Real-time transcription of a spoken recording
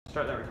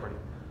Start that recording.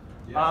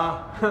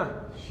 Yes.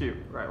 Shoot,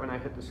 right when I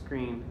hit the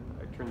screen,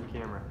 I turned the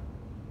camera.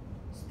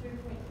 It's 3.3.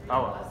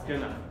 Oh, well, good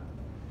enough.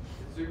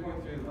 Is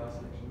 3.3 the last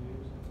section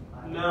used?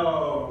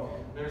 No,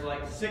 there's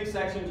like 6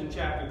 sections in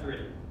chapter 3.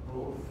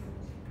 Oof.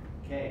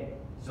 Okay,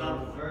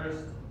 so the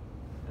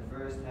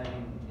first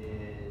heading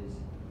is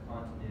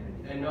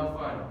continuity. And no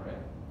final, right?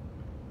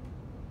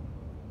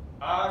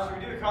 Should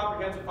we do a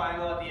comprehensive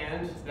final at the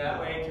end?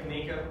 That way,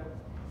 Kamika.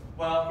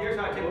 Well, here's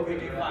how I typically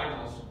do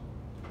finals.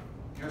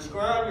 Your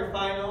score on your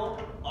final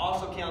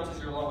also counts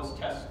as your lowest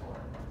test score.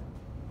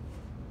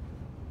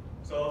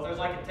 So if there's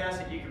like a test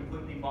that you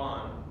completely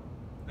bomb,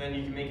 then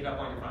you can make it up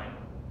on your final.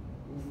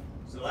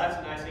 So that's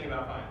the nice thing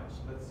about finals.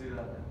 Let's do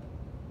that then.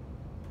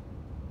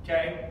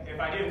 Okay, if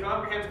I do a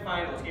comprehensive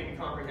final, it's going to be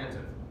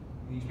comprehensive,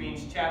 which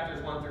means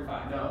chapters 1 through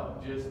 5. No,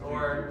 just 3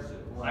 Or through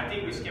 6. I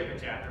think we skip a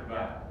chapter,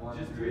 but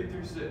Just 3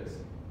 through 6.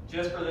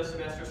 just for this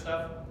semester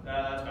stuff,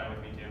 that's fine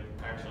with me too,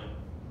 actually.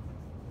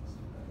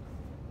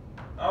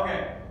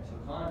 Okay. So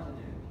continuity.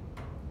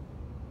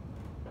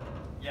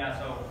 Yeah,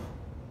 so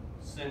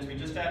since we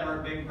just had our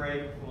big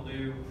break, we'll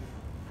do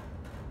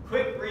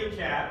quick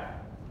recap,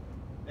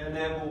 and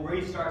then we'll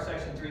restart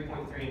section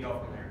 3.3 and go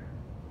from there.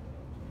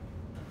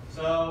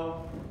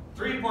 So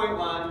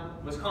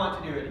 3.1 was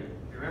continuity.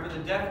 You remember the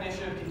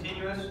definition of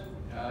continuous?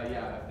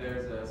 Yeah, if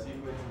there's a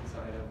sequence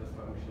inside of the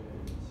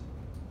function's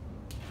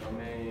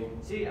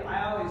domain. See,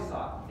 I always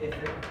thought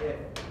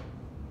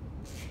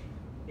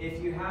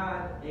if you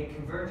had a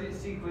convergent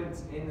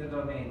sequence in the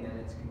domain, then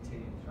it's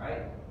continuous,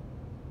 right?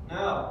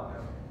 No.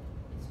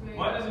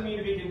 What does it mean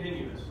to be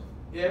continuous?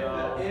 If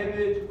the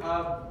image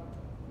of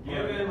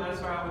Given, let's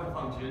start out with a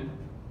function.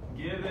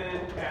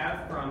 Given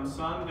f from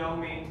some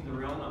domain to the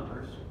real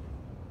numbers,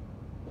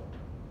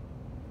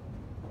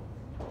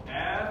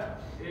 f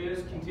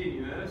is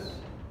continuous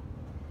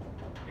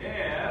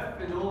if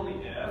and only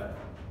if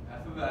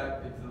f of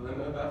x, it's the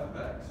limit of f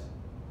of x.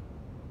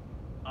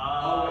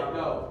 oh wait,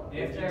 no.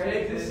 If you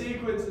take the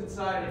sequence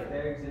inside If of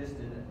there exists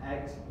an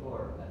x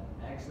or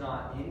an x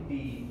naught in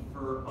B,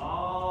 for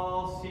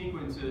all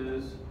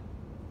sequences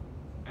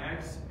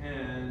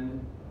xn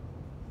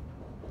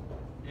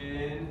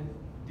in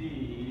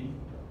D,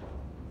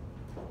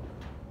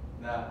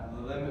 that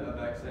the limit of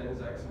xn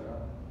is x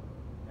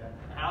naught.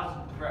 how's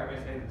the correct way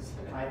to say this?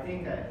 I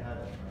think I had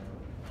it.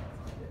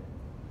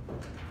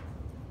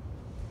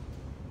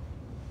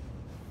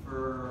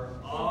 For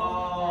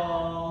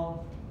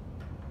all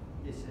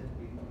It said to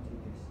be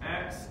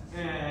continuous.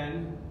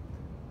 xn,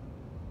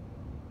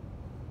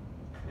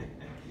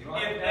 You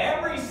want if that?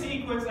 every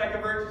sequence that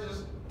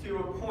converges to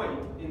a point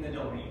in the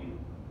domain,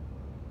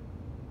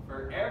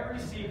 for every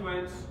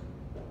sequence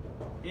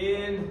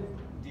in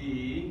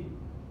D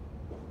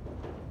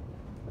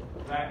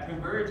that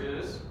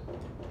converges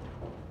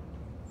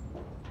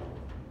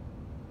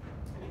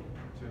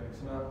To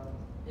x naught.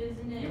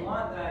 Isn't it? You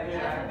want the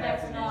exact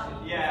That's not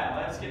definition.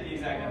 yeah, let's get the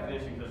exact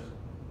definition because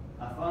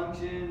A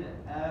function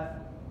f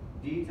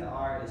d to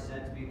r is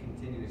said to be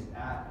continuous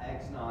at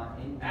x naught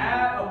in D.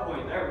 at a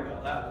point, there we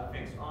go, that will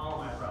fix all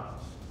my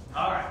problems.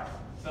 Alright,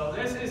 so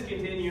this is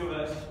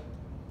continuous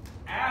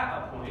at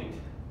a point,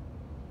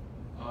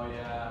 Oh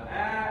yeah.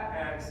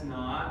 at x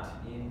naught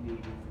in B,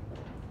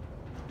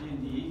 in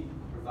D.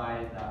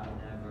 provided that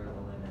whenever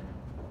the limit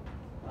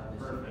of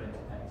the Perfect.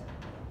 sequence x.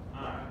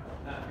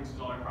 Alright, that fixes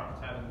all our problems.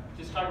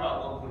 Just talk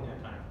about one point at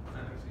a time.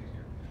 That makes it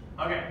easier.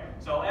 Okay,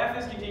 so f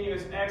is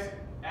continuous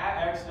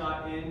at x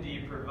naught in D,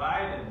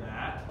 provided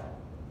that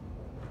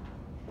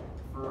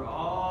for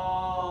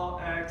all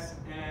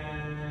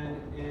xn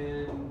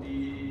in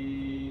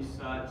D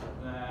such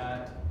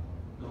that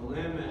the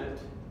limit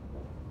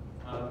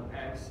of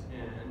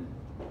xn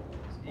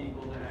is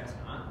equal to x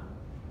naught,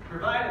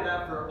 provided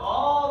that for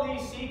all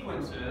these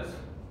sequences,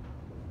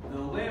 the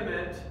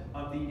limit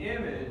of the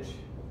image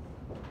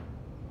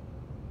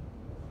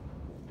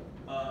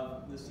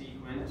of the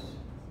sequence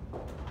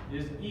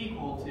is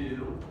equal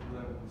to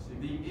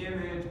the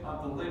image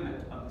of the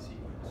limit of the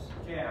sequence.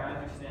 Okay, I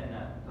understand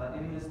that. But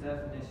in this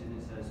definition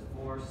it says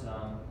for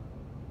some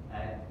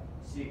at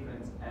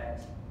sequence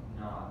x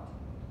naught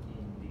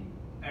in D.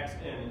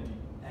 xn in D.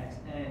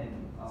 xn.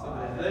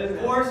 So the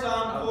limit For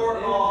some, of for the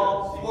image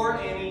all, of for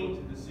sequence any,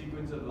 to the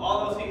sequence of the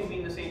all those limit. things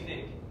mean the same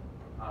thing.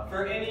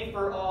 For any,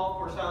 for all,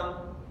 for some,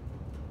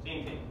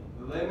 same thing.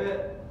 The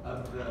limit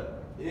of the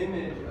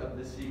image of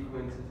the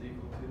sequence is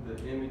equal to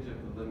the image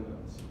of the limit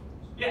of the sequence.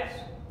 Yes.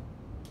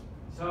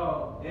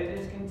 So it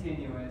is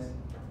continuous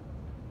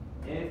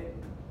if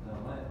the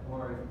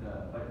or if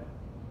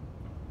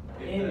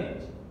the If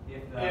image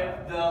If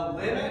the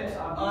limit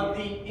of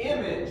the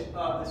image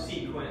of the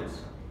sequence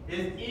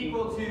is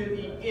equal to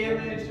the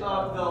image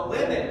of the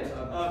limit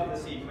of the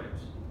sequence.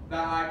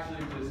 That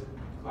actually just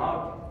cleared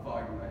up the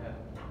fog in my head.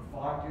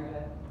 fogged your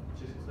head.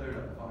 Just cleared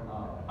up the fog in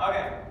my head.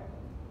 Okay.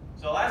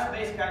 So that's the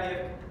basic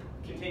idea of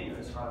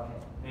continuous. Okay.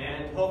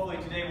 And hopefully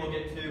today we'll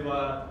get to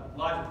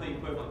logically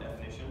equivalent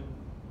definition,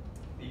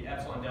 the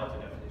epsilon delta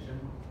definition,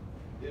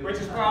 which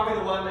is probably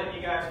the one that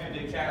you guys who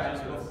did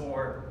calculus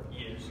before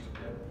used.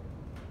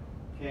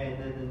 Okay,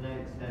 and then the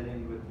next heading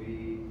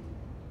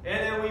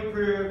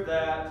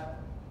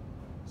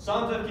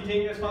Sums of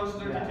continuous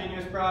functions are Yeah.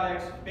 continuous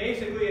products.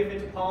 Basically, if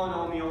it's a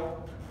polynomial,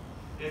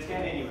 it's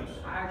continuous.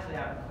 I actually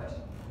have a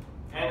question.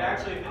 And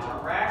actually, if it's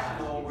a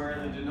rational where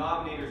the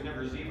denominator is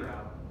never 0,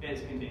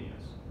 it's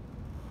continuous.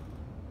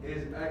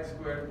 Is x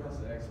squared plus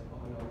x a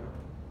polynomial?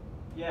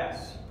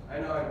 Yes. I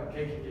know,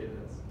 okay,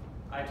 that's.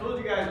 I told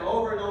you guys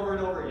over and over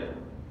and over again.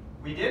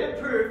 We did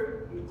a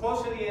proof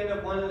close to the end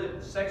of one of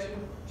the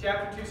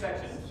chapter 2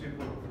 sections,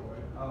 2.4.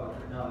 Oh,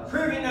 no.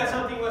 proving that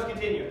something was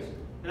continuous.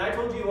 And I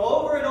told you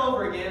over and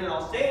over again, and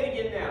I'll say it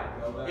again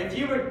Go now. back. If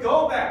you would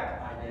go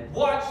back, I did.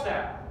 watch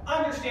that,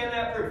 understand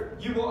that proof,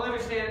 you will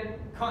understand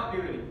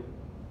continuity.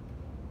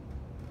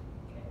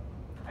 Okay.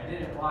 I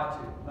didn't watch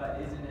it,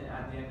 but isn't it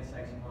at the end of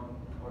section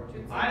 1 or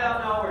 2? I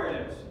don't know where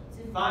it is.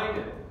 Find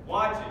it,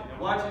 watch it, and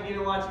watch it again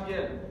and watch it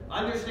again.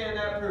 Understand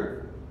that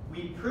proof.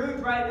 We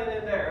proved right then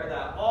and there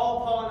that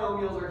all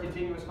polynomials are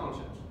continuous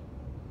functions.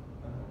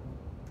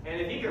 And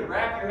if you can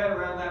wrap your head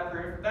around that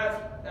proof, that's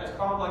as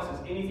complex as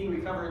anything we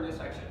cover in this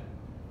section.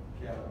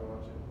 Yeah, I'll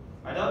watch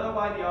it. I don't know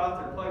why the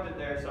author plugged it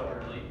there so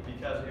early,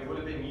 because it would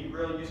have been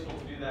really useful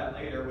to do that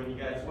later when you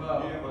guys Well,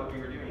 knew what we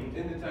were doing.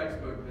 In the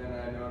textbook, then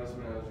I noticed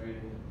when I was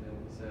reading it, then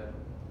he said.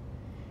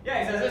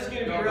 Yeah, he says this is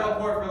going to be real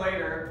important for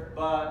later,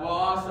 but... Well,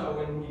 also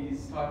when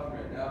he's talking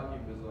right now,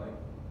 he was like,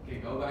 okay,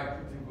 go back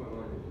to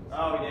 2.1.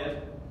 Oh, he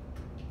did?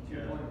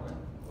 2.1.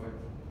 Or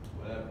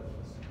whatever it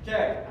was.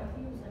 Okay, I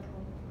think it was like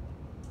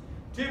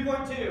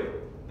 2.2,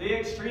 the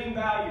extreme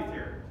value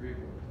theorem. 3.2.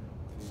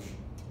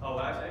 Oh,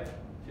 what did I say?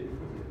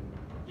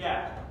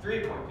 Yeah,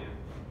 3.2.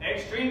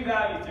 Extreme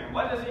value theorem.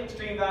 What does the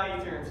extreme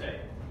value theorem say?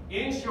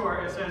 In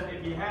short, it says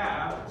if you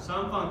have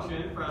some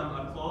function from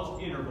a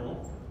closed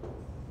interval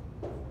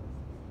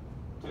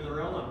to the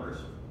real numbers.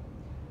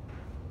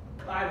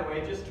 By the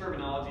way, just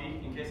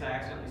terminology, in case I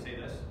accidentally say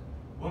this.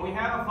 When we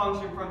have a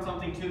function from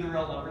something to the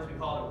real numbers, we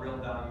call it a real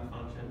value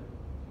function.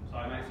 So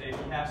I might say if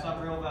you have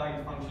some real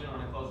value function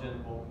on a closed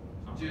interval.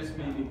 Just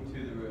meaning to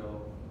the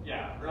real.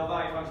 Yeah, real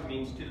value function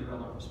means to the real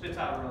number, spits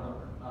out a real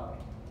number. Okay.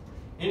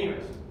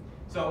 Anyways,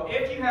 so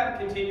if you have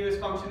a continuous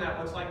function that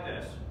looks like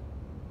this,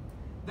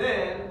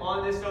 then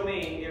on this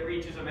domain it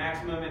reaches a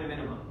maximum and a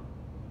minimum.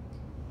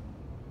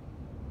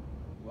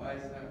 Why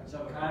is that? So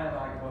kind of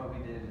like what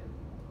we did.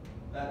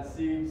 That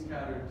seems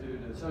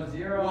counterintuitive. So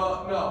 0.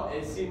 Well, no,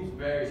 it seems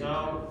very.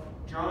 So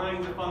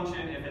drawing the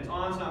function, if it's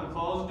on some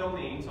closed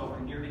domain, so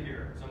from here to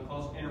here, some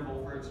closed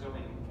interval for its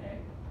domain, Okay.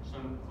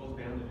 some closed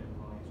bounded interval.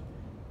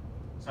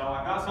 So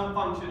I've got some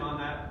function on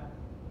that,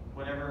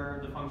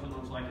 whatever the function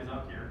looks like is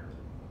up here.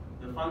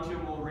 The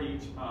function will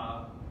reach,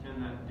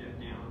 turn that dip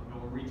down, it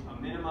will reach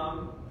a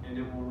minimum and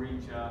it will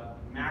reach a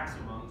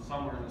maximum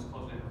somewhere in this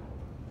closed interval.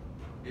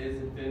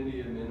 Is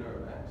infinity a min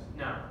or a max?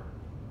 No.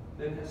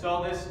 Then.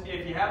 So this,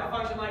 if you have a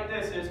function like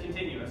this and it's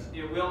continuous,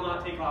 it will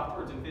not take off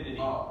towards infinity.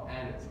 Oh,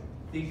 and it's.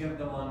 Think of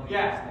the one we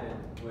Yeah.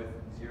 just did with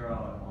 0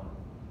 and 1.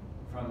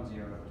 From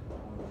 0 to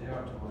 1. 0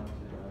 to 1 to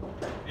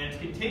 0. And it's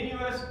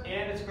continuous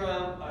and it's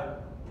from a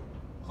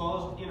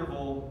closed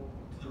interval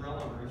to the real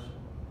numbers.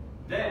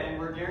 Then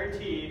we're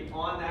guaranteed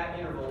on that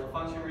interval the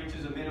function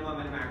reaches a minimum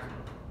and a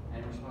maximum.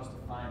 And we're supposed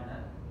to find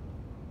that.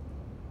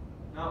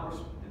 No,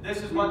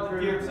 this is what the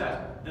theorem says.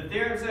 The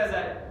theorem says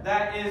that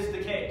that is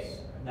the case.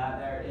 That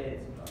there is.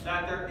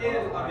 That there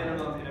is a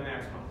minimum and a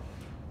maximum.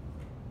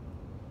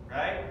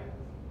 Right?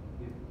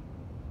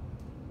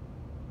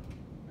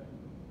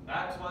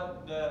 That's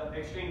what the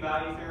extreme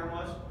value theorem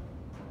was.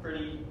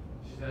 Pretty.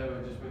 She said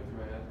it just went through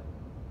my head.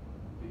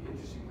 Be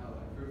interesting how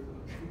that proof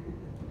looks.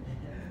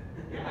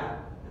 Yeah.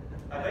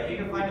 I bet you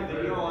can find a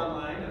video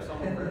online of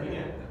someone proving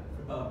it.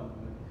 Probably.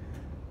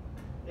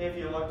 If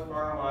you looked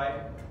far and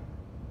wide.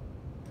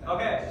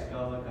 Okay. Just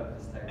go look up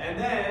this text. And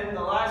then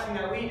the last thing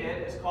that we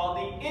did is called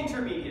the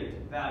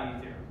intermediate value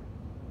theorem.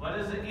 What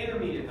does the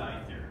intermediate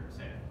value theorem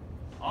say?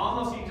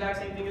 Almost the exact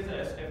same thing as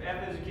this. If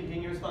f is a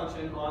continuous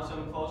function on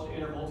some closed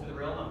interval to the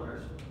real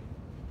numbers.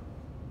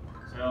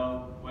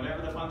 So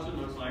whatever the function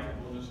looks like,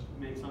 we'll just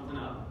make something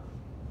up.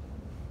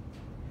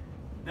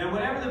 Then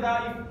whatever the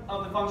value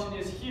of the function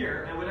is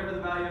here, and whatever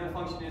the value of the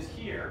function is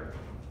here,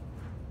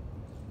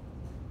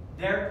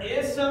 there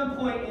is some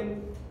point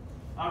in.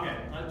 Okay,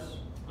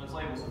 let's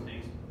label some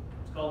things.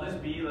 Let's call this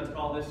B. Let's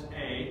call this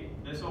A.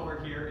 This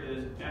over here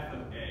is f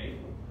of A.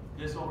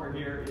 This over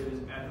here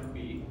is f of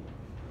B.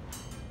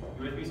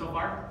 You with me so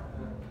far?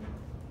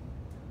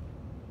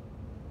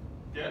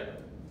 Good.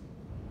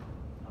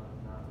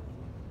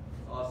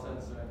 All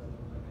sense starting to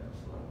look like I'm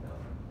slowing down.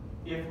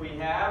 If we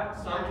have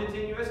some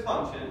continuous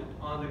function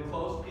on the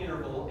closed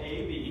interval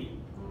AB,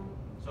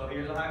 so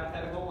here's a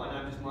hypothetical one.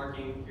 I'm just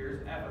marking,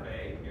 here's f of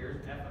A, here's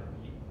f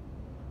of B.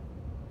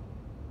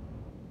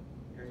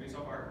 Here's me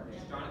so far.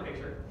 Just drawing a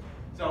picture.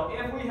 So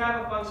if we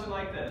have a function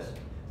like this,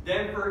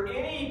 then for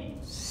any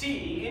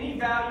C, any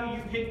value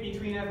you pick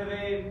between f of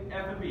A and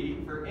f of B,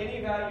 for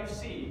any value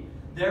C,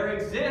 there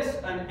exists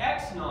an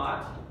x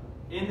naught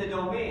in the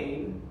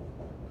domain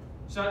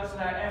such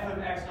that f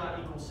of x naught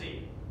equals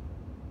C.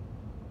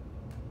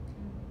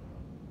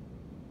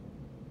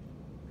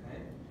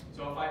 Okay?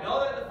 So if I know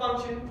that the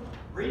function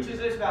reaches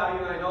this value,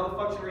 and I know the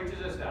function reaches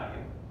this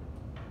value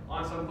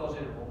on some closed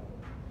interval,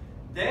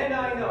 then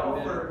I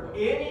know for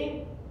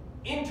any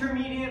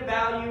intermediate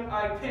value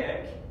I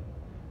pick,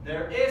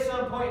 there is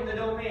some point in the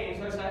domain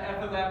such that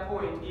f of that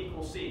point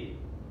equals c.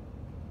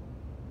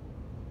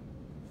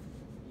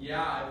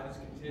 Yeah, if it's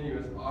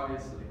continuous,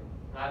 obviously.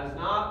 That is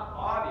not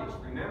obvious.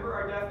 Remember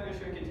our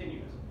definition of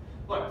continuous.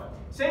 Look,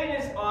 saying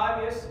it's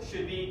obvious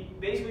should be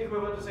basically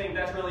equivalent to saying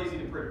that's really easy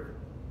to prove.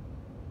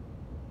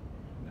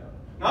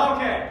 No.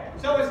 Okay,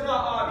 so it's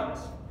not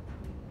obvious.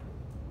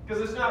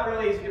 Because it's not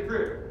really easy to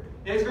prove.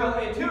 It's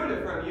really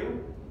intuitive for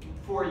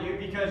you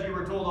because you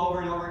were told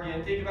over and over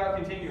again, think about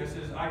continuous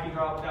as I can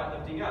draw without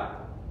lifting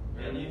up.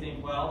 And you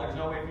think, well, there's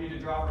no way for you to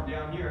draw from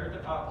down here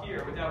to up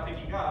here without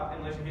picking up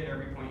unless you hit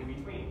every point in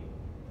between.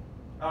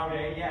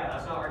 Okay, yeah,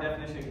 that's not our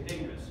definition of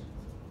continuous.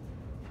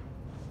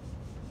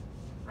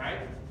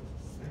 Right?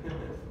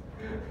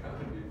 That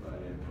would be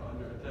funny if on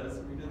our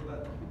test we did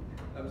that.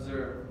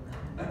 Observe.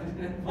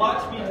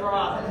 Watch me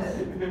draw this.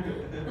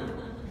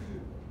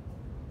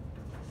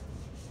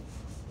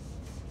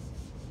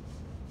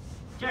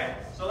 Okay,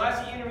 so that's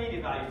the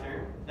intermediate value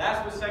theorem.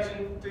 That's what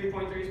section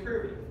 3.3 is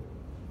proving.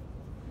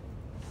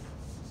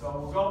 So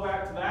we'll go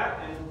back to that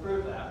and we'll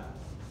prove that.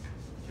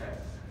 Okay.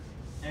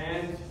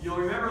 And you'll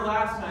remember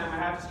last time I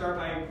had to start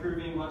by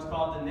proving what's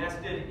called the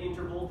nested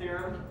interval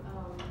theorem.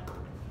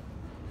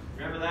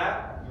 Remember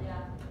that?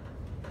 Yeah.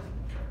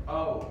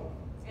 Oh.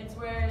 It's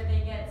where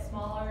they get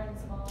smaller and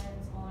smaller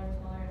and smaller and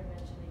smaller and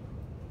eventually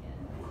get.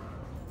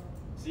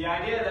 It's the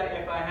idea that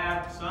if I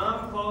have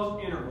some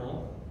closed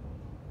interval,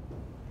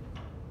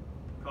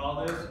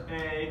 call this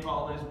A,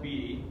 call this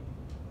B,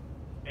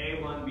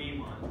 A1,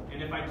 B1,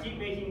 and if I keep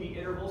making the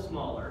interval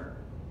smaller,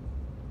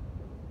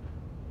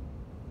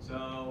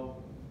 so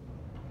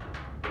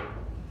if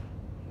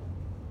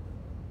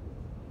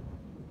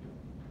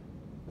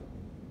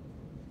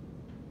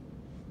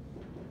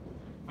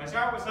I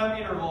start with some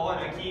interval and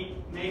I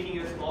keep making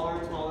it smaller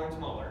and smaller and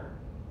smaller,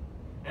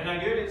 and I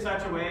do it in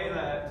such a way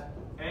that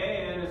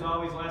an is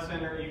always less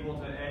than or equal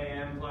to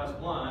an plus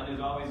 1 is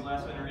always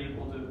less than or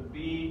equal to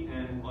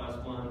bn plus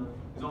 1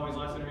 is always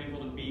less than or equal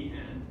to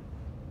bn.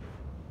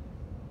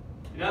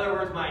 In other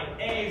words, my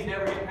a's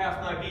never get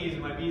past my b's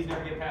and my b's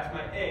never get past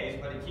my a's,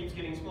 but it keeps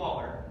getting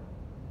smaller.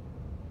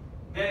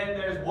 Then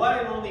there's one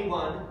and only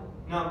one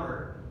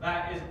number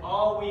that is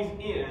always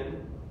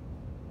in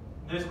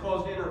this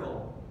closed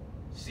interval,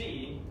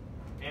 c,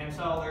 and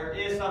so there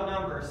is some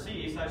number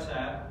c such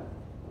that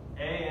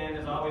an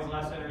is always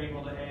less than or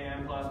equal to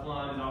an plus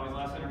 1, is always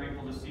less than or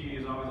equal to c,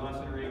 is always less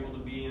than or equal to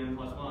bn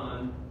plus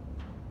 1,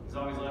 is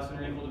always less than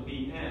or equal to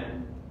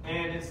bn,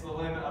 and it's the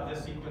limit of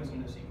this sequence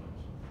and this sequence.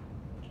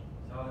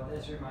 So what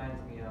this reminds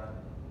me of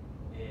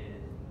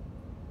is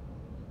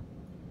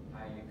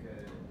how you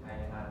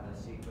have the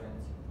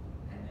sequence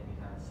and then you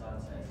have a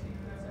subset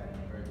sequence that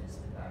converges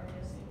to that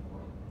same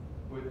point.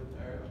 With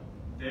arrow.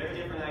 Very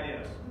different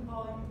ideas.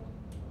 Volume.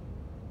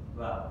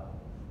 Well,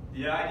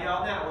 The idea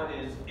on that one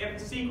is if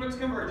the sequence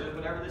converges,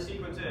 whatever the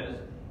sequence is,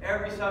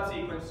 every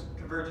subsequence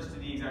converges to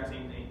the exact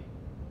same thing.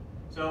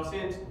 So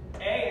since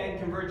an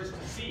converges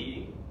to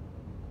c,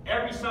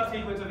 every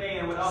subsequence of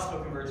an would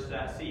also converge to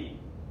that c.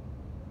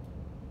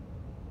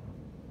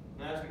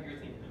 And that's what you're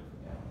thinking of,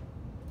 yeah.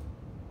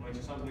 which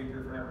is something we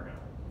prove forever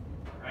now,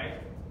 right?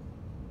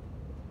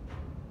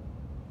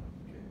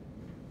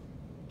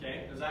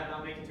 Okay, does that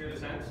not make intuitive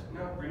sense?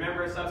 No.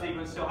 Remember, a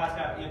subsequence still has to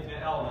have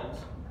infinite elements.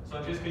 So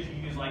just because you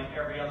use like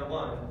every other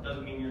one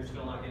doesn't mean you're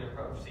still not going to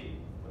approach C,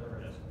 whatever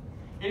it is.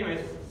 Anyways,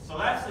 so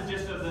that's the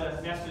gist of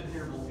the nested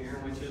interval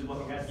theorem, which is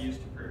what we had to use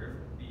to prove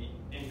the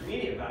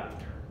intermediate value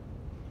theorem.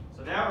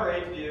 So now we're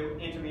ready to do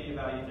intermediate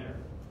value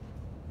theorem.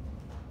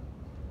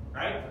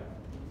 Right?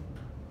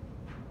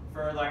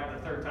 For like the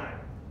third time.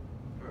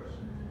 First.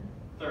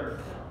 Third.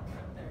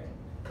 Third.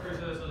 First,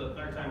 this is the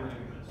third time we're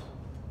doing this.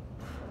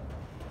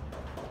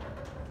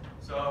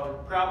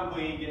 So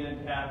probably going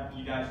to have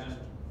you guys just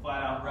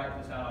flat out write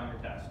this out on your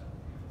test.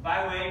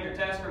 By the way, your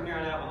tests from here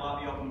on out will not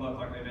be open book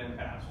like they've been in the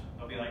past.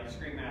 They'll be like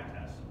discrete math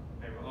tests.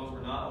 Okay, well, those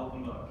were not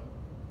open book.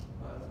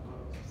 That's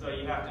books. So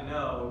you have to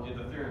know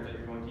the theorems that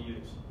you're going to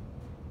use.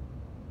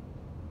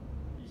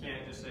 You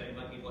can't just say,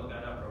 let me look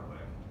that up real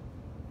quick.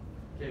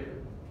 Okay,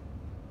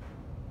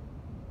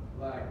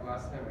 but like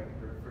last time I could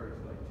refer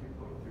to like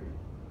 2.3.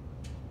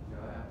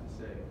 Now I have to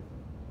say,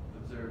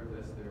 observe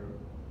this theorem.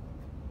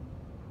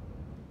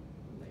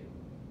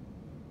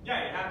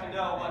 Yeah, you have to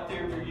know what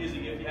theorems you're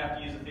using if you have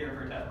to use a theorem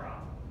for a test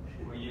problem.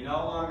 Where you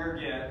no longer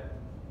get,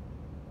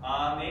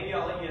 maybe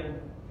I'll let you,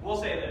 we'll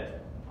say this.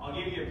 I'll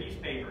give you a piece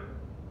of paper.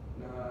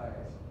 Nice.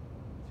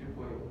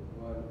 2.1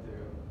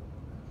 theorem.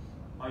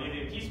 I'll give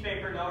you a piece of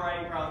paper, no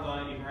writing problems on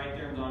it. You can write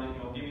theorems on it.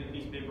 You'll give me the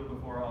piece of paper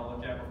before I'll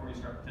look at before you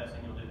start the test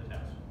and you'll do the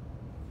test.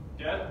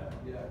 Good?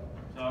 Yeah.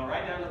 So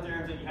write down the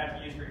theorems that you have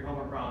to use for your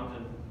homework problems,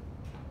 and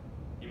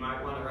you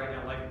might want to write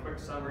down like a quick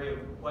summary of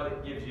what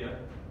it gives you,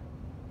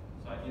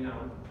 so that you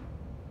know.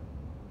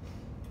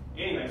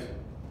 Anyways,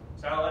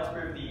 so let's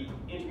prove the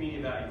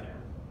intermediate value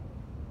theorem.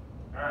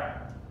 All right,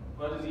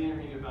 what does the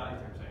intermediate value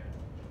theorem say?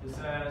 It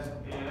says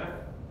if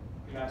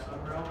we got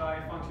some real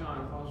value function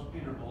on a closed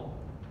interval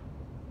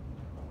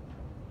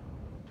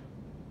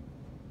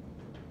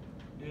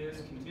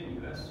is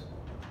continuous,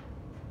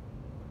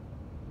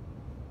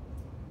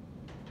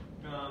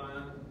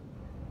 comma,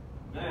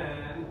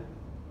 then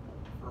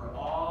for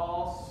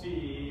all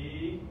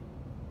C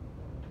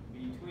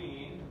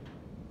between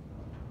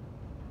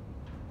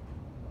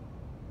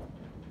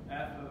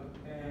f of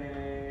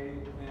A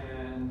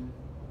and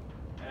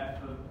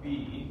f of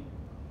B,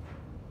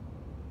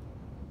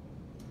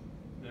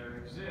 there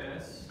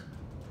exists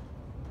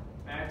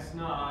x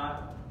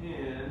naught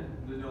in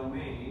the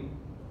domain,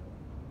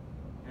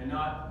 and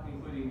not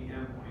including the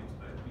endpoints,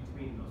 but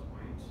between those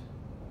points,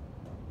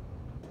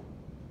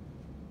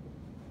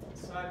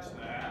 such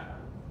that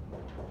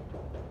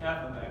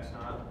f of x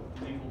naught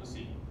is equal to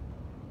C.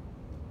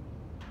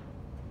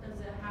 Does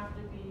it have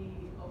to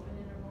be open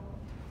interval?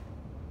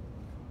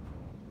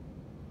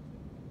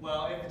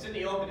 Well, if it's in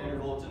the open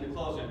interval, it's in the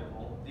closed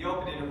interval. The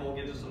open interval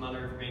gives us some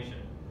other information.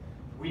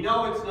 We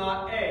know it's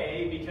not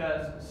A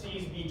because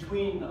C's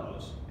between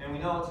those, and we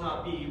know it's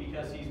not B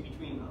because C's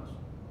between those.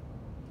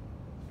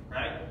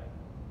 Right?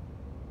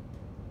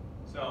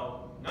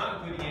 So,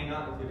 not including A,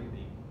 not including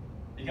B.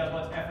 Because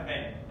what's f of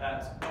A?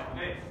 That's f of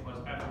A.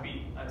 What's f of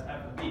B? That's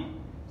f of B.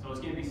 So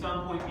it's going to be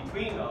some point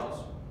between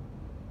those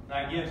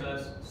that gives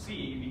us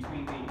C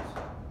between these.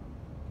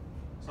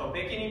 So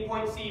pick any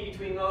point C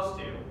between those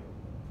two.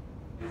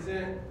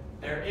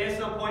 There is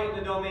some point in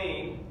the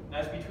domain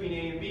that's between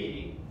A and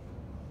B,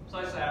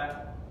 such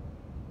that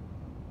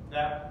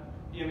that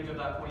image of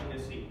that point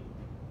is C.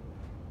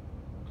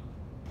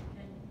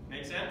 Okay.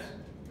 Make sense?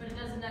 But it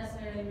doesn't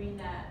necessarily mean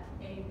that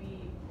A,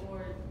 B,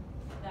 or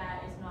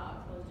that is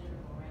not a closed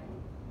interval,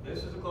 right?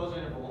 This is a closed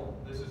interval.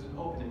 This is an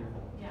open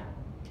interval. Yeah.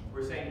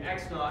 We're saying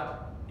x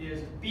naught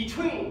is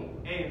between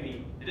A and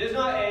B. It is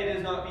not A, it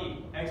is not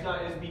B. X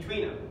naught is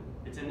between them.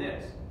 It's in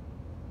this.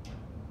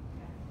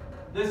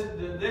 This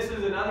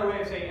is another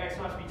way of saying x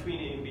naught's between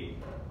A and B.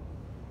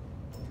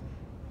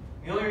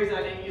 The only reason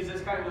I didn't use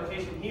this kind of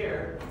notation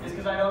here is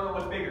because I don't know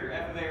what's bigger,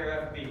 f of A or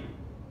f of B.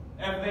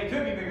 F of A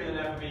could be bigger than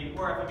f of B,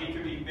 or f of B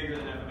could be bigger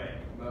than f of A.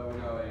 But we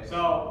know A.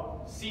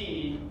 So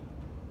C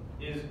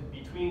is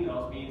between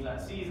those, means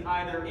that C is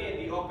either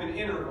in the open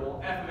interval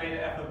f of A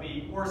to f of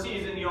B, or C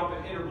is in the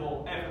open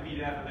interval f of B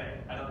to f of A.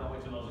 I don't know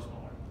which of those is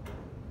smaller.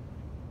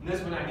 And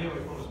this one I knew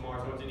which one was smaller,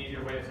 so it's an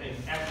easier way of saying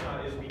x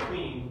naught is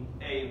between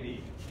A and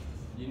B.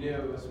 You knew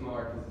it was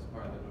smaller because it's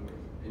part of the domain.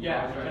 And you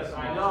Yeah, always try to because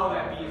I small know it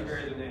that B is first.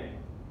 greater than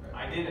A. Right.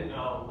 I didn't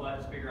know.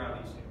 Let's figure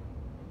out these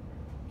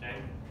two. Okay?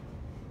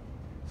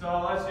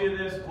 So let's do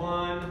this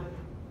one.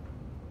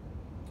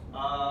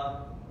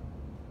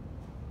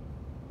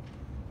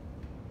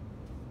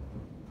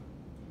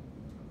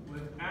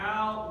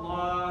 Without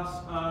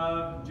loss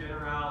of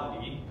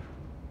generality,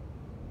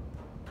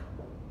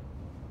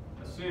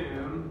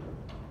 assume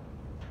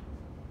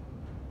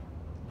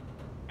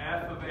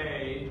f of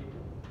A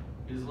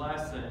is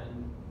less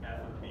than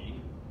f of B.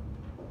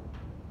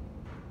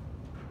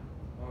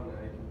 Oh, no,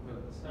 you can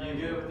put the sign.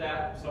 You good with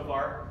that so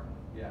far?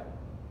 Yeah.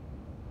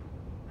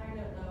 I don't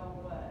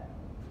know what.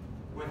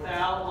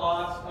 Without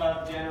loss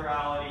of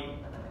generality,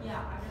 Yeah,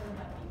 I don't know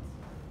what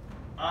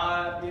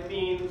that means. it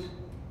means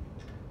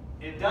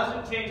it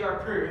doesn't change our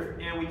proof,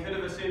 and we could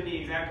have assumed the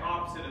exact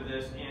opposite of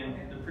this,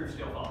 and the proof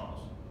still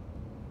follows.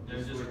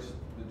 There's just Switch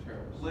the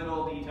terms.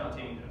 little detail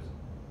changes.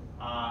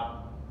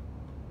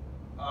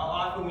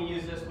 Often we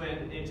use this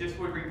when it just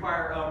would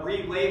require a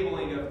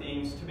relabeling of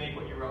things to make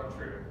what you wrote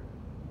true.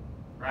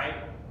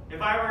 Right?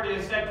 If I were to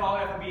instead call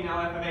f of B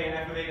now f of A and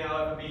f of A now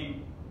f of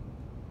B,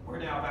 we're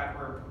now back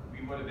where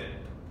we would have been.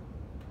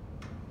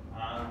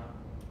 I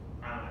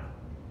don't know.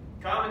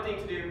 Common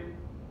thing to do,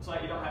 so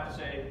that you don't have to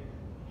say,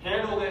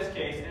 handle this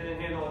case and then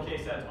handle a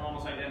case that's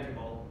almost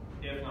identical,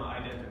 if not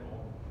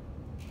identical.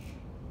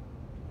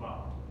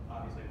 Well,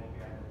 obviously it won't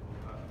be identical,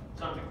 but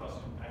something close to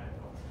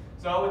identical.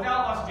 So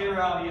without loss of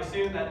generality,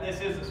 assume that this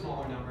is the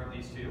smaller number of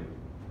these two,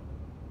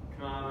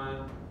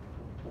 comma,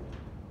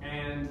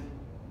 and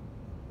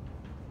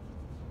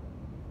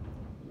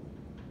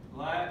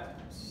let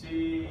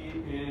C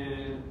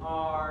in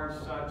R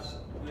such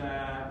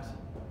that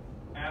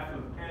f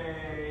of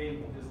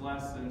A is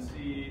less than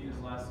C is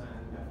less than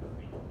f of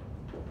B.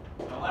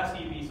 So let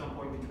C be some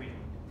point between.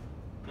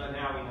 But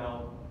now we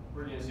know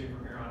we're going to assume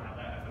from here on out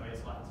that f of A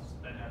is less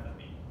than f of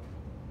B.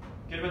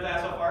 Good with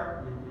that so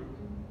far?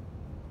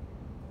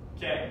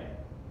 Okay.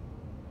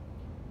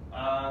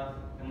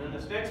 And then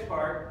this next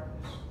part,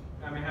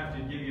 I may have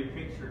to give you a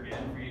picture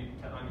again for you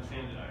to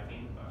understand it, I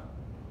think. But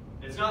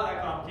it's not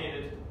that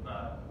complicated,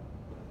 but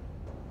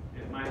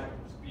it might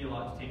be a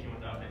lot to take in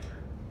without a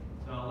picture.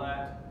 So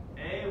let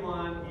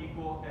A1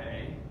 equal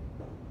A,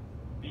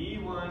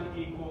 B1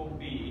 equal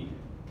B,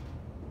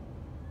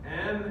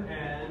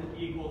 Mn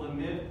equal the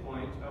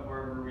midpoint of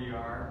wherever we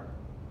are,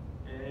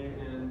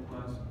 An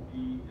plus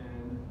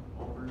Bn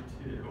over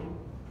 2.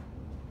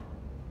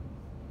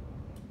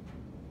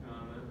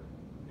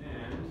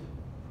 And,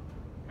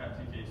 got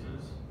two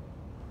cases,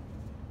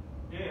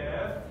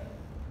 if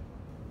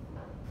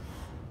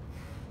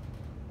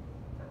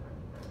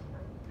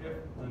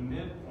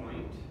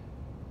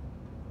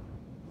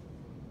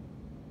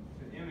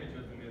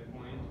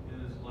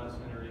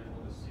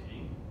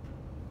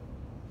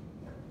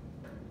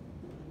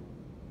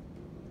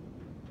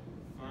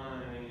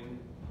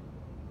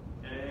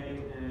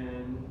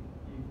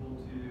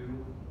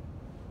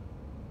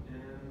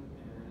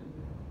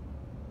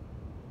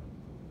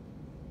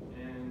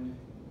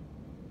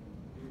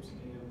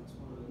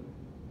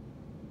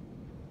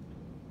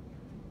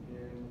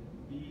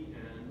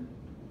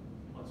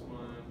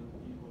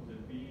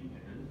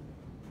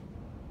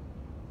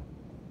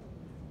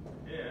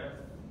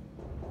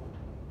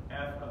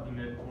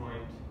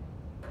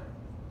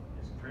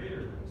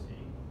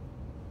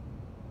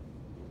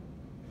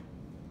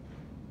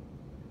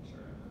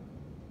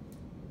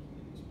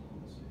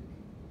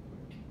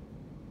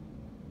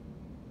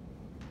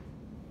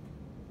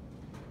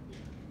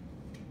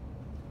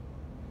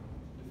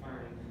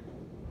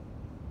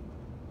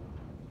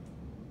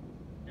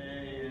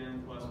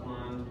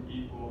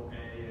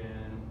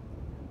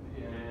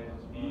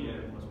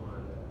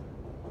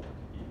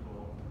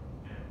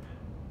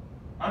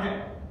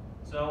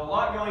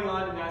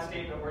that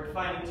statement, we're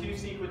defining two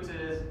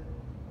sequences,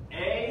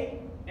 a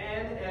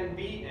n and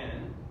b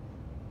n,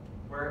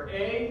 where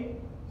a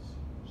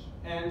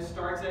n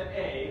starts at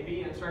a,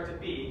 b n starts at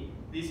b.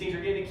 These things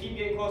are going to keep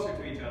getting closer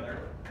to each other.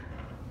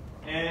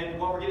 And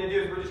what we're going to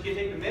do is we're just going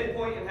to take the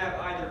midpoint and have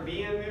either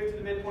bn move to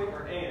the midpoint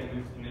or an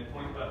move to the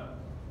midpoint.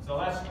 So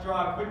let's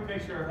draw a quick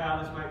picture of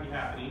how this might be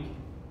happening.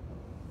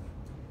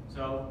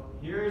 So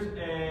here's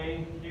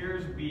a,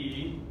 here's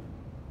b.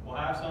 We'll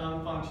have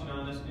some function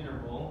on this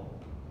interval.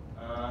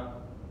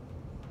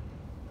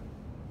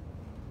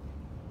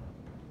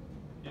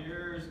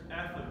 Here's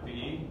f of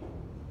b.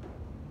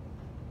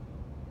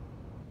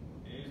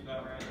 A's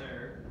about right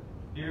there.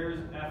 Here's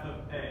f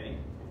of a.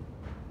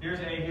 Here's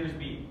a, here's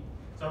b.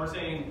 So we're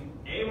saying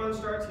a1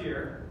 starts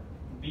here,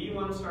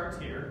 b1 starts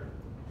here.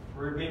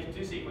 We're making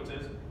two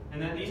sequences,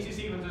 and then these two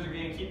sequences are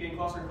going to keep getting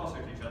closer and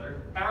closer to each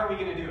other. How are we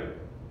going to do it?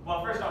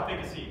 Well, first I'll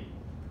pick a c.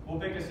 We'll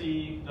pick a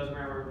c, doesn't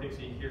matter where we pick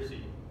c, here's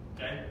c.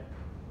 Okay?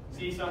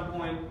 C some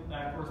point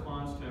that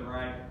corresponds to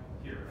right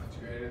here. It's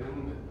greater than the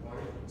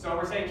midpoint. So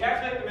we're saying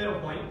calculate the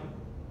middle point.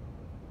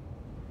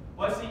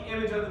 What's the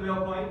image of the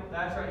middle point?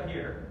 That's right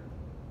here.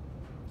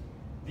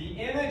 The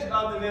image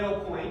of the middle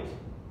point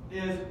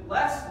is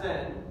less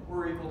than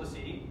or equal to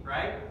c,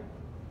 right?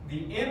 The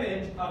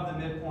image of the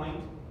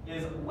midpoint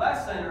is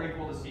less than or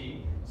equal to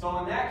c. So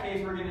in that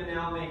case, we're going to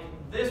now make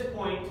this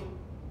point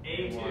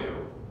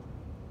a2,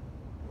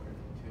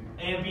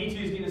 and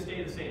b2 is going to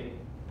stay the same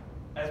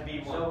as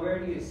b1. So where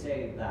do you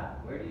say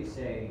that? Where do you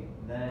say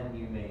then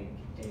you make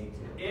A2?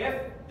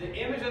 If the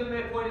image of the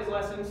midpoint is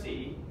less than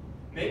c,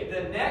 make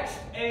the next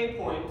a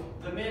point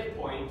the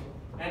midpoint,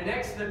 and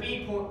next the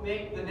b point,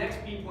 make the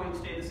next b point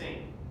stay the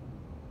same.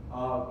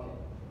 Okay.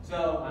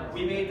 So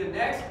we made the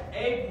next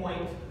a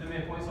point the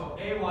midpoint, so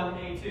a1,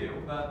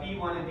 a2, but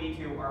b1 and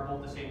b2 are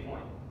both the same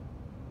point.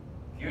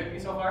 You with me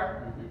so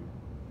far? Mm-hmm.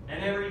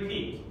 And then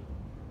repeat.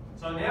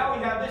 So now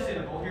we have this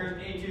interval. Here's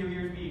a2,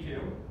 here's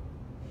b2.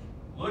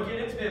 Look at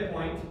its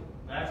midpoint.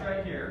 That's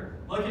right here.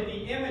 Look at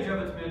the image of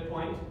its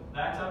midpoint.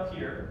 That's up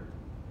here.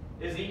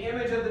 Is the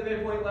image of the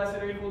midpoint less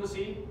than or equal to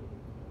c?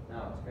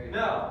 No, it's great.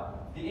 No.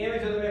 The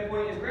image of the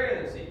midpoint is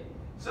greater than c.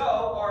 So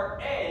our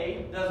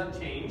a doesn't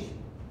change.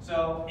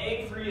 So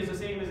a3 is the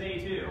same as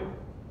a2.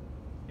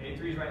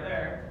 a3 is right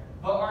there.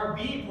 But our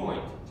b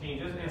point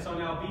changes, and so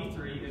now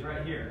b3 is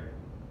right here.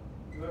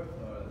 Whoever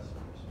thought of this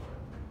first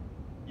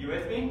one? You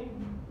with me?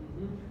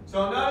 Mm-hmm.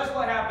 So notice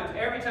what happens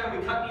every time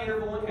we cut the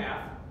interval in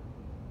half.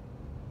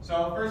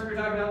 So first we were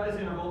talking about this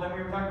interval, then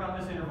we were talking about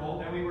this interval,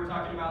 then we were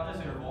talking about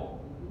this interval.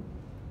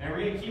 And we're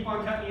going to keep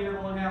on cutting the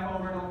interval in half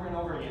over and over and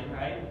over again,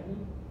 right?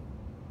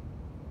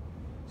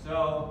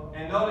 So,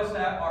 and notice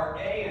that our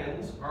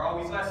ANs are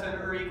always less than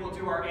or equal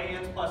to our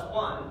ANs plus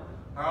 1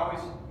 are always,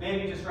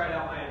 maybe just write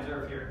out my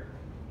observe here.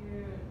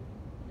 You're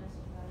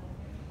justifying.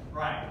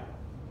 Right.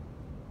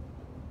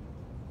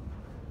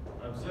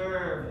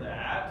 Observe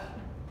that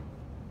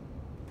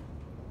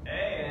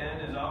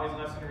AN is always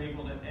less than or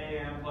equal to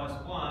AN plus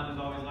 1 is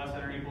always less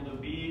than or equal to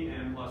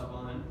BN plus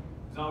 1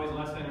 is always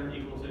less than or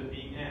equal to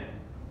BN.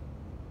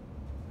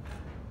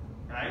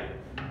 Right?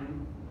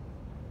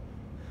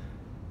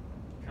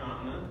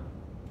 Comma.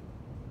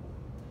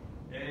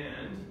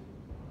 And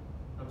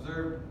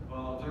observe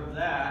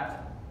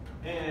that,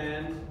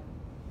 and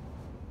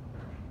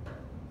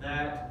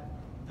that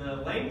the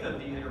length of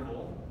the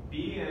interval,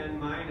 Bn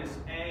minus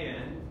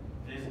An,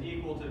 is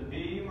equal to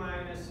B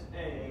minus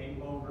A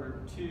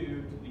over 2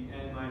 to the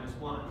n minus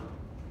 1.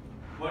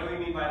 What do we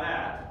mean by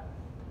that?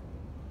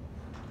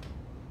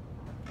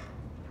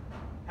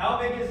 How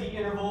big is the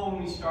interval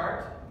when we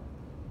start?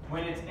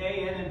 When it's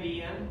An and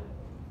Bn?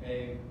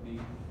 A, B.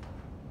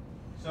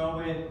 So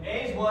when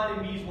A is 1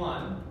 and B is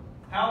 1,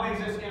 how big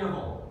is this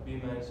interval?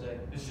 B minus A.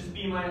 It's just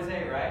B minus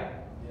A, right?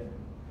 Yeah.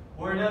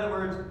 Or in other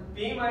words,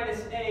 B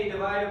minus A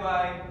divided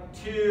by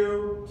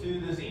 2 to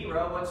the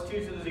 0. What's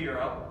 2 to the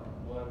 0?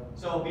 1.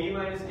 So B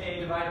minus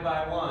A divided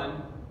by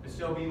 1 is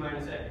still B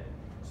minus A.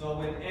 So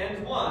when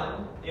n's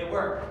 1, it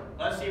worked.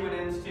 Let's see when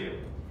n's 2.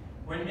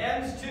 When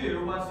n's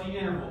 2, what's the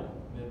interval?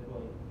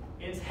 Midpoint.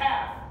 It's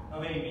half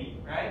of AB,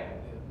 right?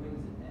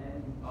 When's it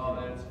end? Oh,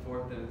 then it's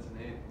fourth, then it's an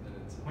eighth, then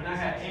it's When I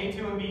had A2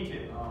 and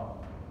B2. Oh.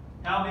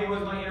 How big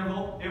was my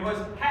interval? It was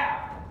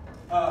half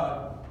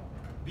of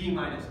B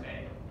minus A.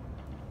 Okay.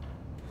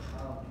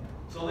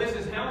 So this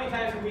is how many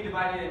times have we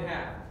divided it in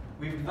half?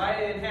 We've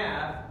divided it in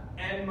half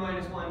n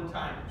minus 1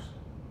 times.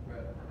 Right.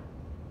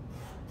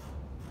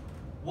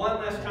 One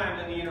less time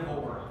than the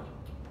interval we're on.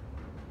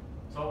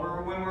 So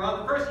when we're on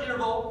the first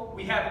interval,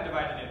 we haven't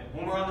divided it.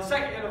 When we're on the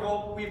second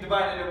interval, we've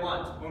divided it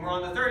once. When we're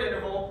on the third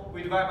interval,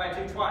 we divide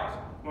by 2 twice.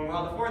 When we're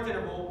on the fourth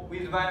interval, we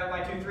divide it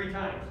by 2 3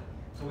 times.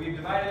 So we've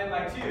divided it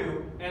by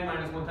 2 n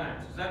minus 1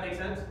 times. Does that make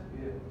sense?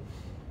 Yeah.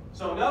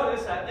 So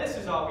notice that this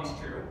is always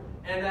true,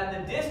 and that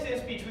the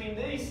distance between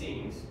these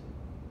things,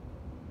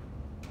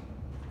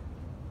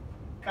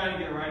 kind of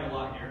going to write a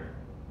lot here,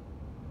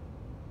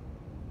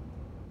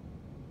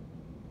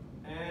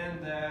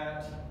 and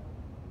that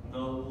the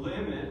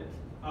limit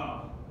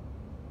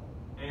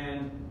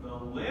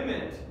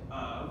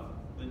of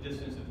the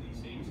distance of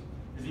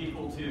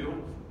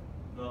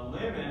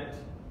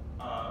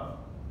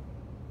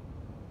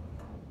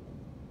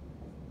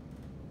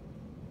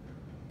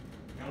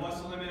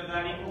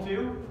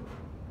to?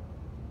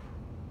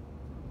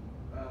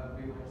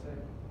 B minus A.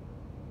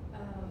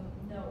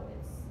 No,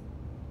 it's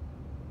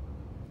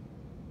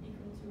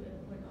equal to a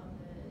point on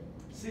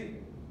the C.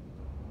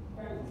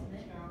 graph, isn't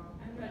it?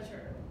 I'm not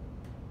sure.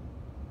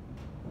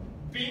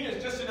 B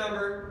is just a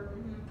number.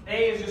 Mm-hmm.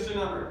 A is just a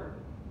number.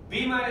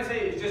 B minus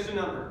A is just a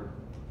number.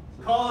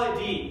 Call it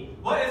D.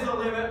 What is the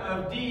limit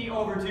of D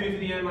over 2 to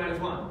the n minus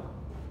 1?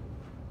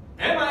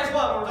 N minus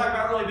 1, when we're talking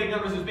about really big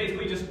numbers, is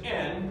basically just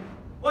n.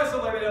 What's the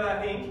limit of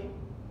that thing?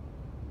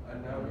 A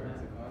number,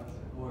 it's a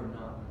constant. Or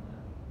not.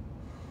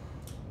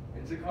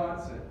 It's a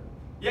constant.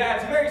 Yeah,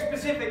 it's a very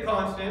specific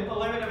constant. The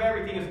limit of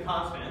everything is a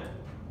constant.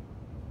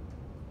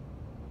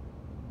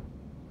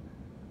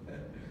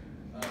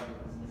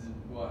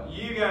 What?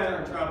 You guys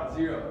are in trouble.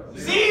 Zero.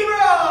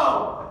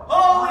 Zero!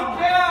 Holy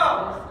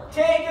cow!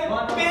 Take a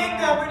big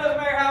number, doesn't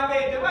matter how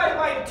big, divide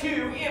by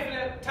 2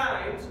 infinite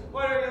times.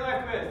 What are you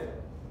left with?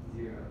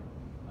 0.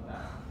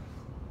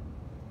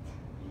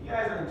 You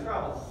guys are in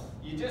trouble.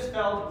 You just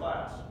failed the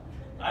class.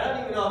 I don't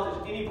even know if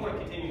there's any point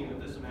continuing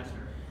with this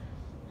semester.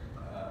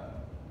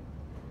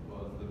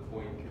 Well, is the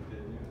point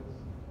continuous?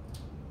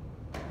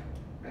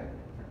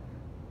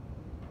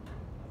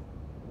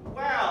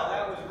 Wow,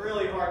 that was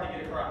really hard to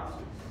get across.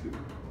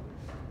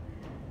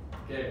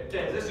 Okay.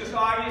 Okay, is this just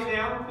obvious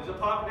now? Is it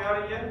popping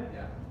out again?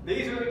 Yeah.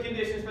 These are the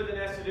conditions for the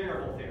nested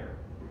interval theorem.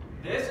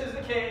 This is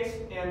the case,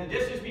 and the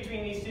distance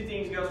between these two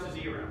things goes to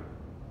 0.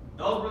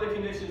 Those were the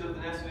conditions of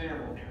the nested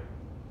interval theorem.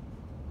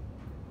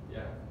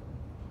 Yeah.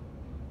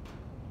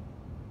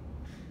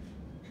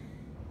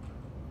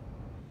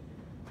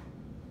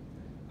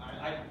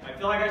 I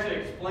feel like I should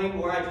explain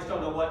more, I just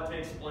don't know what to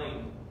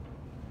explain.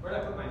 Where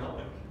did I put my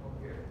notebook? Over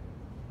here.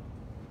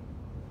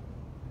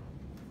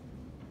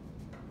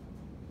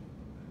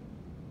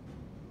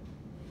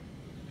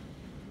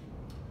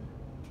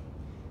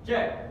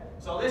 Okay,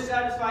 so this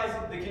satisfies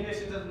the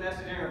conditions of the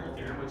nested interval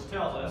theorem, which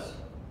tells us,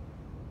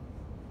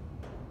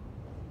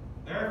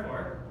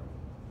 therefore,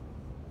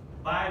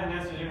 by the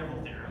nested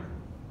interval theorem,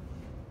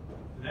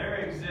 there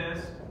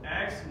exists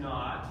x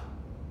naught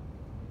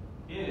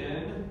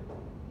in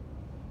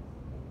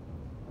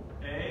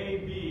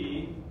a,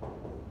 b,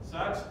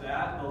 such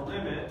that the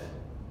limit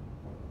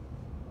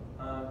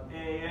of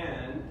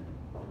an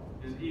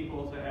is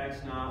equal to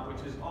x naught,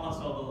 which is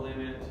also the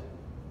limit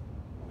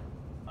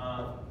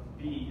of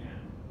bn.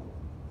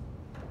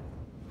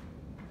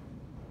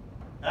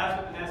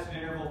 That's what the nested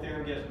interval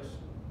theorem gives us.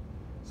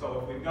 So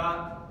if we've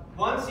got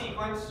one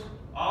sequence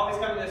always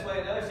coming this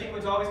way, another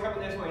sequence always coming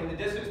this way, and the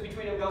distance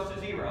between them goes to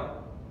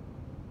 0,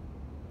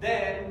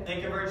 then they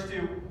converge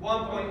to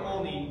one point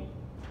only,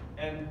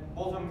 and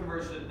both of them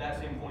converge to that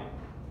same point.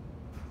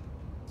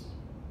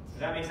 Does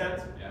that make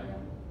sense? Yeah.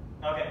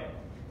 Okay.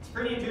 It's a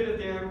pretty intuitive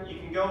theorem. You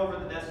can go over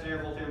the nested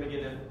interval theorem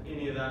again if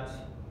any of that's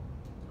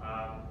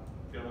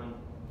feeling,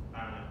 I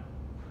don't know,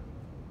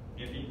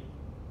 iffy.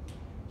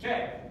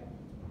 Okay.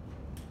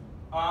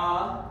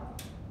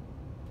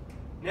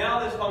 Now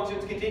this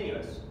function's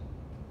continuous.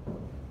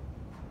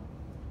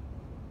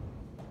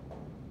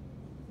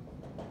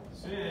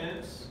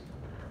 Since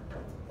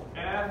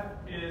f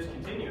is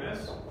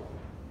continuous,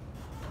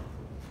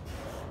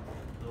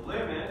 the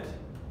limit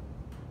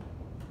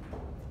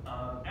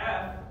of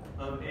f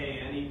of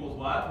an equals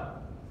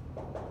what?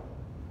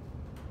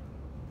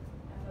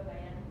 F of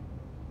n.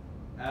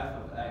 F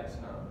of x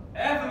naught.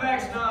 F of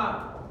x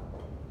naught,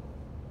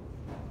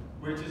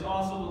 which is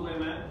also the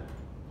limit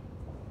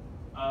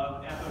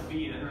of f of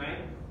bn,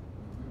 right?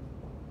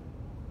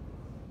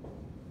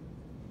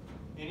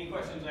 Any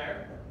questions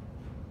there?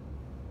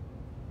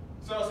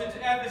 So since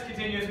f is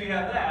continuous, we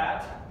have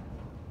that.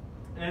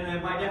 And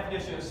then by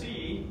definition of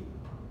C,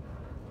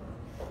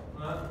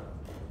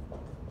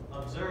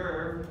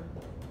 observe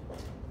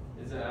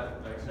Is it F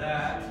of x naught?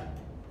 that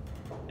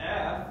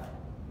f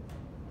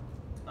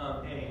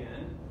of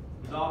an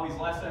is always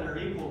less than or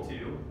equal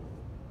to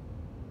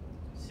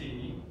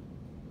C,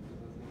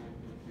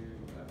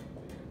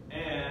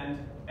 and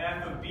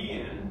f of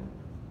bn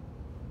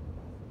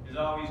is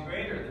always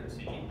greater than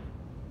C,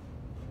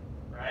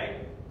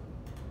 right?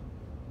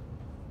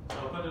 So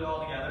put it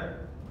all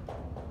together.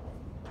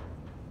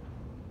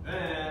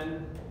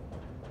 Then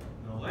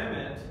the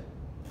limit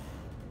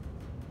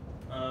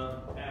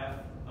of f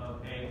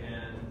of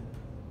an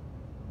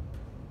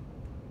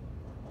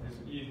is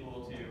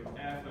equal to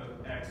f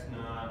of x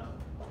naught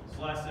is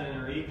less than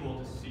or equal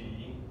to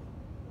C,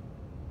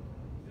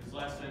 is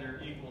less than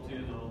or equal to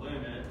the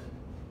limit.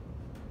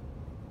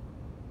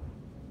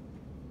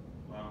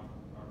 Well,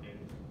 okay.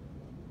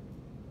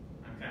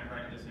 I'm kind of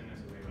writing this in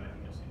this way, but I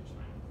think you'll see it's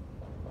fine.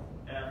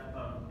 F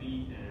of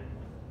bn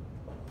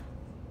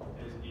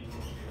is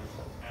equal to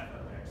f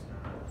of x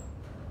naught,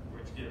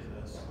 which gives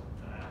us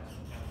that f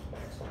of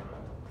x naught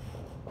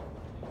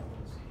equal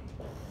to C.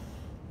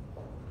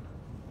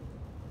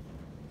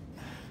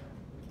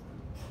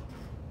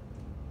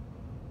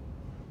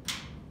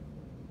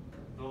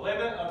 The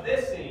limit of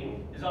this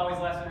thing is always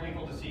less than or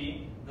equal to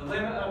C. The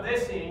limit of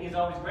this thing is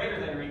always greater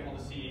than or equal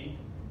to C.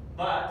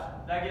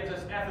 But that gives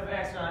us f of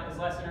x naught is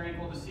less than or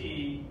equal to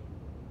C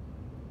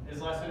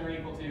is less than or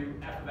equal to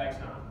f of x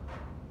naught.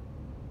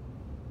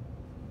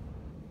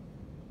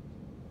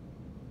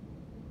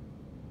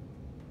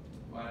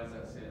 Why does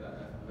that say that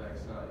f of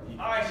x not equal?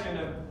 Oh, I shouldn't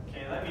have.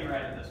 Okay, let me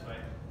write it this way.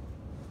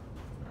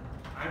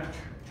 I'm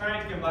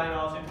trying to combine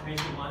all this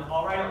information in one.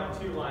 I'll write it on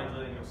 2 lines,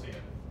 letting you'll see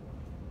it.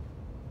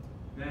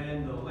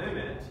 Then the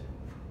limit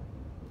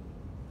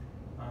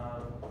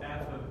of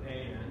f of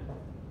an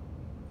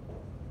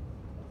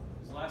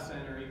is less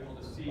than or equal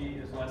to c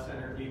is less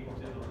than or equal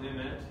to the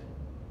limit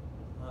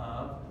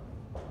of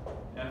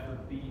f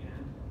of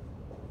bn,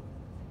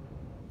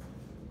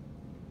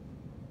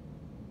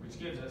 which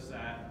gives us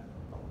that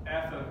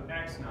f of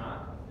x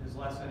naught is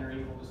less than or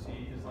equal to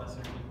c is less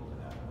than or equal to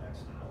f of x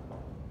naught.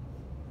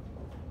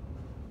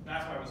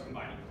 That's why I was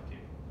combining the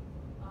 2.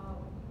 Oh.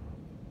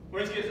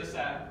 Which gives us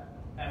that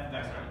f of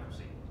x naught equals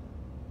c.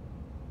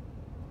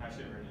 I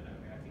should have written it that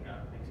way. I think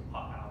that makes it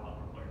pop out a lot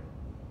more clear.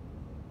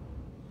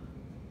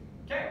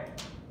 Okay.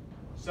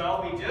 So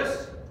we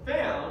just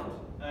found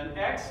an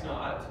x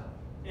naught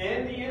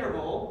in the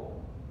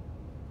interval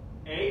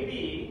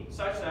AB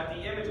such that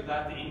the image of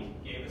that thing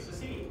gave us a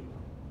c,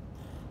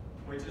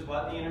 which is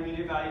what the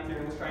intermediate value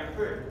theorem was trying to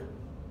prove.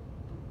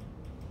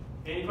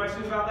 Any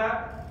questions about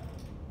that?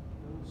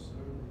 No,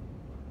 sir.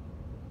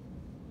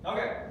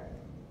 Okay.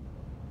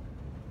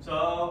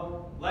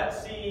 So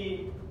let's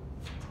see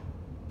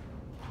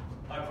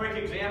a quick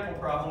example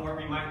problem where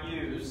we might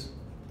use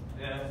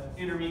the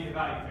intermediate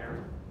value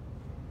theorem.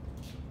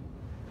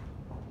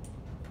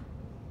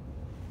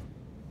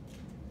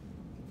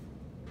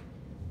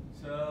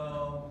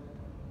 So,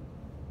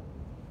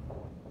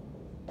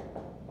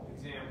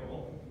 example.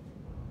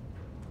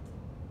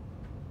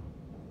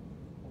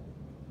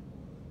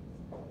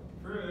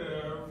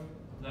 Prove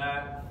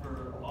that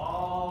for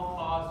all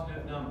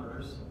positive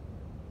numbers,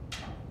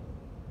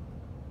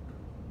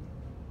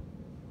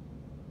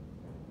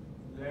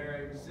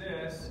 there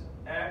exists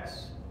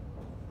x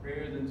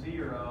greater than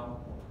 0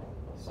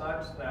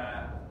 such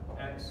that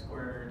x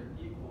squared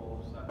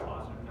equals that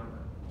positive number.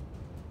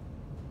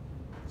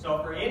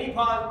 So for any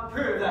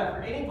prove that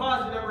for any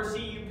positive number c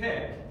you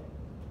pick,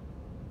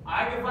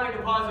 I can find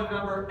a positive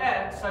number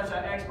x such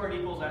that x squared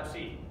equals that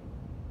c.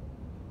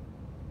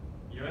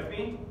 You with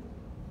me?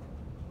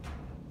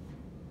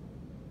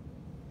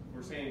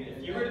 We're saying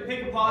if you were to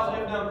pick a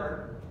positive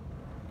number,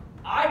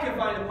 I can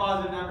find a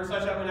positive number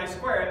such that when I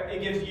square it,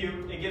 it gives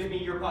me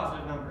your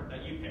positive number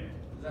that you picked.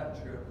 Is that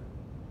true?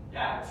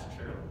 Yeah, it's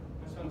true.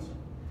 This one's.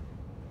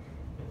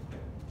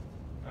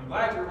 I'm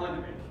glad you're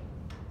wondering.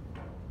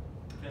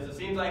 Because it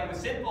seems like with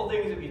simple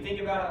things, if you think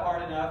about it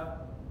hard enough,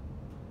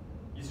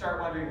 you start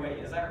wondering, wait,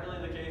 is that really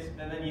the case?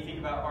 And then you think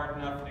about it hard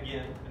enough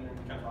again, and then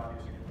it becomes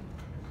obvious again.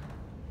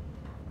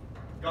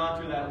 Gone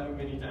through that loop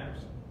many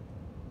times.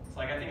 It's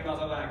like I think about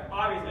something like,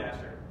 obviously that's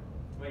true.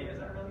 Wait, is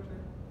that really true?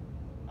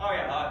 Oh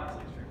yeah,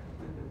 obviously it's true.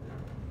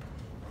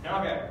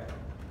 Okay.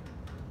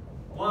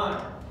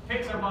 1.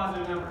 Pick some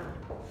positive number.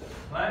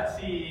 Let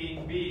C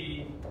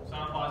be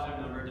some positive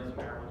number, it doesn't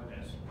matter what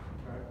it is.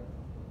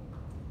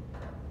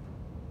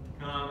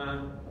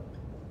 Comma.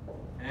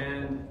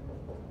 And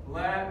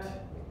let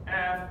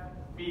F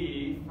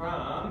be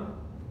from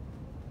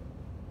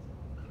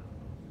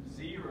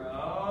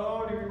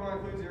 0. Do we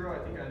want to include 0? I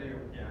think I do.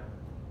 Yeah.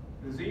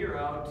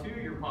 0 to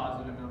your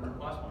positive number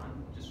plus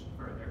 1, just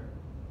further.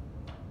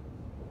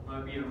 It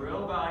would be a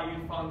real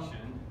valued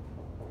function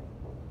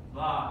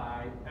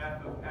by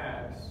f of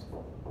x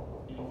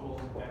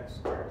equals x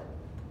squared.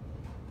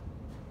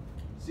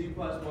 C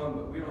plus 1,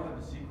 but we don't have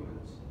a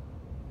sequence.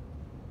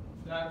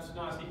 That's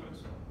not a sequence.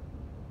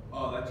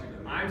 Oh, that's your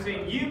limit. I'm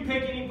saying you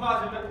pick any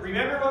positive number.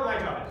 Remember what my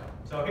job is.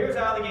 So here's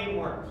how the game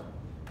works.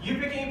 You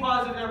pick any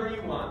positive number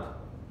you want.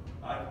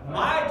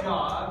 My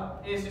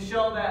job is to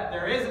show that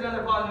there is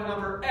another positive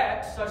number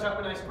x, such that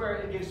when I square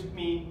it, it gives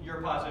me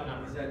your positive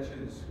number. Is that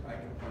true? I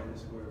can find the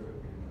square root of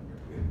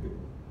your number.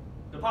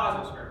 The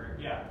positive square root,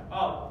 yeah.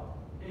 Oh,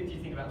 if you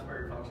think about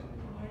square root function,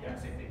 yeah,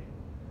 same thing.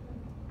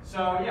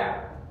 So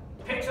yeah,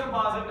 pick some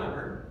positive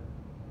number.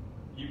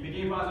 You pick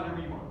any positive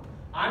number you want.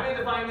 I'm going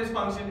to define this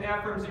function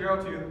f from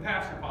 0 to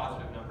past your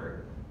positive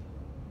number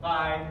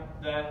by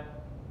the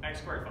x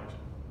squared function.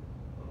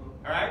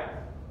 All right?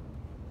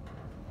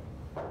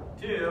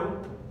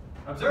 2,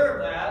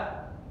 observe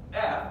that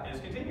f is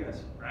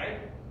continuous, right?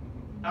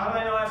 How do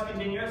I know f is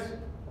continuous?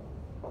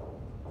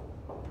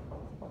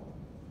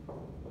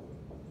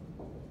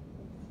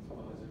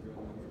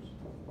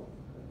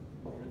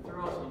 I'm going to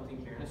throw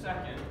something here in a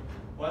second.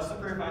 What's the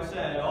proof I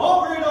said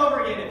over and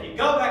over again? If you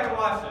go back and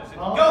watch this,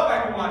 all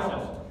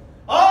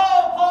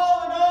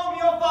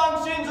polynomial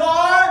functions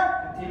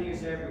are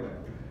Continuous everywhere.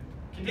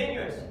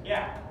 continuous.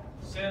 Yeah.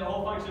 Say the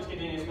whole function is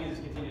continuous means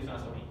it's continuous, not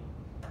so mean.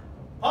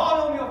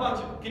 Polynomial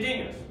function,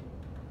 continuous. Is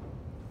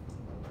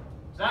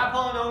that a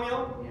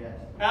polynomial? Yes.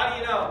 How do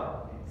you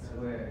know? It's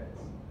squared.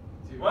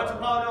 What's a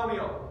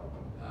polynomial?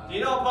 Do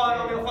you know what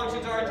polynomial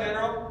functions are in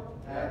general?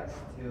 X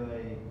to a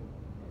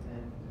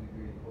 10th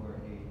degree or a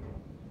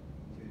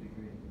 2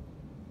 degree.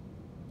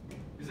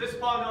 Is this a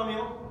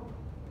polynomial?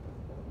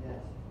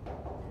 Yes.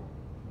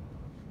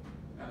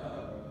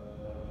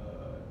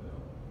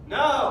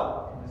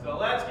 No! So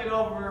let's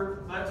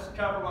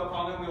cover what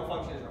polynomial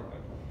function is real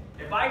quick.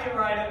 If I can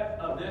write it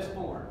of this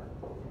form,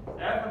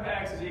 f of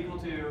x is equal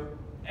to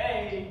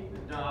a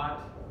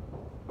dot,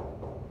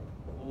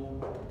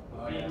 we'll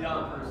be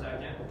done for a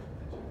second.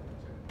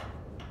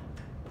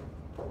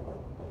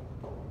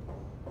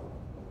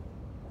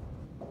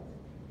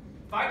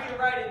 If I can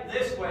write it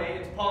this way,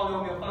 it's a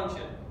polynomial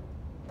function.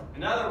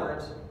 In other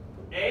words,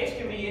 a's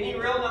can be any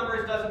real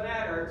numbers, doesn't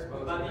matter,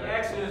 but the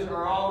x's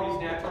are always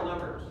natural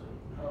numbers.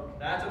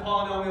 That's a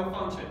polynomial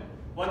function.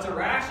 What's a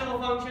rational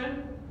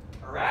function?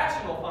 A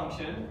rational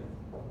function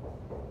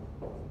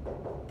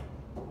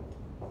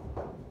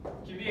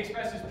can be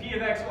expressed as p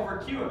of x over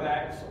q of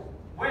x,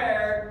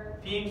 where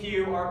p and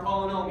q are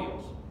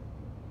polynomials.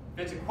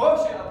 If it's a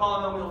quotient, a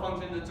polynomial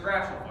function, it's a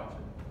rational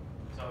function.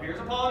 So here's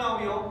a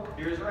polynomial,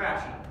 here's a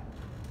rational.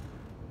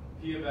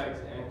 P of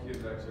x and q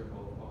of x are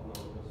both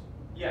polynomials.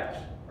 Yes,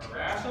 a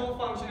rational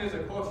function is a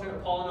quotient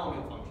of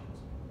polynomial functions.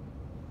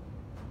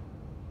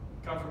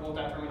 Comfortable with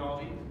that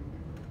terminology?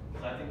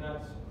 Because I think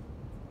that's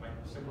my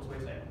simplest way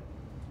to say it.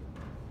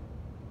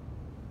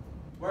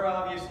 Where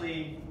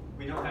obviously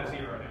we don't have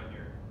 0 down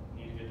here.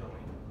 We need a good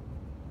domain.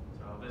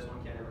 So this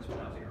one can't ever split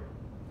out 0.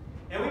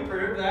 And we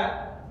proved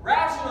that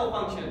rational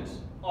functions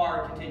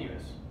are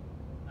continuous.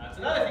 That's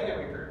another thing that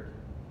we proved.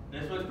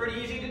 This was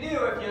pretty easy to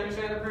do if you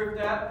understand the proof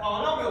that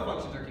polynomial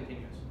functions are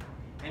continuous.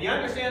 And you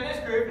understand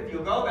this proof if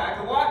you'll go back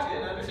and watch it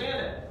and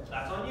understand it.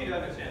 That's on you to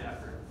understand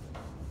that proof.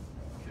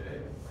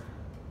 Okay.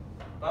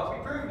 But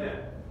we proved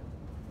it.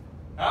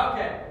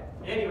 Okay.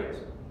 Anyways,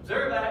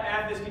 observe that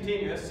f is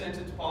continuous since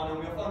it's a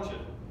polynomial function,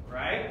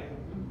 right?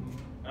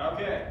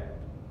 Okay.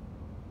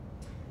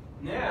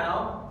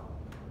 Now,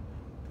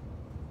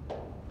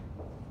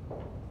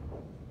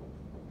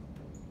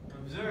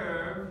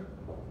 observe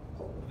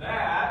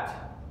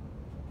that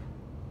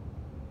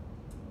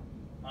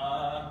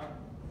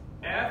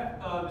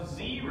f of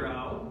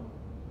 0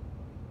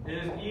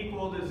 is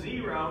equal to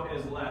 0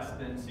 is less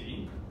than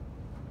c.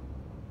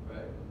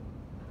 Right.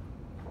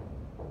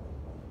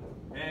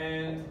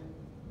 And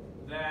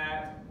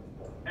that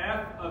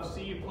f of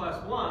c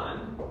plus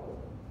 1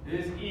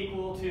 is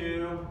equal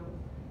to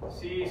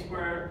c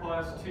squared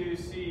plus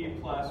 2c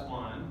plus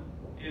 1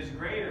 is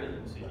greater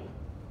than c.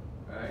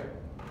 Right.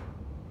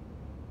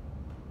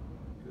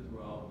 Because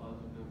we're all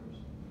positive numbers.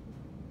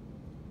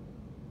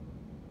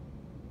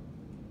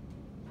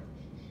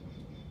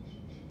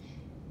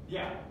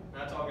 Yeah,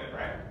 that's all good,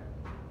 right?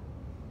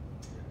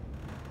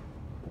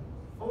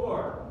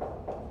 4.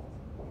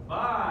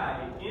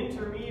 By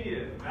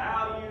intermediate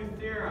value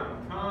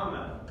theorem,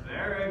 comma,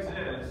 there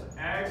exists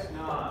x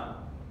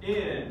naught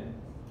in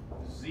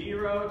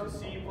 0 to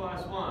c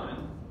plus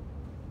 1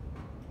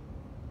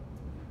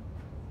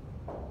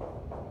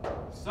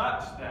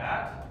 such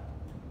that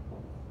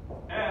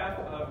f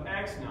of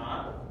x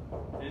naught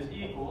is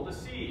equal to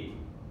c.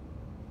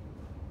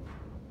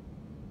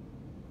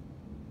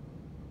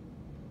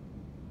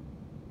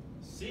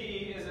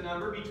 C is a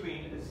number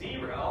between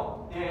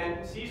 0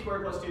 and c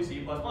squared plus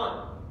 2c plus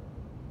 1.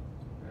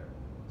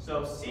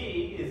 So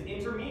c is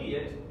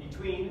intermediate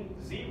between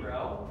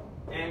 0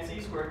 and c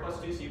squared plus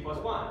 2c plus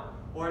 1.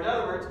 Or in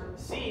other words,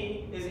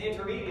 c is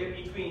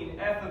intermediate between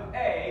f of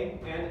a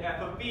and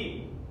f of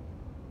b.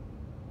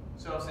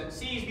 So since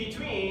c is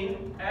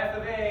between f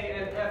of a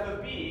and f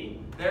of b,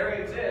 there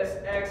exists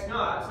x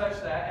naught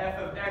such that f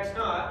of x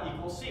naught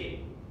equals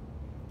c.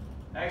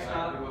 X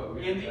naught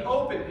in the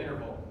open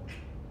interval.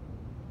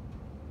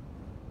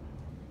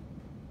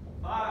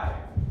 5.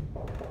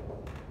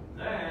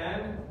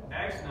 Then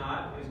x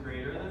naught is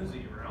greater than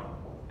 0,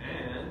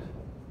 and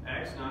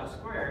x naught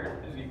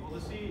squared is equal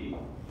to c.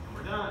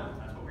 We're done.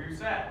 That's what we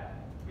set.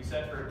 We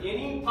said for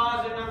any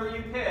positive number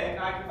you pick,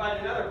 I can find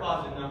another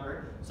positive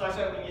number, such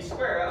that when you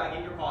square it, I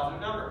get your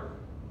positive number.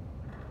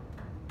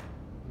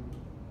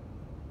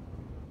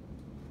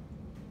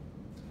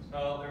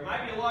 So there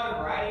might be a lot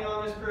of writing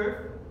on this proof,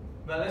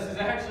 but this is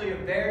actually a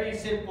very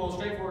simple,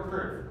 straightforward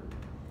proof.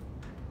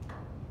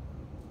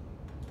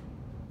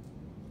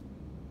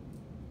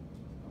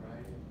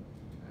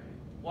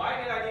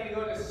 Why did I need to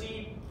go to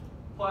c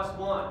plus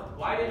 1?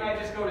 Why didn't I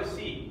just go to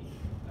c?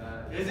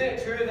 Isn't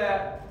it true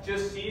that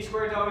just c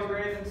squared is always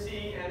greater than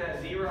c and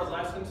that 0 is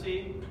less than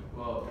c?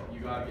 Well,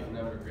 you gotta get a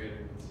number greater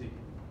than c.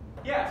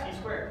 Yeah, c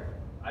squared.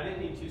 I didn't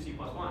need 2c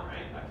plus 1,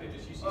 right? I could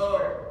just use c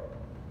squared.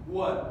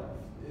 1.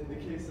 In the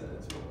case that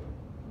it's 1.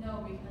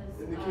 No, because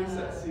In the case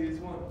that c is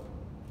 1.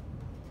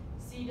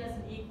 C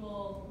doesn't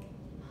equal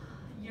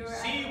your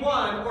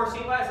c1 or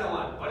c less than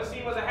 1. What if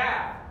c was a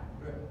half?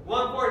 Right.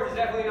 1/4 is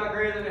definitely not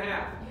greater than a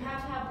half. You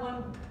have to have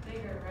one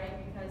bigger,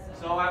 right? Because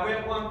So I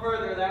went one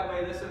further, that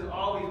way this is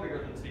always bigger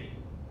than c.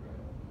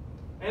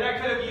 And I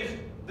could have used,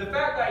 the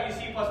fact that I used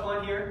c plus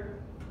 1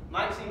 here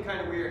might seem kind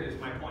of weird is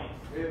my point.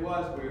 It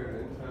was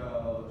weird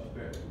until just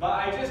barely. But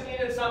I just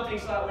needed something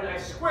so that when I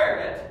square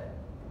it,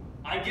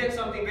 I get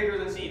something bigger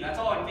than c. That's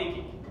all I'm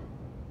thinking.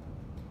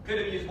 Could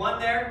have used 1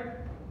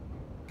 there.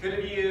 Could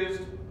have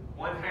used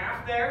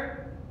 1/2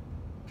 there.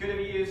 Could have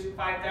used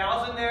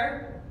 5,000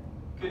 there.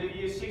 Could have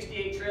used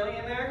 68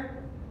 trillion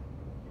there.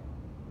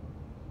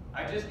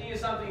 I just needed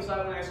something so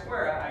that when I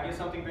square it, I get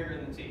something bigger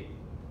than t.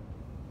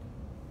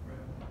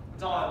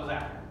 That's all I was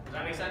after. Does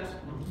that make sense?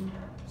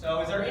 So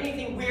is there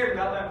anything weird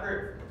about that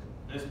proof?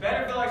 This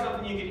better feel like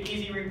something you could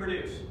easily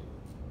reproduce.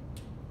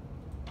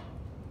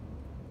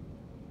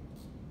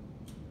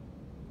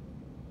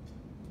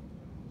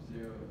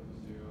 Zero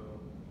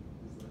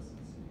is less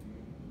than c,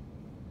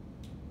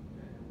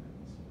 and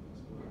x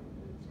plus 1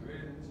 is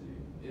greater than c.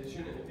 It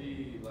shouldn't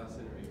be less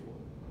than or equal.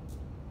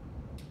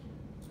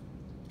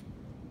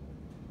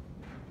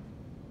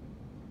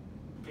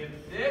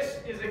 If this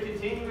is a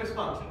continuous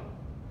function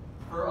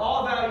for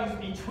all values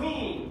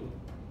between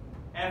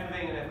f of a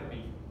and f of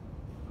b,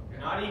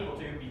 not equal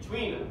to,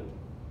 between them,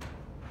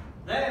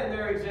 then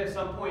there exists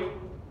some point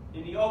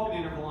in the open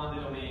interval on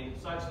the domain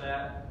such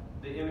that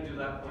the image of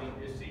that point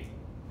is c.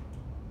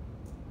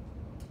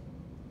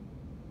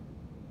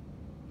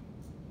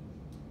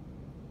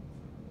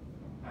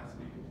 Has to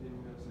be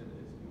continuous, it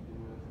is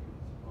continuous,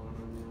 it's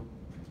polynomial.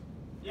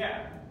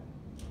 Yeah.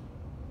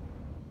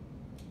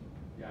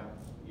 Yeah,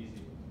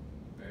 easy.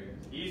 Very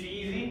easy. Easy,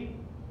 easy.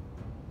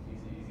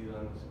 Easy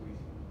lemon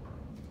squeeze.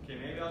 Okay,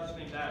 maybe I'll just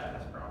make that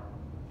as a problem.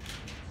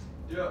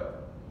 Yeah.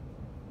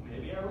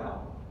 Maybe I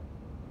will.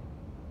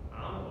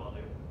 I don't know what I'll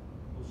do.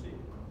 We'll see.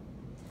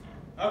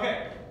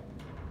 Okay.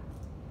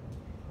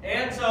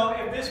 And so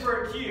if this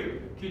were a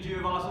cube, could you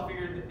have also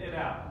figured it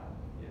out?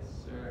 Yes,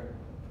 sir.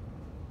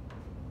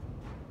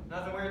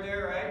 Nothing weird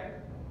there, right?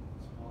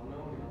 It's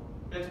polynomial.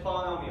 It's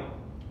polynomial.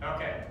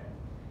 Okay.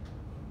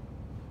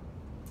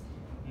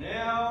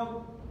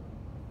 Now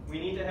we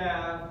need to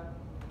have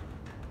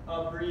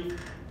a brief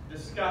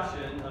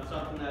discussion of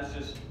something that's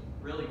just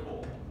really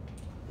cool.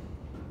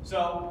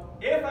 So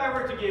if I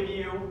were to give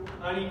you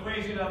an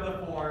equation of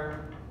the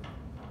form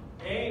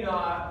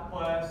a0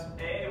 plus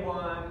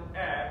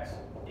a1x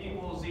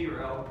equals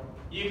 0,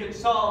 you could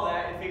solve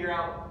that and figure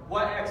out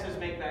what x's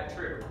make that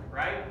true,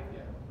 right?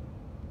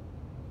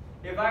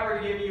 Yeah. If I were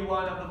to give you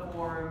one of the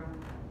form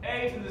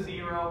a to the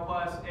 0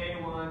 plus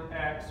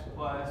a1x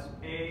plus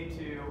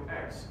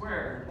a2x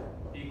squared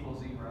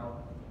equals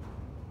 0,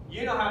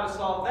 you know how to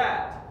solve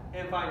that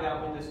and find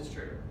out when this is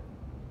true.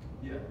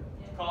 Yeah.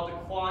 It's called the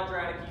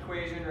quadratic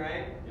equation,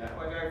 right? Yeah.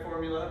 Quadratic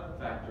formula,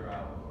 Factor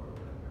out or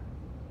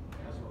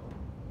whatever. As well.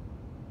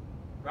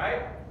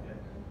 right? Yeah.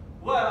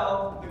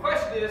 Well, the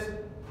question is,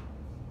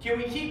 can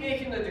we keep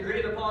making the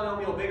degree of the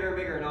polynomial bigger and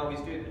bigger and always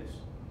do this?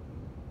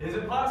 Is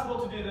it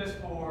possible to do this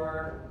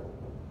for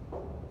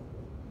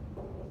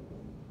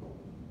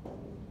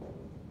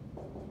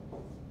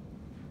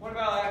what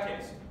about that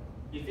case?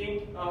 You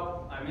think,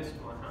 oh, I missed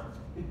one, huh?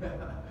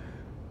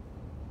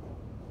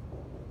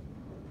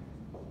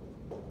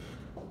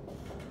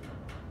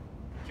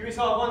 Can we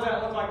solve ones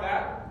that look like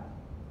that?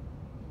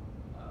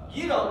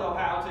 You don't know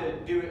how to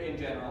do it in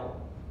general,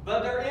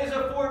 but there is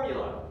a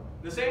formula.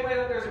 The same way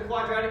that there's a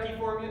quadratic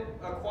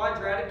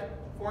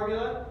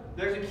formula,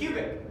 there's a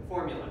cubic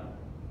formula.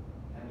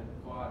 And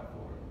a quad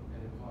form.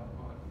 And a quad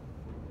formula.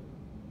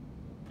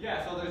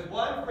 Yeah, so there's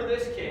one for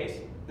this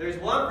case, there's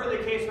one for the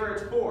case where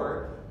it's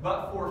 4,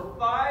 but for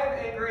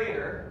 5 and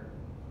greater,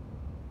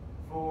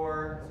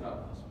 for It's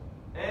not possible.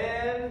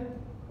 n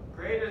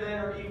greater than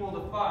or equal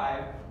to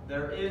 5,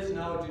 there is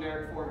no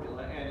generic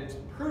formula, and it's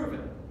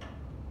proven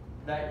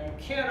that you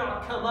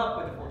cannot come up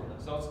with a formula.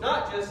 So it's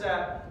not just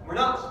that we're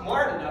not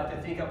smart enough to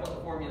think up what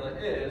the formula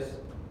is,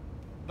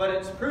 but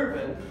it's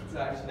proven It's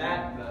actually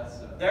that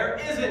messed up.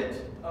 there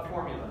isn't a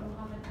formula.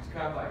 It's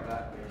kind of like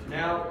that.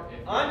 Now,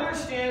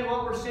 understand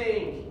what we're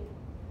saying.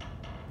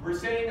 We're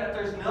saying that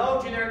there's no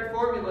generic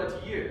formula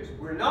to use.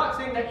 We're not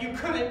saying that you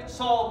couldn't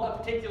solve a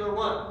particular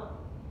one.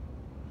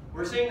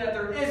 We're saying that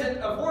there isn't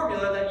a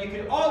formula that you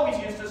can always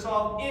use to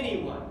solve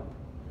any one.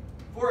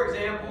 For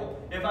example,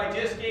 if I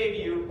just gave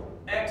you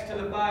x to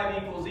the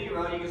 5 equals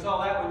 0, you can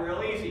solve that one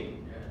real easy.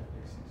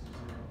 Yeah, x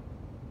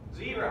equals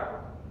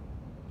 0.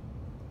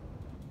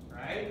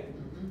 Right?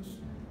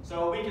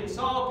 So we can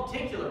solve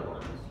particular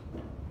ones.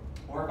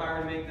 Or if I were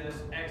to make this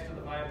x to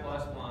the 5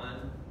 plus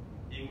 1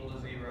 equal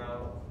to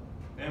 0,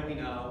 then we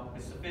know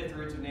it's the 5th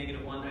root of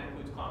 -1. That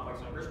includes complex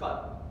numbers,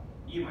 but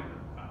you might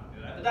not know how to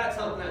do that. But that's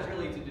something that's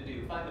really easy to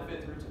do. Find the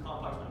 5th roots of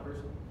complex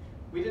numbers.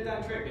 We did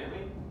that trick, didn't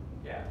we?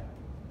 Yeah.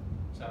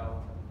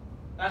 So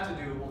that's a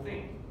doable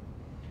thing.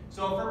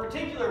 So for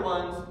particular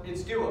ones,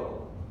 it's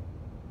doable.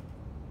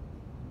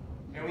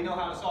 And we know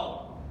how to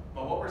solve them.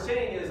 But what we're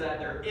saying is that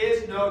there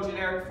is no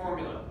generic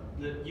formula.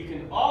 That you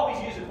can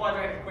always use a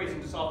quadratic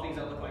equation to solve things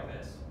that look like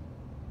this.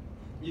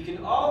 You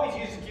can always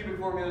use a cubic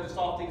formula to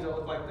solve things that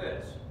look like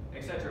this,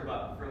 etc.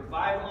 But from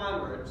 5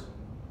 onwards,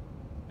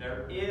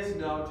 there is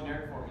no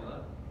generic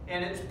formula.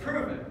 And it's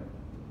proven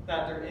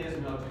that there is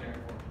no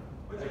generic formula,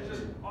 which is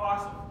just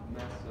awesome.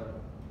 Messed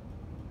up.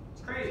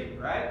 It's crazy,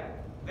 right?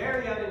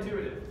 Very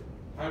unintuitive.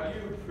 How do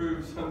you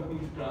prove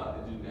something's not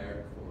a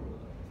generic formula?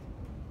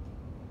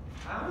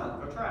 I don't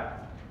know. Go try it.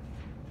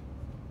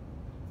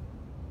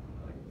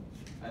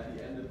 Like, at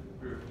the end of the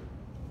proof.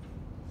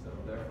 So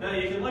therefore. Now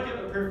you can look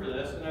at the proof for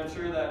this, and I'm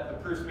sure that the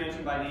proof's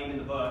mentioned by name in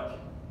the book.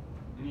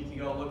 And you can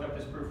go look up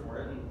this proof for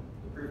it, and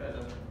the proof has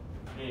a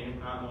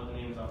name. I don't know what the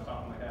name is off the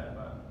top of my head,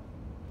 but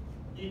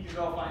you can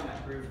go find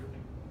that proof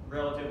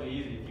relatively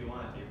easy if you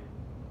wanted to.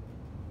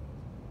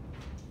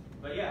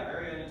 But yeah,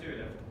 very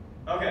intuitive.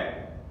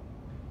 Okay,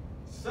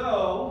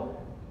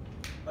 so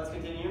let's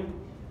continue.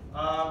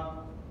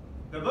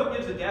 The book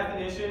gives a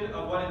definition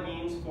of what it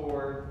means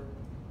for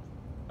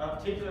a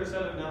particular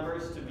set of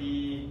numbers to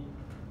be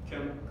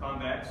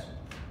convex.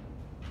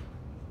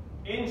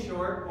 In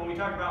short, when we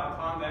talk about a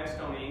convex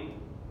domain,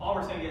 all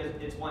we're saying is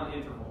it's one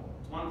interval.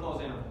 It's one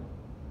closed interval.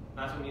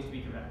 That's what needs to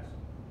be convex.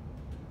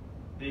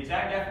 The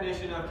exact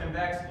definition of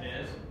convex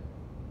is,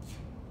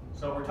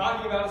 so we're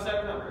talking about a set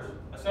of numbers.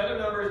 A set of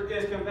numbers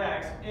is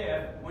convex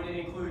if, when it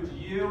includes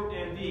u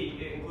and v,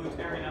 it includes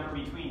every number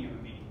between u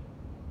and v.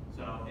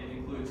 So it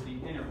includes the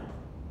interval,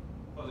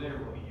 closed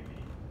interval u v.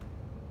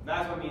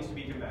 That's what needs to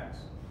be convex.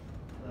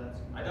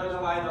 I don't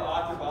know why the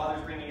author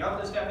bothers bringing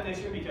up this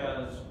definition,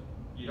 because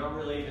you don't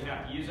really even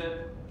have to use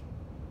it,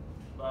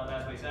 but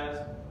that's what he says.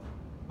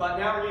 But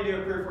now we're going to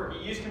do a proof where he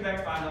used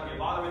convex, but I'm not going to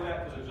bother with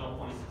that because there's no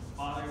point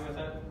bothering with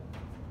it.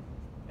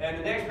 And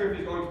the next proof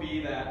is going to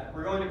be that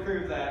we're going to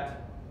prove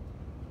that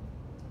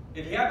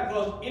if you have a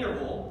closed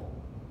interval,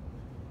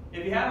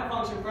 if you have a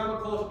function from a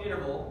closed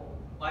interval,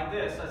 like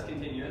this, that's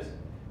continuous,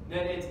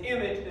 then its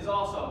image is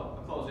also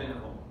a closed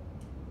interval.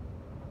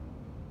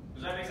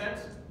 Does that make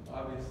sense?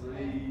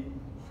 Obviously.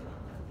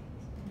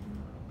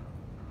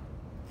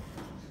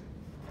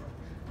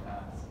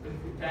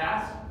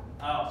 Pass?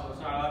 Oh, so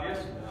it's not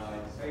obvious?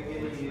 No, Are you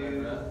going to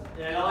use?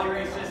 Yeah, I'll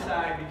erase this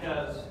side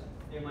because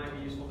it might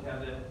be useful to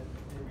have the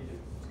intermediate.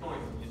 It's going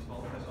to be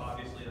useful because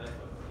obviously that's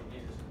what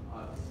it is.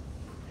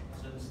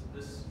 Since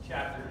this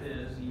chapter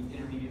is the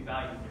intermediate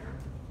value here.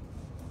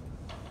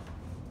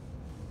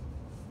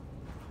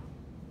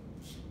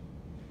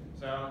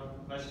 So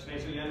let's just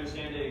make sure you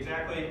understand it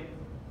exactly.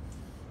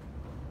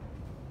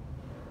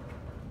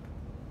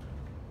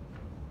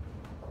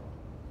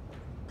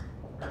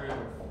 Proof.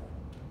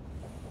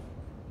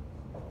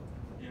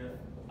 If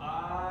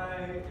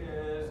I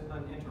is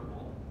an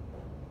interval,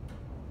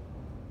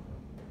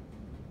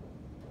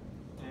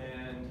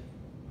 and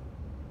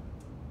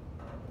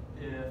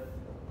if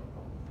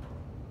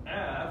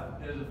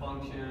f is a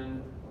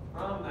function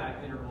from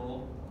that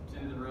interval to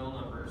the real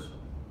numbers,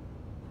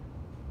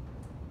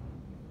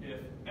 if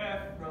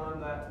f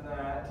from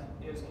that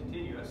is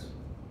continuous,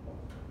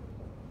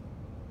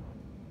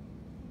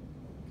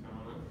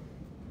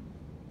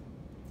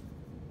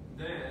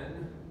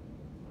 then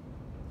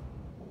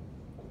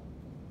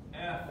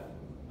f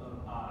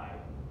of I,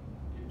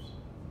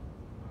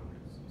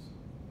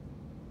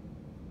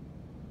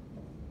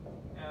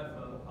 f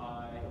of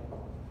I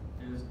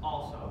is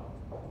also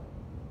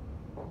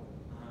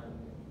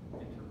an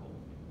interval.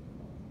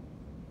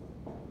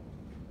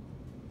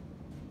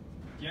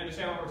 Do you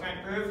understand what we're trying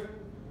to prove?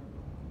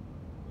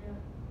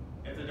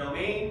 Yeah. If the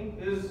domain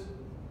is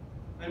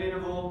an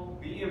interval,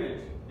 the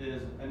image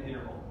is an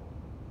interval.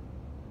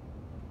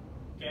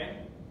 Okay?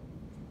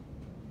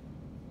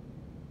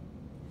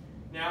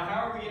 Now,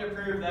 how are we going to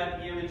prove that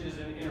the image is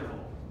an interval?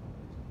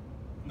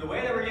 The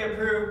way that we're going to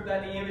prove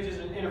that the image is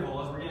an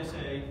interval is we're going to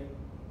say,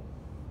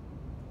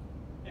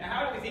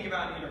 how do we think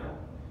about an interval?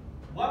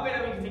 One way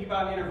that we can think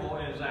about an interval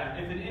is that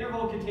if an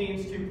interval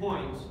contains 2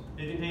 points,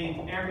 it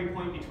contains every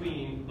point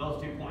between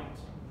those 2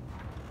 points.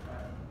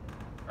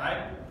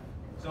 Right?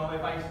 So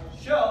if I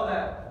show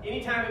that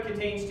anytime it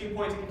contains 2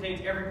 points, it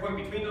contains every point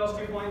between those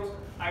 2 points,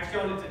 I've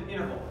shown it's an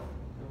interval.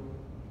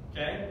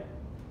 Okay?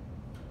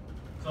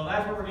 So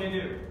that's what we're going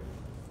to do.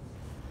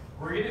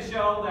 We're going to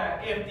show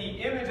that if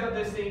the image of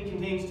this thing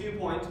contains 2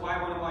 points,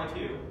 y1 and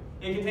y2,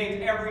 it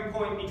contains every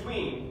point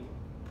between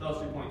those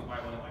 2 points,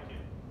 y1 and y2.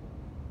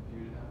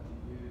 You'd have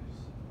to use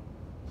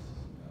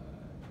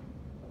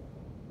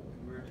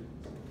convergence.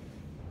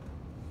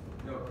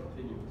 No,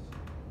 continuous.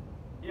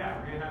 Yeah,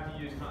 we're going to have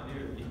to use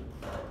continuity,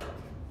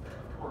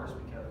 of course,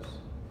 because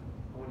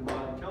I wouldn't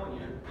bother telling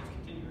you it's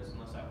continuous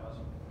unless that was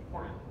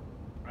important,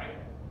 right?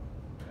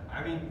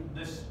 I mean,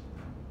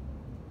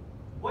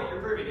 what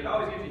you're proving, it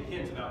always gives you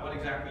hints about what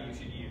exactly you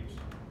should use.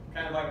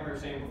 Kind of like we were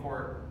saying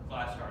before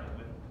class started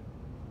with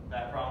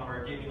that problem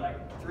where it gave me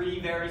like 3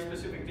 very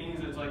specific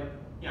things. It's like,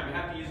 yeah, we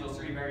have to use those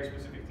 3 very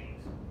specific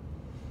things.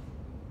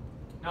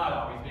 Not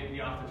always, maybe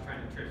the author's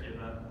trying to trick you,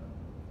 but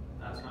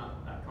that's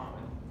not that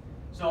common.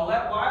 So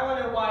let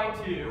y1 and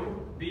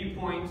y2 be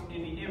points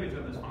in the image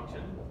of this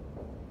function,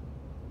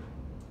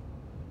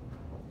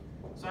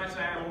 such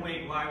that we'll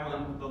make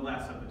y1 the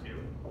less of the 2.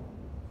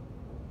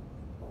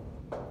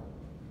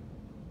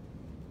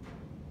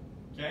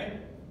 Okay?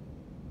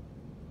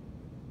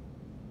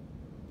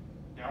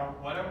 Now,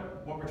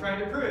 what we're trying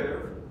to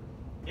prove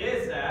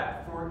is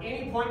that for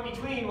any point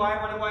between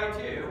y1 and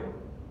y2,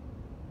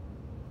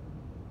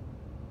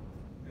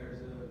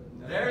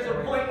 there's a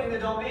point in the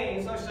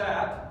domain such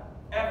that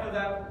f of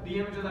that, the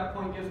image of that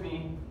point gives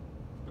me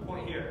the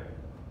point here,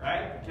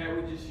 right?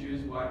 Can't we just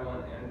use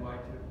y1 and y2?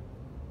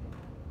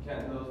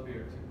 Can't those be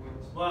our 2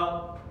 points?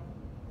 Well,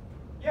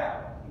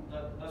 yeah,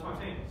 that's what I'm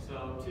saying.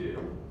 So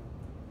 2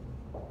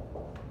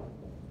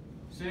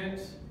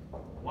 since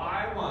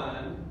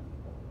y1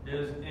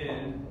 is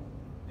in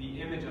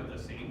the image of the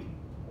sink,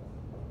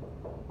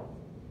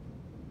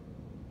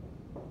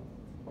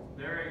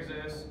 there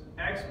exists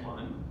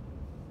x1.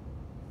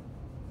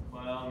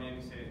 Well,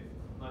 maybe say,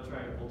 let's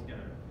try to pull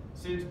together.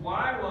 Since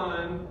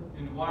y1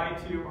 and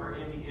y2 are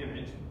in the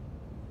image,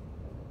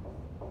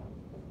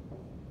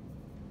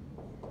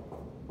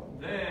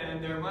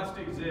 then there must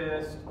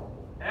exist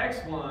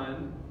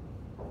x1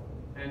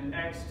 and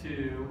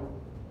x2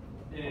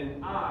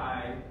 in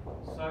I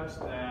such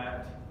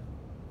that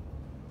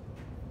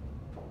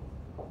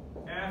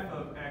f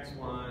of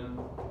x1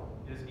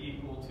 is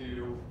equal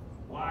to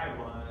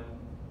y1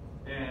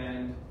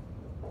 and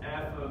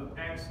f of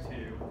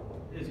x2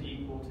 is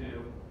equal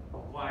to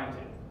y2.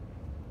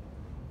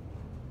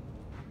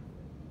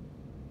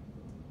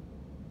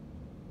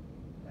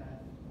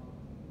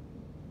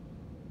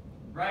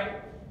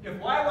 Right? If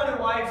y1 and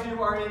y2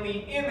 are in the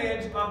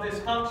image of this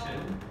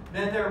function,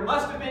 then there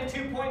must have been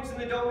 2 points in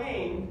the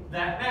domain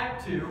that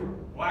map to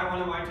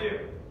y1 and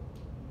y2.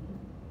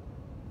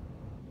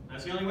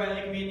 That's the only way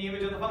they can be in the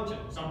image of the function.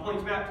 Some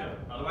points map to them,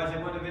 otherwise they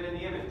wouldn't have been in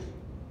the image.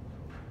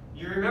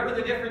 You remember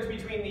the difference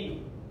between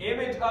the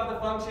image of the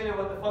function and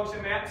what the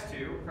function maps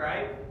to,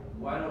 right?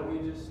 Why don't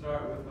we just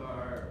start with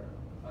our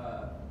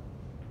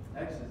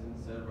x's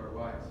instead of our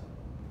y's?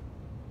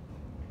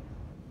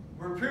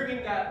 We're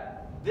proving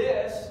that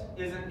this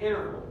is an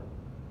interval.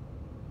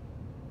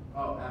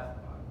 Oh, f.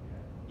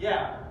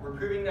 Yeah, we're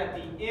proving that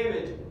the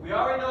image, we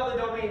already know the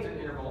domain's an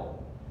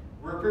interval.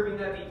 We're proving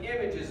that the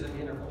image is an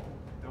interval.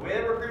 The way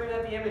that we're proving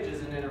that the image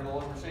is an interval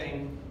is we're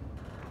saying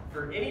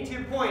for any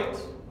 2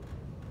 points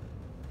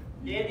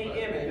in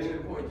the image, Any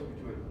points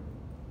between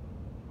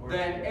them.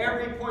 then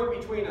every point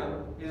between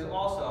them is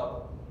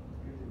also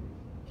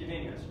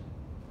continuous.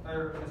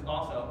 Or is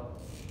also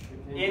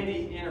in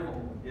the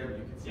interval. Yeah, but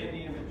you could say In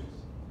the image.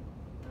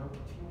 No,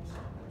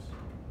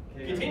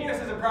 Okay.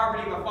 continuous is a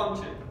property of a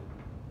function.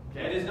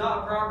 Okay. It is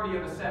not a property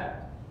of a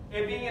set.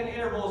 It being an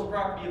interval is a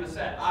property of a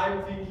set.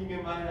 I'm thinking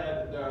in my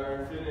head that there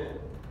are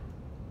infinite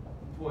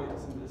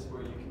points in this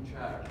where you can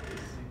track a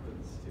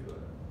sequence to it.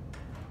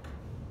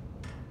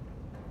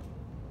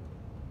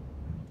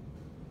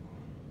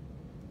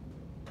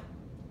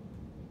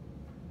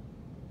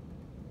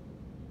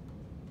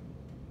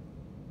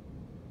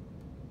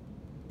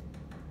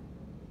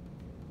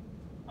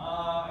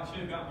 I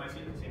should have gotten my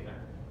sequence same time.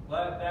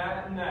 Let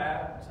that and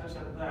that, such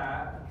that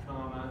that,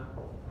 comma,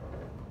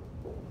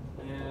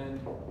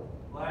 and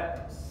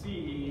let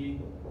C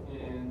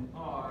in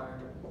R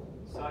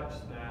such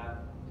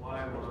that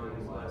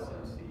y1 is less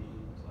than C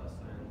is less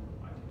than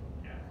y2.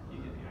 Yeah, you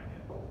get the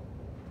idea.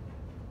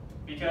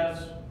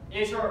 Because,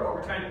 in short, what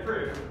we're trying to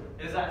prove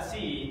is that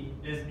C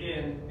is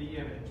in the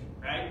image,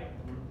 right?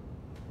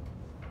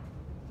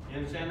 You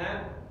understand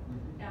that?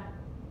 Yeah.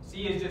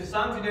 C is just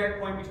some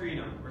generic point between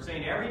them. We're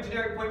saying every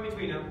generic point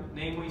between them,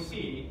 namely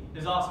C,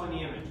 is also in the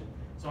image.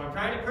 So I'm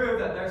trying to prove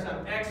that there's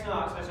some x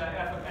naught such that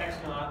f of x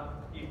naught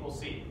equals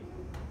C.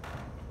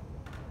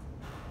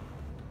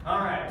 All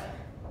right,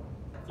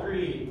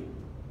 3.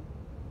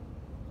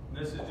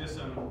 This is just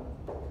some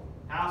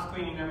house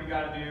cleaning that we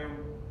got to do.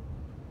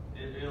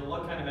 It'll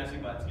look kind of messy,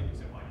 but it's going to be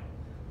simple.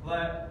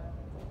 Let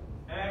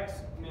x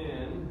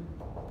min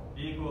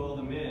equal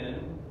the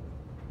min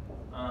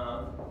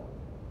of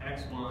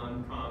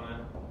x1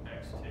 comma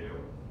x2,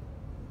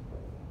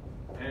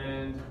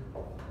 and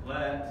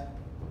let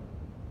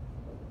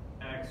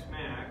x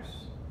max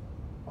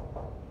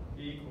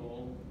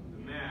equal the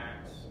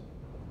max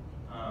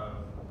of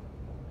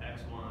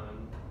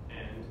x1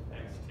 and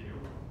x2.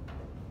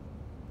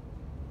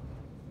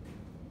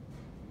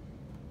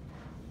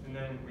 And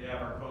then we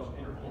have our closed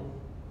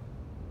interval.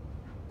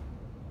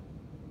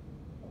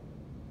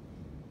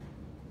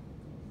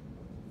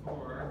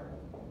 For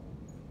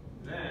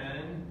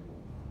then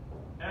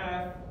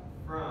f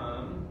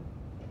from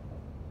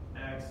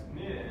x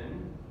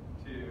min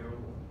to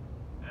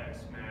x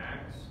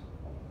max,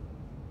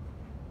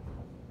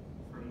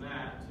 from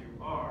that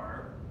to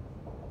R,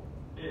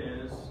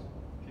 is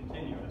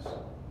continuous.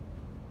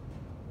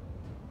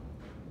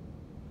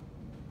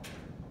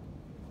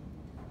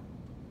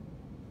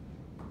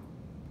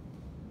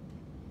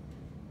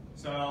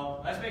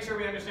 So let's make sure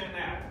we understand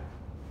that.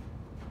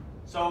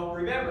 So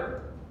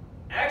remember,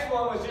 x1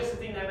 was just the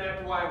thing that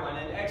mapped to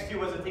y1, and x2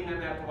 was the thing that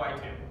mapped to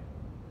y2.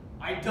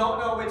 I don't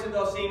know which of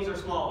those things are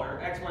smaller,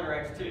 x1 or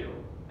x2.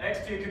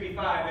 x2 could be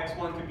 5,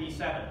 x1 could be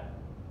 7.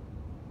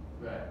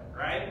 Right.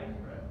 Right?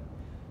 Right.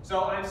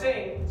 So I'm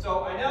saying,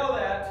 so I know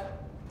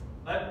that,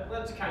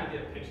 let's kind of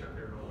get a picture up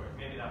here real quick.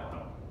 Maybe that will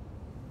help.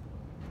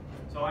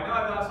 So I know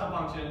I've got some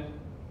function.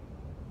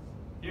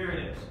 Here it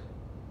is.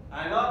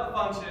 I know that the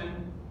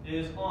function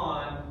is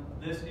on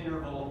this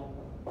interval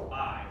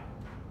I.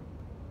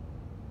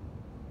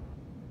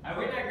 I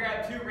went and I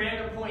grabbed 2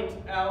 random points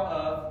out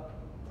of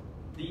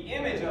the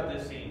image of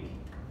this sink,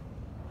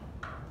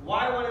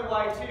 y1 and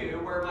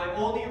y2, where my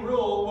only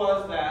rule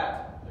was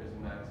that There's a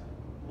maximum.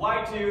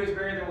 y2 is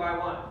greater than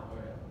y1.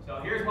 Okay.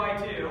 So here's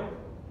y2,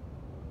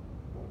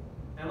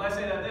 And let's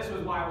say that this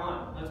was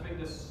y1. Let's make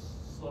this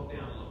slope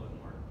down a little bit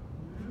more.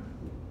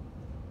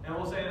 And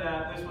we'll say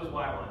that this was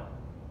y1.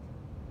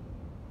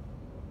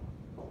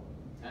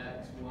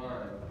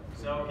 x1.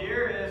 So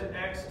here is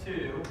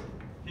x2,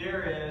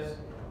 here is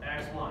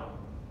x1.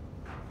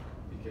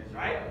 Because you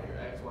Right? want your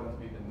x1 to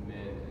be the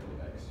min and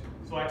your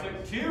x2. So I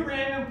took two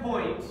random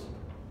points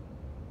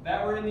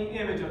that were in the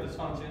image of this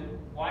function,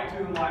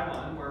 y2 and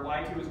y1, where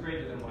y2 is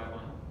greater than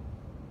y1.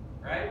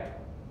 Right?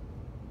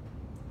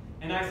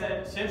 And I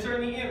said, since they're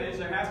in the image,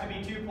 there has to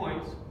be 2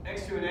 points,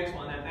 x2 and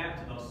x1, that map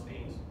to those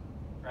things.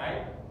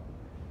 Right?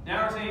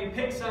 Now we're saying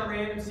pick some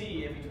random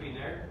c in between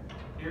there.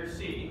 Here's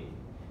c.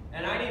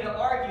 And I need to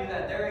argue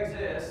that there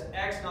exists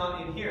x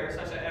naught in here,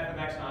 such that f of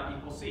x naught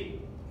equals c.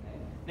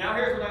 Now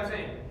here's what I'm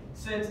saying.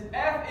 Since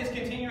f is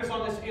continuous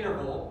on this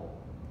interval,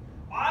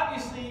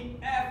 obviously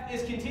f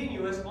is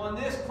continuous on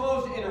this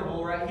closed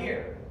interval right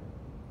here.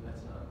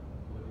 That's not.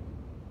 What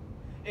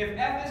do If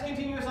f is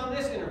continuous on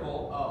this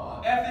interval,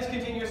 Oh, f is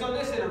continuous on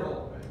this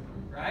interval,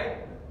 right?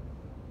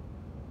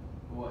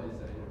 What is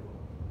that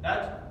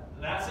interval?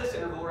 That's this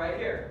interval right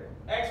here.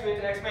 X min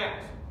to x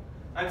max.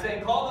 I'm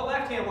saying call the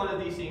left hand one of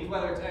these things,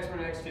 whether it's x min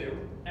or x2,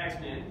 x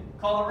min.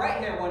 Call the right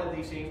hand one of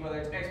these things, whether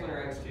it's x min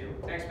or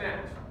x2, x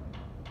max.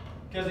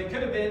 Because it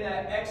could have been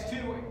that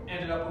x2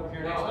 ended up over here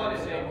and No, x1 I'm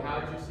ended saying, up how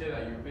over did here. you say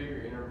that your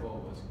bigger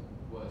interval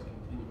was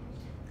continuous?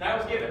 That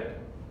was given.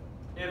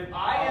 If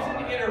I is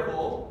an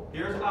interval,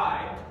 here's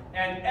I,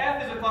 and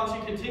f is a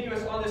function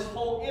continuous on this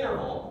whole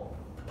interval,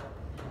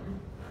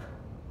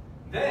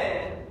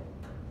 then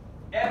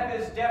f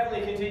is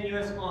definitely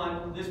continuous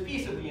on this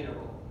piece of the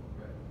interval.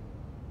 Right.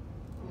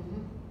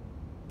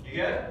 You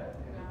good?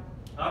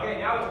 Okay,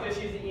 now we can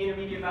just use the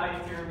intermediate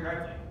value theorem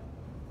directly.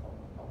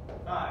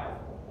 5.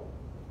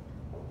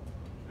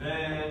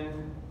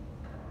 Then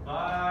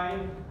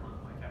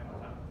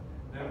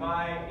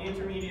by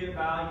intermediate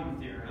value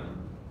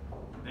theorem,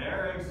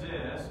 there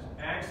exists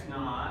x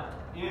naught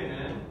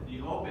in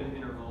the open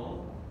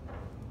interval,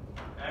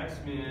 x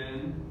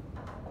min,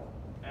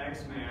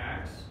 x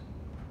max,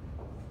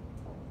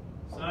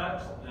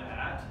 such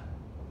that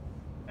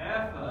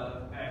f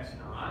of x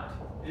naught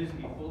is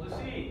equal to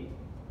c.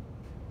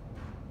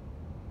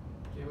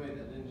 Okay, wait,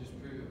 that didn't just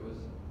prove it was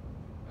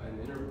an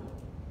interval.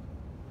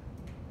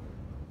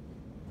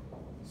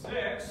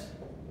 6.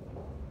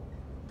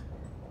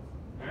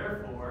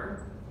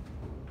 Therefore,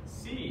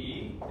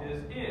 c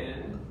is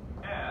in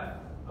f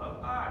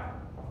of I.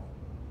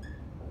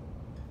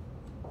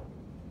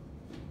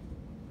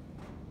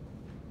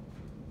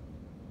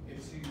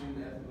 If c is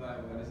in f of I,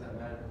 why does that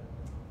matter?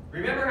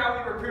 Remember how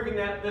we were proving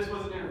that this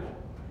was an interval?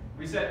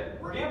 We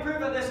said, we're going to prove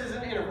that this is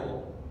an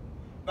interval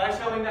by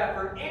showing that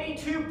for any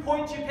 2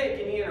 points you pick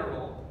in the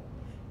interval,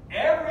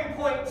 every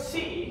point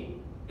c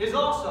is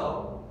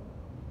also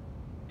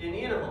in the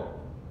interval.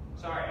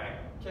 Sorry,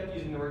 I kept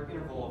using the word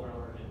interval over and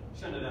over again.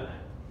 Shouldn't have done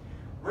that.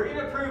 We're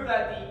going to prove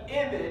that the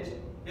image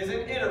is an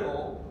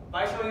interval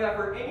by showing that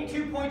for any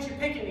 2 points you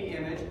pick in the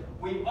image,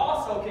 we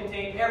also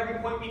contain every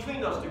point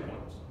between those 2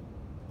 points.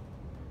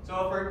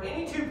 So for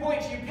any 2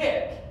 points you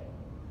pick,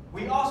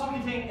 we also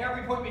contain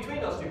every point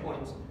between those 2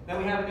 points. Then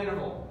we have an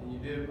interval. And you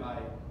did it by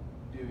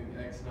doing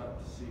x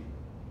naught to c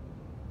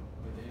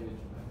with the image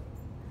by x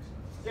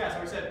naught. Yeah,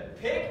 so we said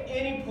pick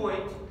any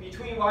point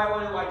between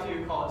y1 and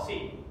y2, call it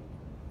c.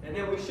 And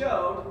then we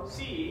showed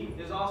c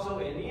is also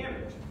in the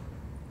image.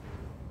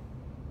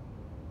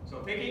 So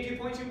pick any 2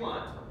 points you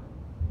want.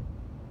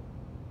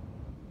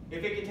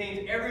 If it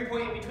contains every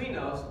point in between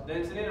those, then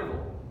it's an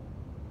interval.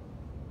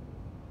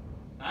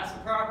 That's the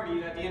property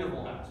that the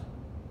interval has.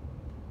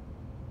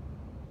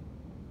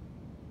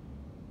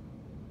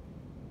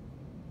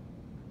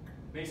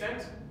 Make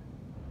sense?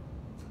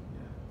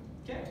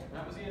 Yeah. Okay,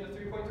 that was the end of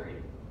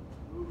 3.3.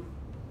 Oof.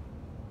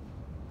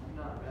 I'm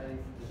not ready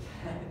for the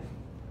test.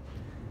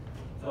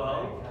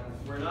 Well,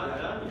 we're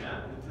not done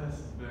yet. The test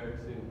is very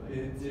soon. Like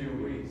In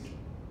 2 weeks.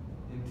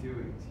 In 2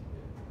 weeks.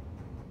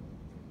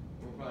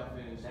 We'll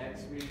probably finish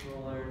Next week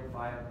we'll learn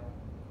 5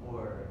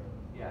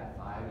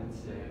 and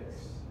 6.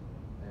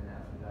 Then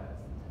after that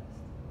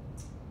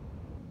is the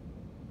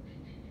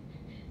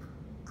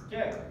test.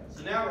 Okay,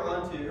 so now we're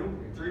on to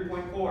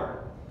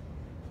 3.4.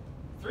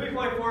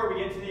 3.4,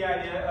 we get to the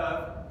idea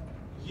of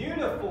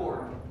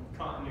uniform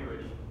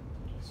continuity,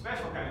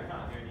 special kind of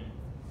continuity.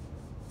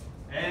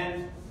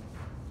 And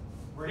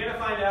we're going to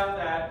find out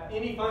that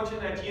any function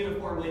that's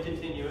uniformly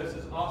continuous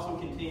is also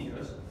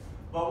continuous.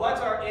 But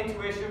what's our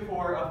intuition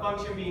for a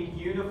function being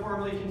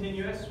uniformly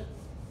continuous?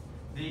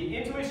 The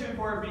intuition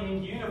for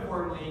being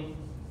uniformly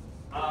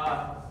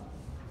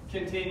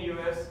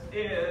continuous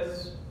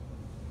is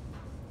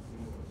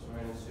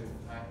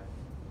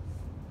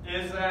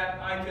that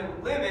I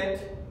can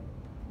limit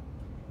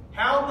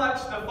how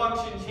much the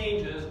function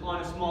changes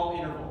on a small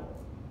interval.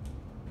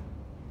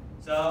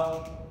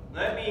 So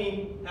let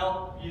me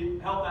help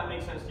that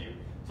make sense to you.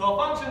 So a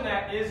function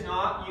that is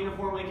not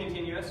uniformly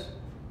continuous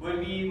would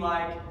be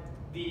like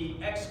the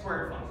x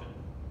squared function.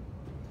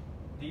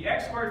 The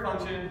x squared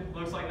function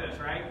looks like this,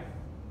 right?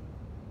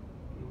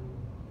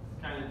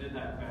 kind of did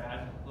that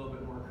bad, a little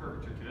bit more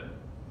curvature to it.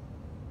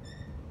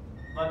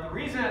 But the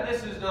reason that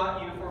this is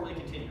not uniformly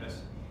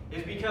continuous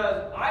is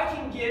because I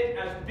can get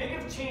as big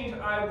of change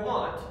I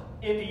want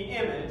in the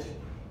image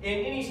in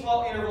any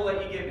small interval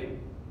that you give me.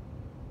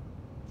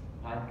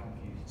 I'm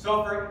confused.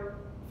 So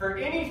for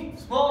any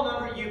small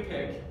number you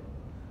pick,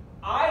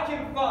 I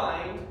can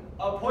find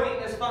a point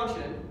in this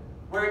function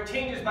where it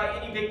changes by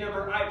any big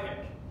number I pick.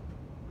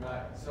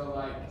 Right. So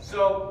like.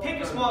 So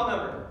pick a small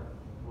number.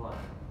 1.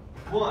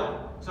 1.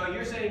 So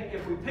you're saying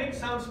if we pick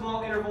some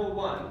small interval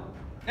 1,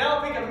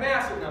 now pick a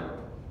massive number.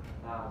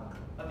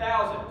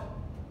 1,000.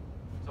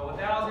 So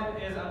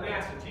 1,000 is a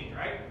massive change,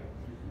 right?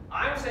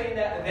 I'm saying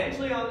that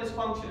eventually on this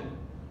function,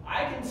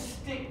 I can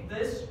stick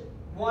this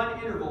one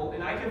interval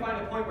and I can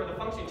find a point where the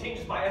function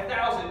changes by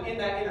 1,000 in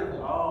that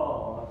interval.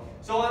 Oh, okay.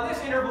 So on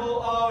this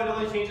interval, oh, it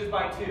only changes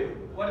by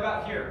 2. What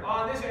about here?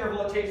 On this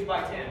interval, it changes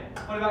by 10.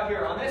 What about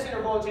here? On this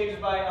interval, it changes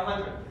by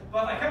 100.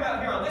 But if I come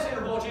out here, on this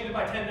interval, it changes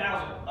by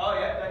 10,000. Oh,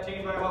 yeah, that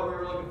changed by what we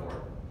were looking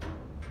for.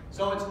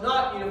 So it's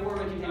not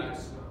uniformly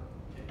continuous.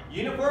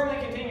 Uniformly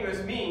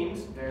continuous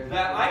means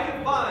that I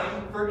can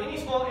find, for any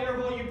small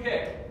interval you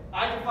pick,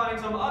 I can find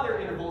some other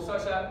interval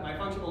such that my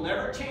function will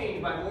never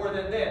change by more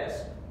than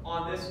this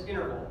on this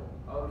interval.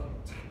 Okay.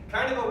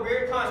 Kind of a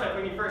weird concept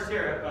when you first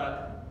hear it,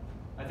 but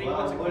I think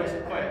once it clicks,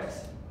 it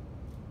clicks.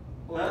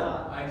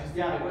 Huh? I just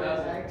Yeah, think it what does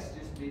doesn't. x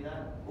just be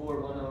that? Or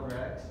 1 over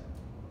x?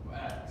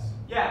 X.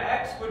 Yeah,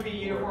 x would be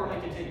uniformly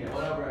continuous.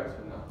 1 over x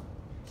would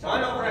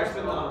not. 1 over x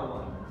would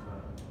not.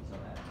 So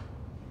x.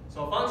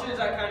 So functions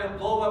that kind of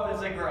blow up as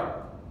they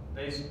grow.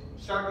 They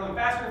start going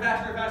faster and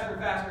faster and faster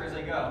and faster as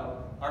they go.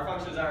 Our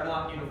functions are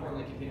not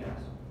uniformly continuous.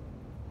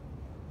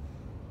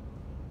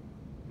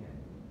 Yeah.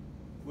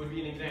 Would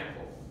be an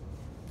example.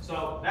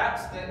 So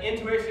that's the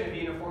intuition of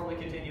uniformly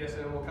continuous,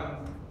 and we'll come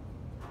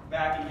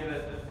back and give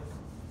it the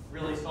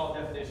really solid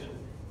definition.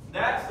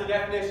 That's the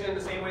definition,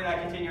 the same way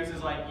that continuous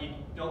is like you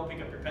don't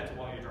pick up your pencil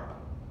while you're drawing.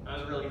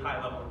 That's a really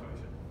high level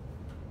intuition.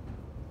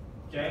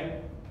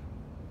 Okay?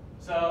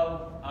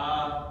 So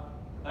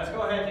let's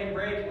go ahead and take a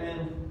break, and then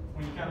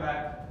when you come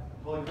back,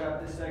 Holy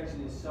crap, this section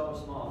is so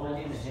small. we'll I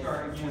need to hit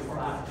start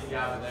uniformly 25. continuous.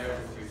 Yeah, but there's a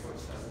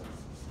 3.7.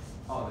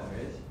 Oh, there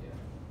is?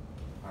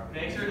 Yeah. Alright.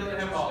 Make sure it doesn't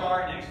have a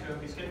star next to it.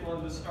 We skip one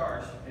of the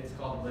stars. It's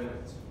called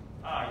limits.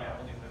 Ah, yeah,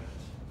 we'll do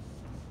limits.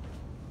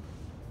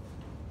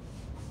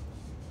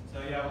 So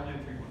yeah, we'll do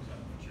 3.7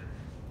 for sure.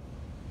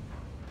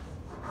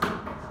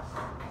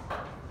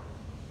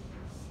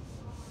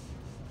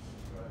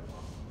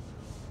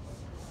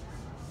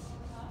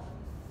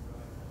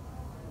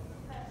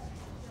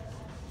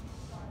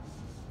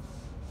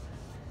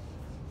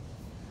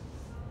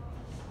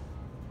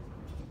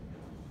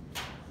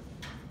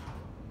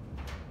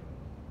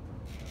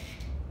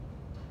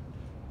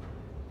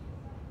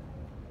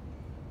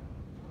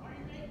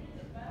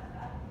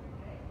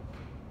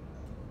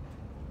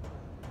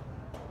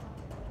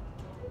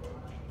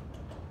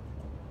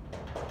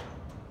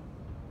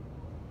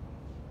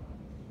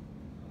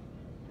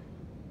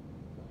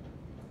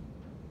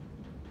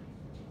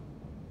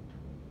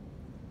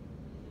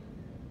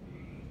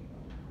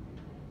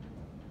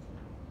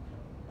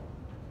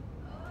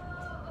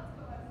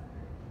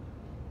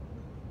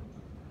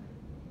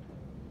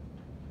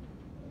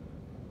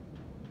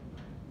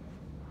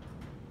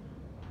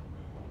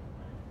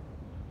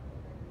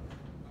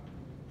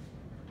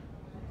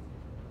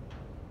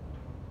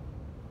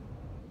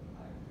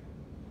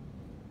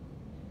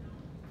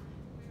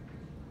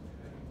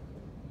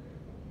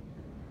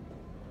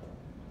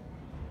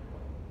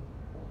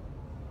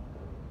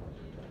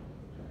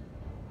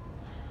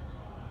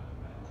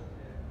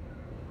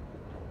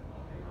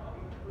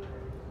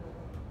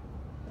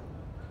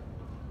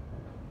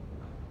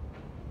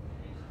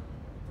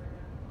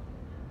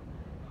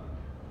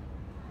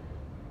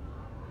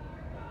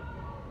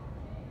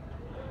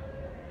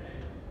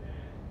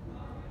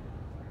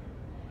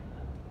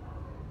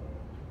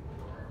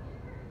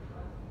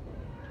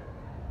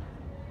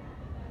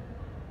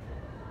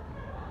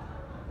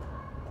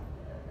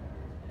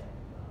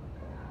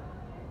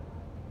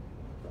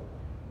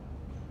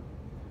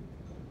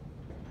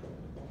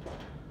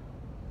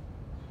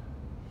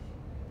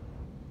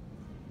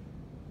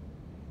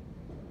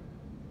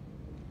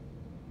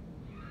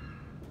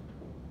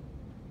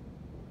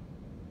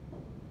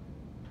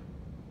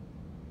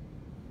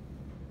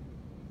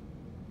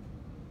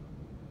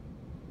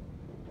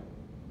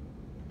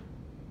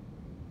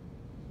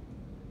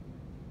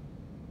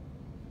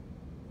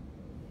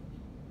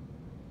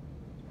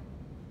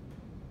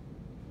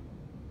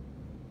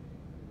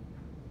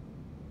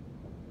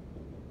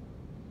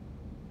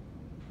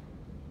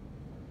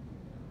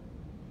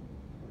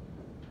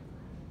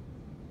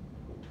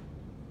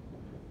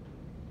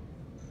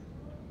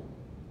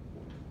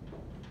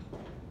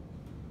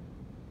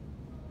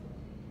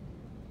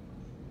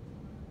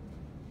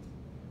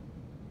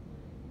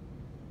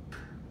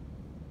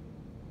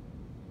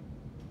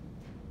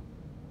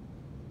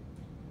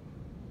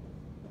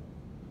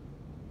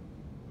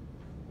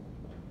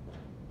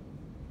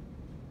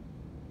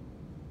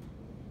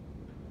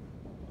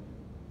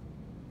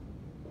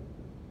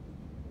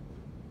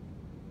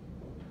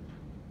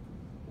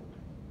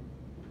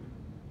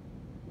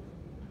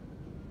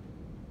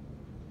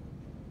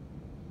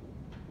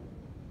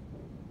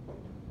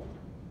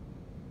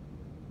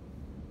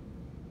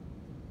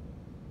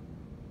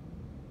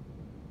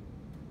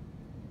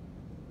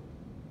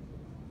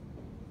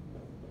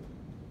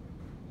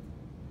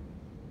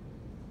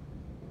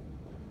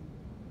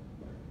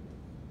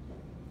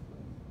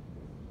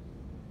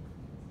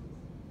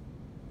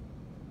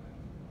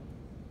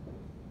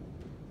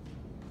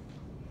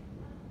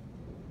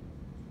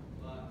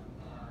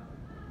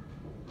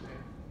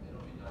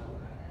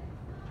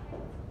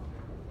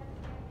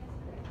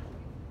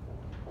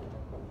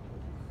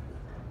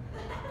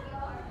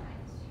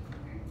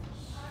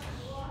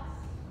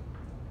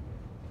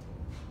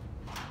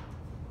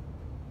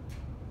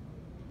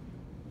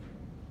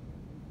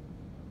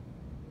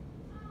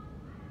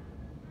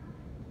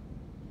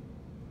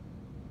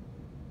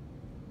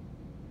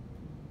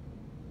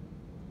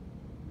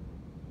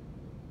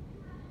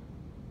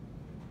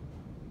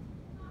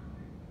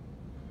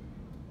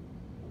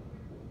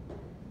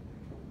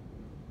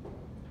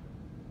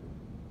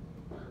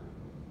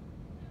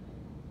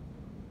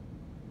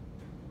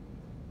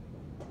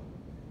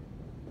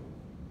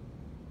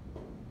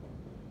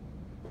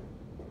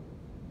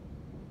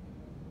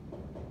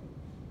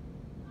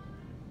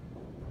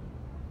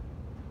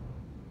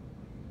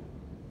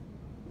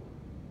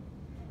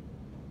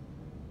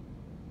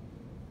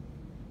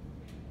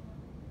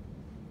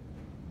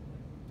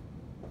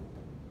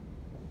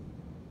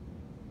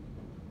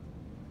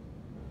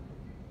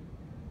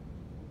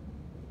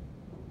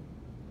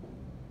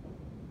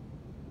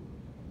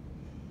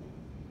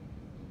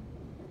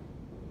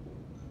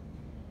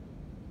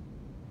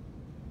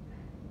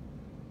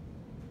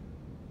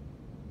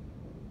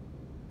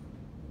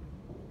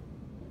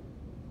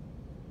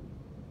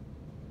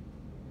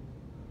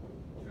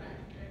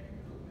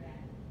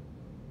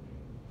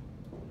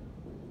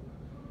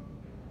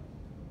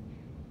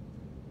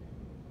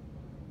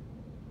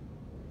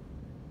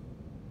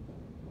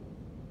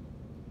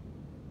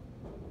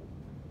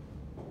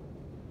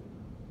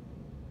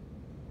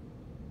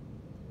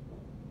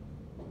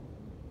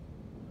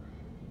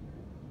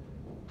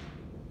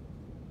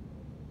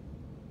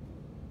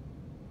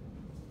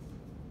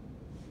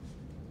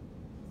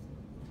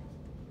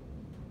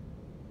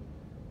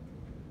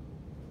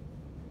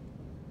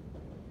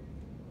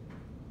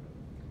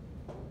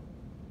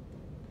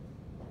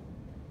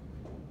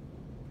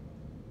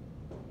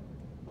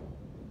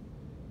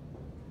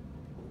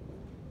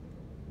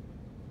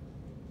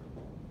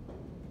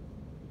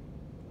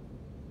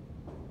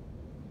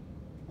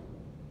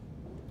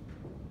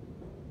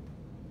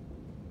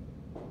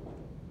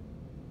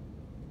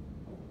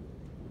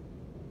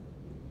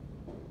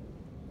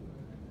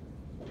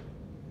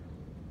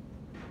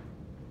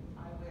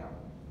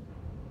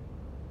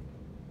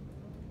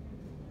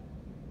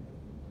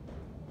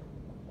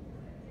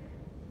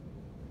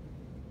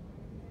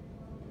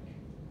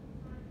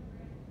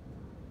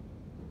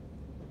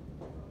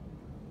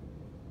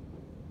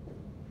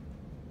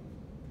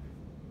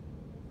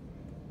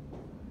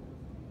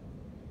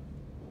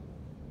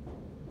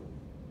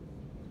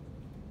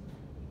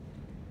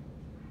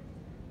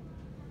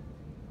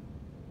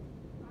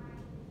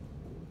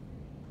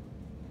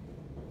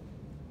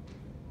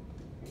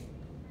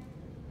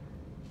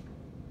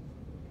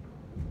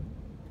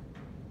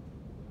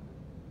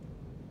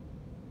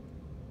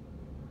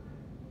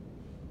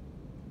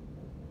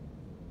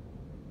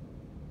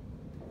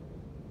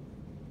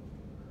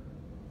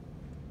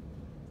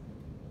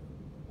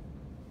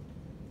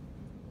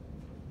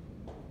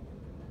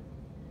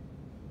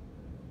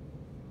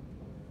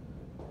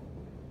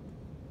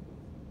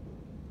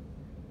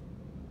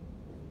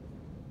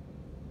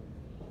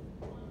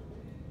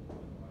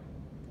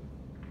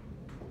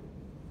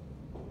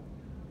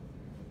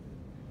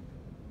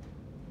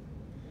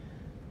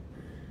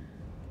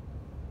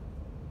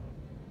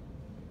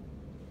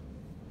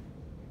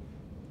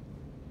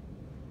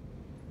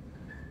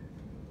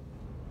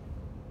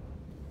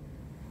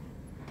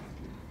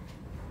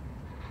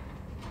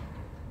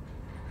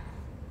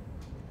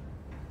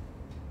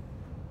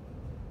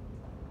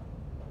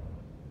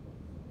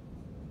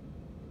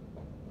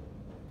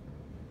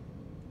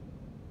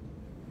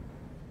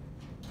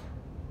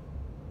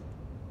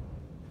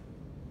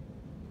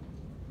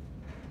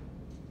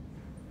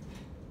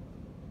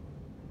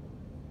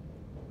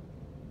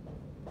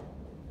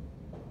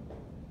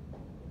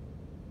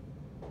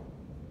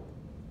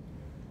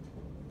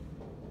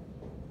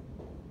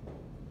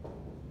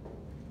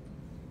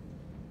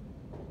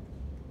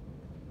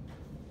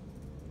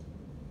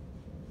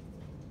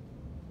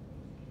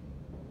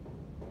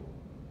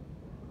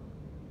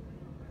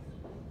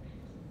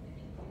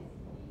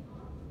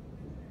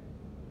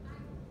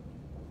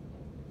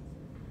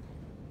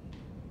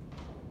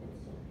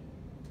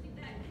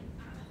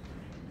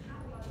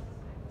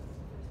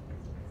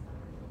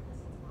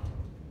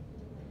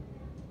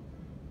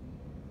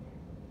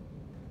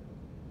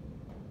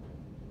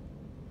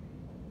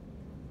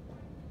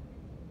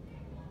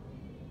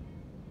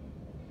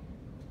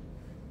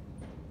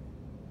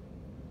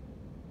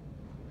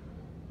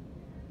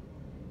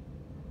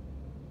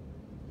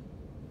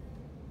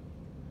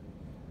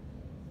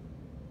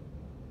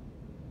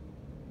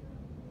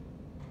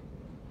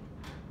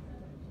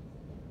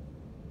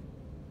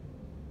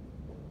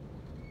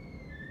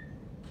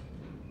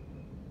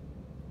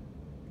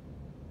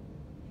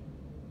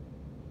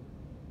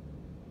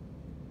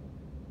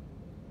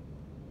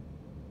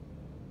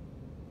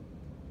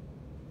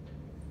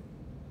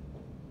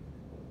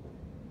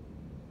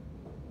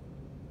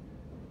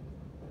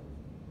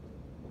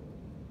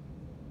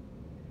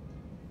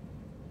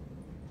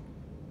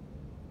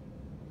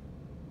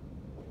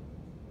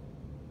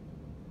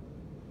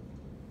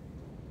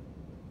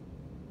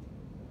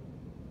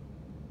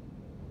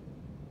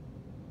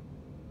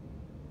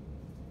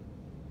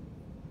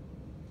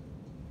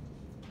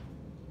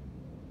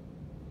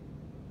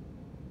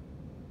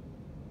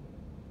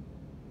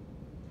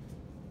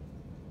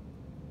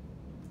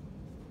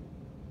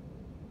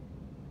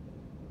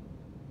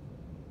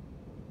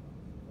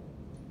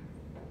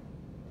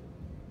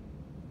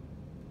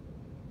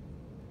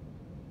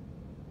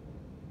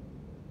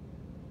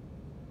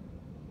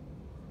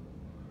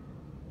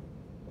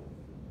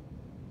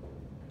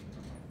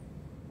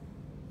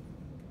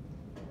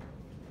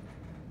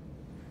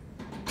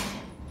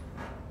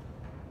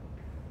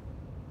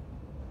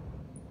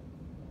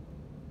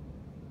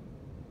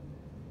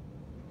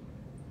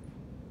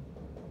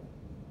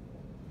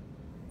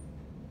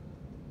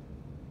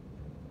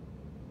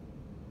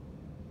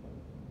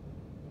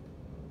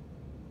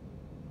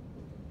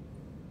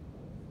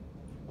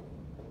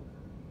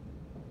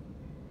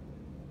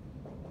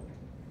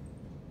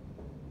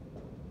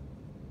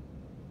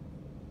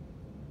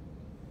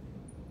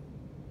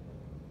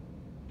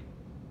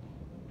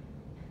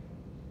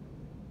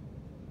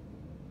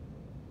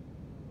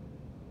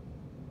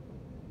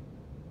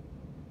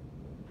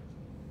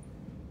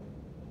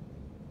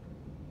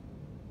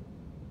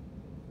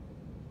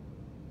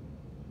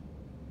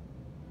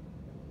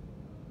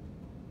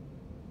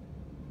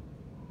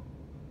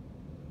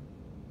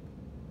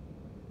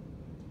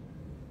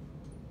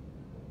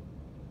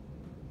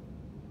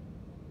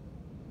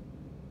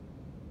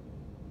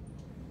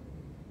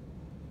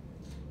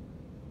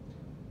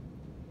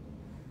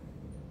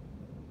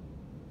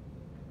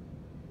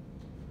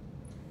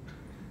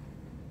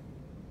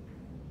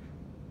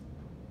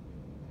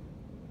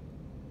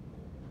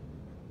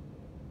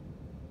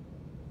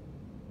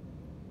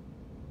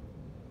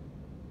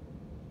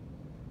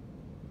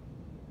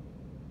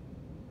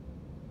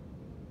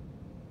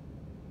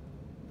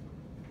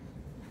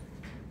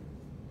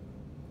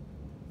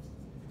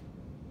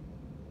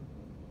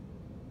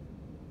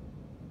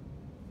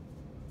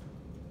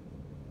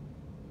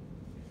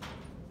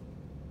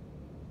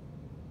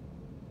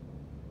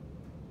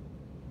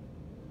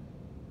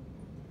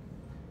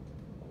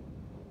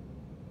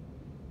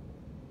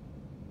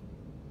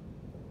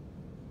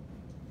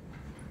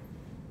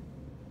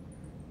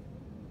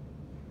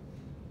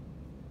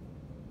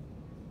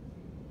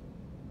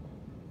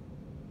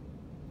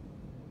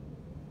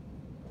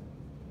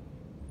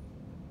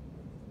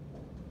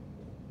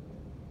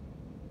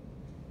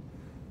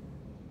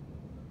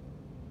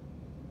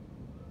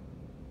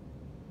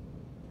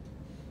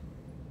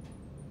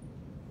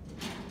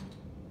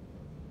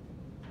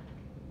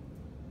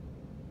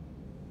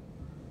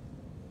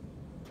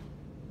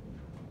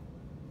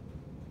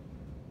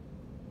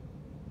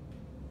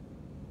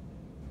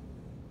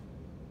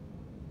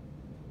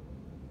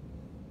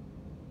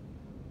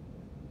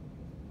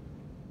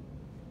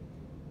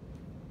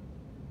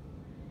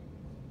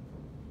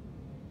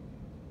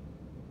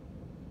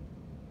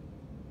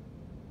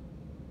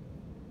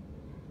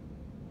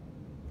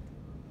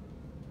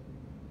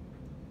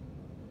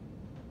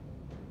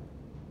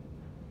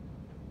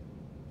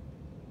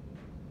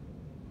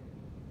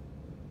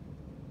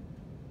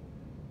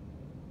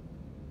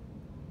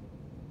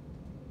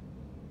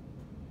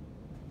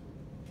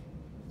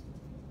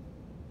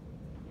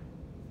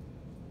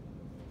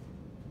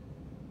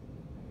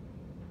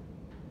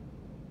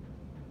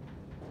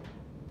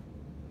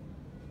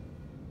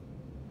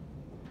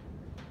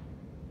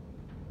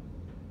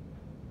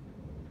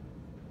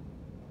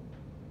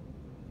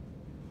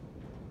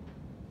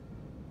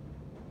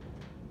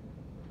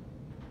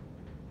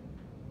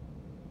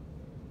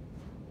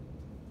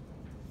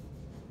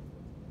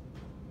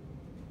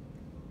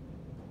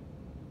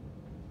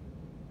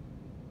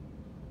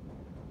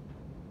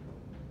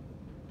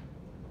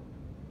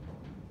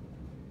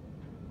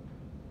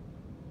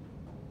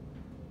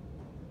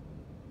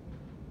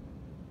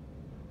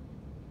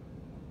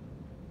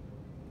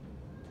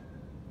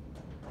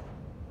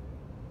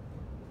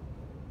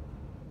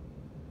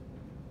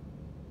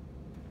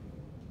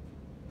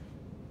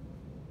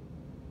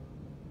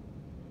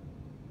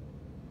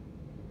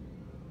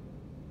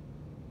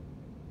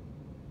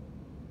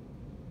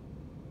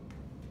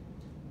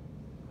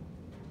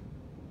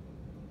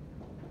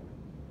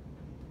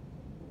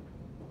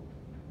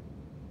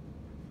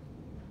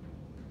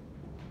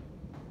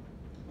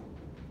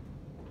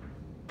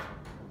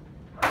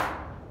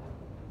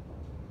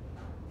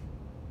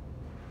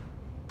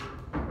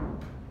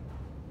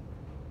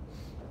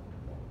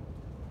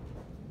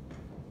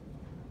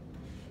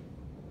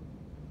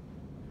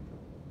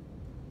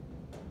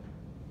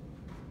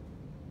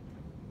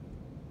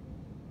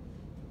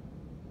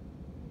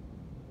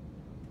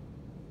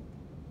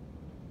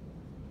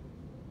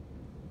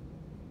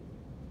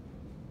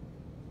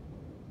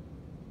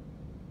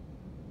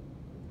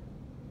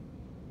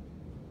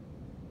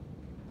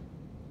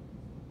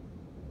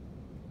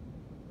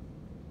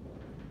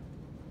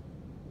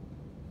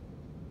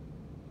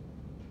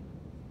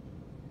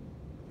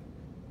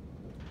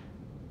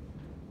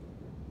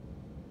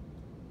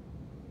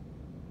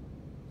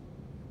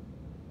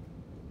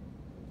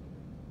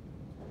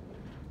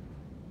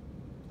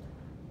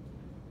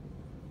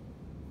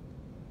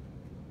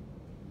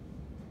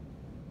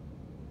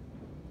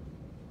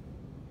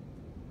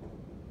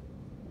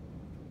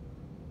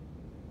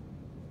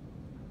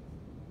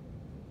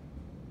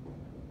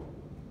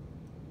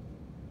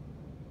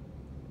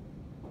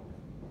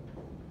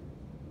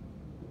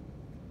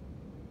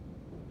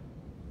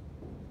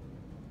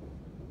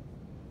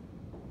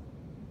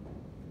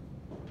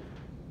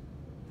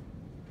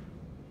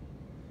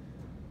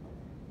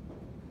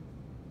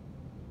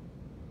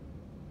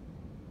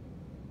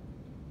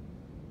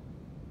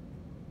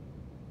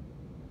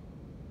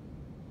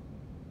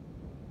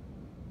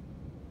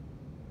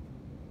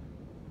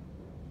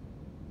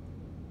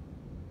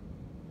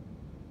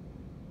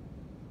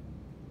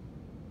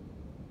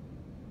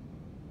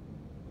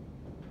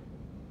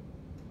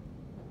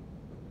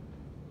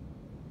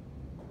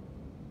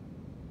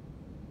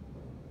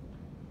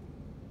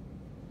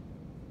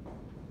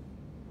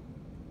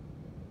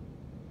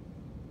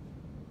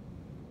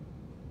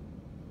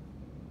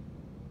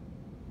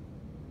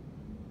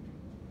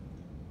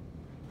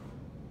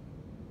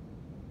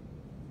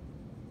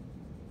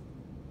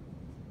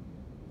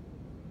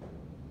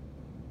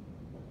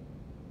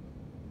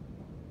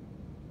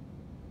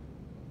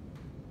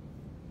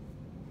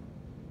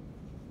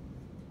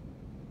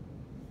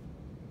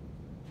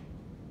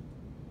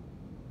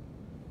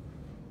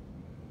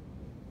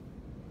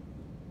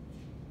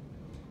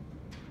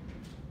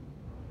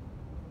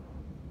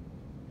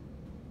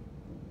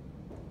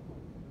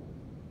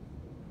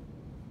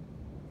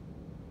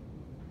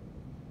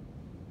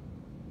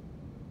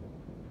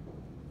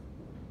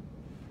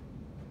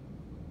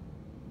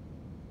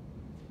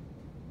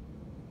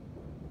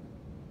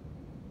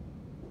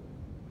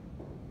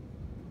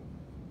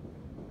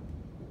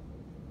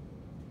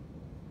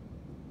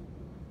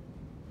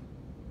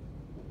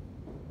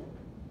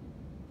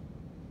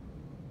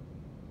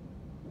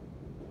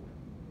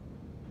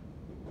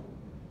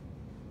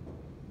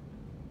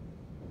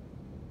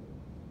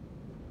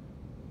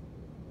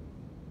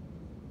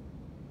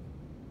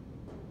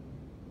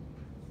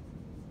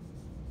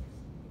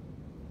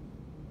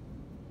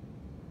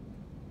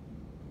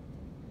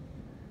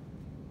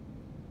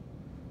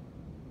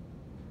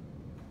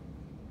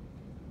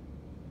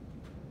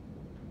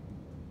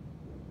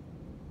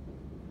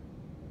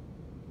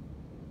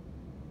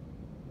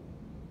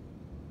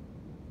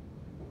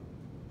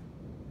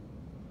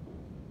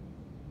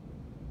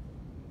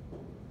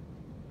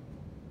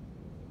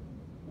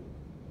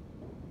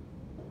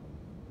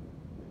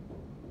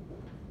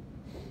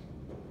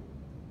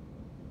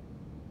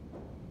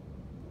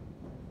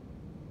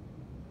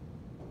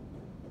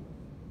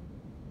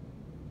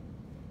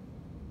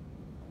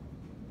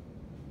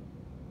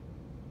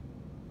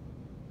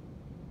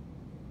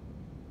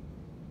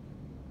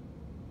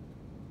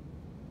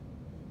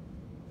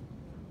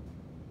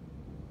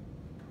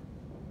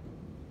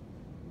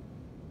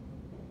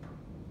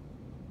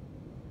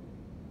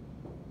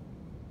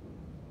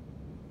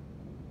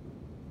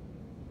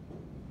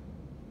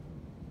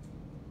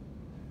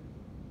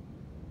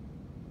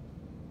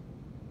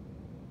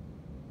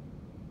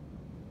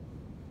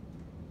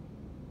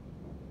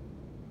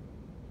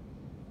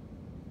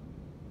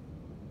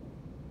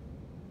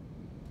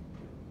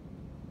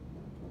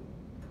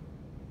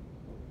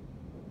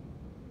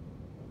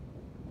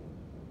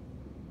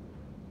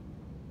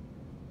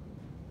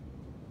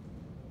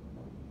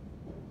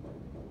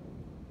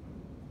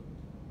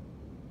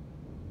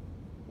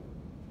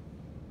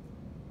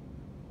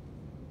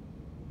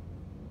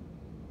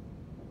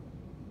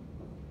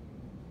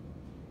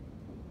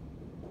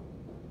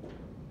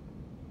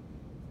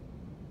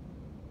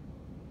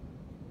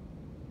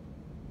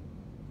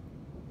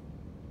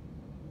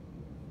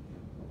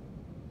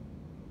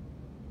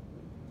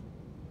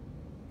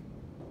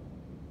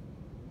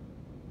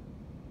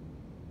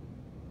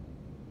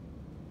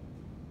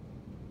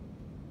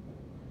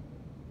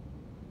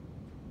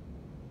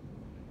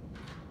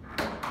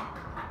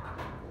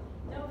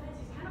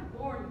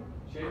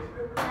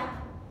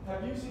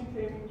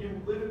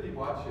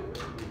 watch it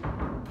with me.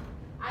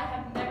 I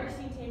have never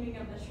seen Taming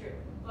of the Shrew,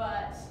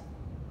 but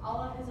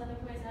all of his other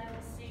plays I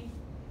have seen.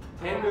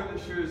 Taming of the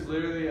Shrew is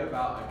literally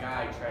about a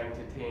guy trying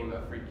to tame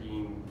a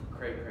freaking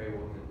cray-cray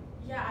woman.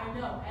 Yeah, I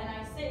know. And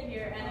I sit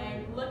here and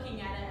I'm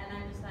looking at it and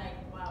I'm just like,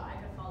 wow, I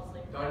could fall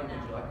asleep Donnie, right did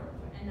now you like her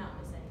play? and not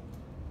miss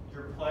anything.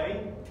 Your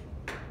play?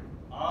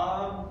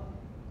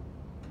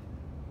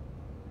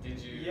 Did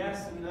you?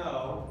 Yes and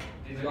no.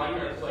 Did you like I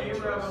mean, her play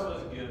Hero choice?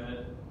 was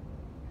good.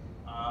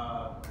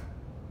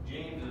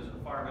 James is a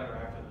far better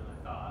actor than I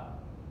thought.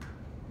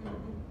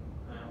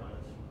 That was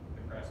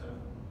impressive.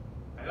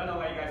 I don't know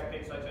why you guys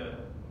picked such a.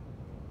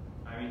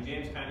 I mean,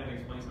 James kind of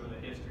explains some of the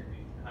history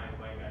behind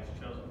why you guys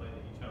chose the play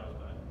that you chose,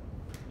 but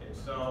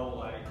it's so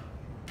like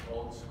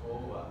Old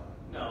school.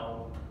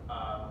 no.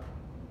 What's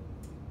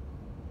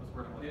the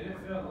word I'm looking Did it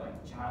for? feel like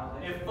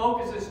childish? It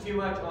focuses too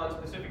much on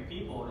specific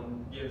people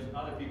and gives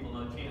other people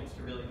no chance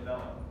to really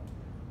develop.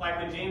 Like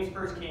when James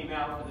first came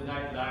out for the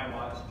night that I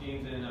watched,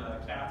 James and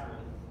Catherine,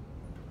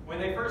 when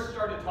they first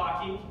started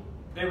talking,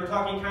 they were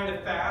talking kind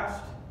of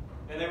fast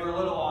and they were a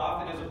little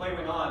off, and as the play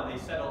went on, they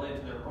settled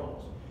into their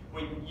roles.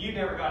 When you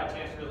never got a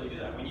chance to really do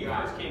that. When you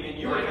first came in,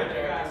 you were kind of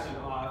fast and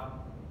off,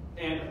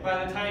 and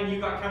by the time you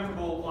got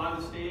comfortable on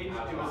the stage,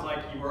 it was like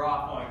you were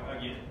off like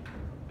again.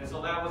 And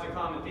so that was a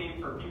common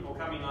theme for people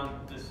coming on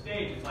the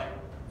stage. It's like,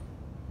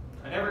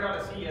 I never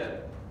got to see you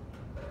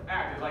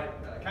act. It's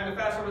like kind of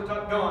fast over the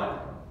top, gone.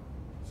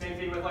 Same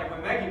thing with like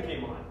when Megan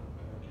came on.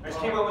 She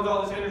came on with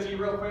all this energy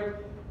real quick,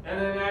 and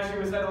then as she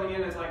was settling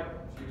in, it's like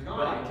she was gone.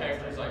 But the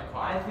character's like I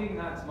quiet. think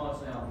that's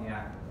mostly on the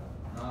actor,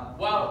 though, not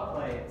Well- the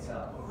play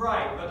itself.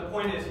 Right, but the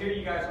point is, here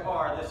you guys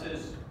are. This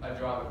is A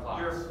drama class.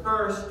 your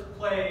first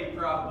play,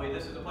 probably.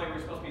 This is a play where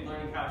you're supposed to be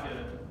learning how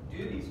to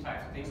do these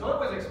types of things. So it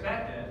was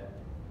expected.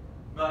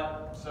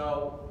 But,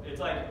 so, it's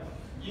like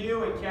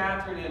you and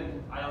Catherine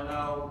and, I don't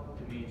know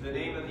the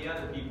name of the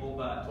other people,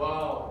 but,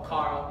 Well,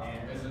 Carl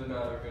is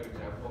another good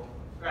example.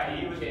 right,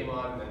 he was, came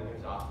on and then he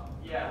was off.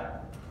 yeah,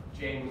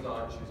 Jane was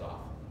on, she was off.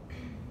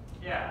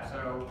 yeah,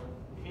 so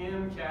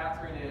him,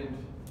 Catherine,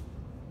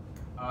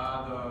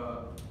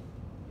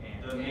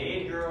 and the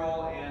maid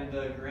girl and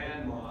the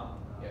grandma,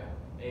 Yeah,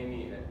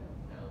 Amy and Ellen.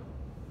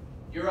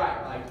 You're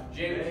right, like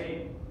James.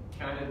 they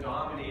kind of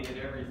dominated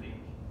everything.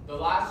 The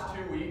last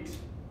 2 weeks,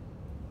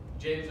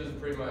 James was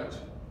pretty much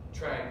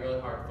trying really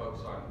hard to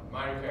focus on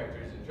minor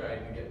characters and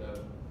trying to get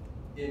them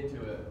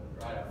into it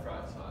right up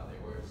front so that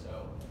they were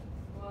so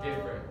Whoa.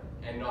 different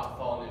and not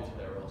falling into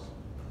their roles.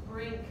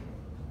 Brink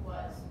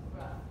was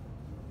rough.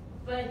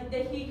 But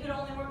he could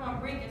only work on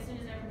Brink as soon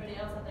as everybody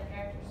else had their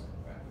characters.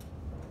 Right.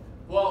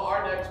 Well,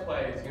 our next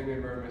play is going to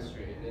be Murder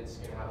Mystery, and it's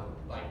going to have,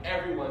 like,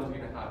 everyone's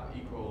going to have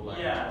equal, like,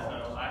 Yeah,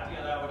 so I think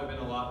that would have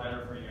been a lot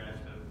better for you guys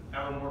to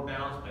have a more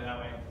balanced play that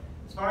way.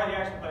 As far as the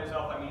action play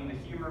itself, I mean, the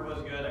humor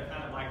was good. I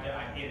kind of liked it.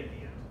 I hated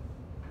the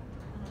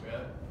end.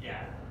 Really?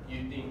 Yeah.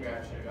 You think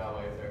Graham should have got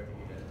away with everything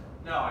he did?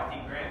 No, I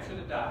think Grant should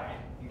have died.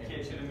 The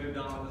kid should have moved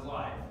on with his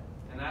life.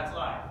 And that's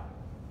life.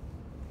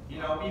 You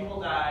know,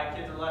 people die,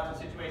 kids are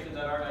left in situations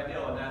that aren't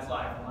ideal, and that's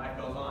life. And life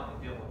goes on,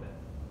 and deal with it.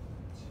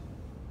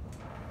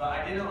 But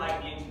I didn't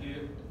like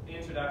the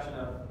introduction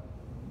of...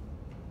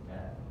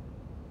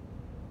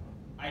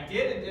 I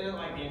did and didn't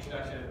like the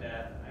introduction of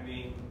death. I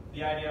mean,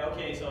 the idea,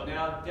 okay, so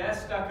now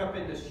death's stuck up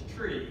in this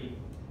tree,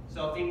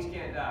 so things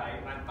can't die.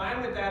 I'm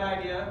fine with that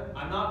idea.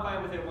 I'm not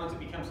fine with it once it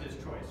becomes his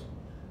choice.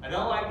 I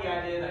don't like the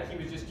idea that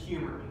he was just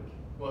humoring.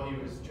 Well, he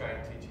was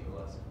trying to teach him a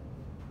lesson.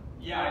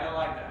 Yeah, I don't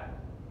like that.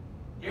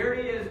 Here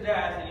he is,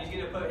 death, and he's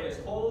going to put his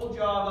whole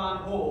job on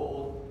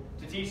hold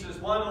to teach this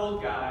one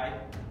old guy.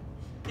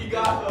 He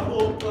got the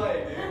whole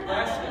play, dude.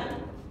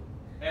 Lesson.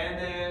 And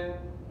then,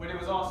 when it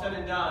was all said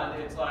and done,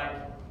 it's like,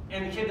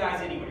 and the kid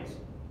dies anyways.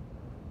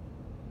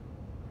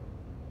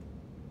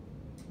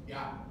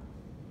 Yeah.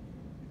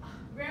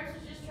 Gramps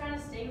was just trying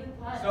to stay with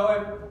Pud,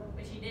 So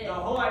which he if did. the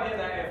whole idea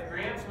that if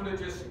Gramps would have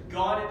just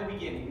gone in the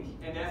beginning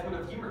and Death would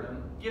have humored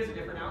him gives a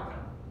different outcome.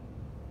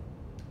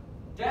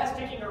 Death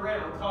sticking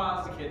around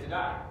caused the kid to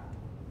die.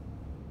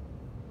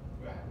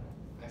 Right.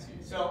 I see.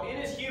 So in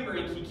his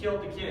humoring, he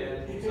killed the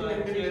kid so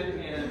that the kid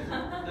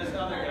and this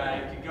other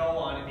guy could go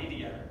on and be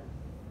together.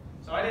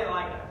 So I didn't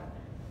like that.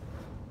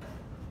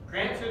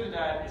 Grant should have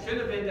died. It should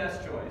have been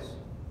Death's choice.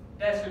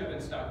 Death should have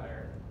been stuck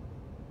there.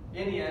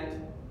 In the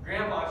end,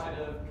 Grandpa should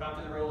have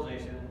come to the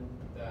realization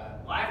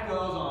that life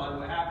goes on,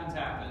 what happens,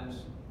 happens.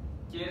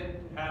 Kid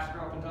has to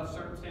grow up in tough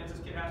circumstances,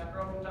 kid has to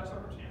grow up in tough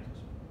circumstances.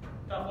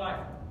 Tough life.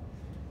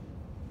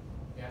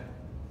 Yeah.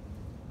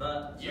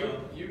 But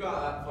You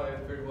got that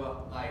played pretty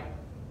well. Like,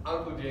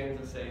 Uncle James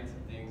was saying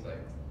some things like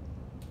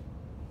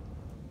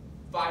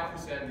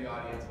 5% of the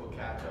audience will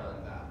catch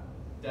on that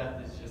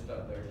death is just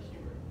up there to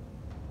humor.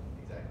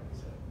 Exactly what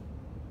he said.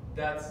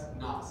 That's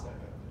not stuck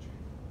up the tree.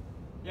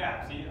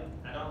 yeah, see,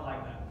 I don't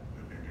like that.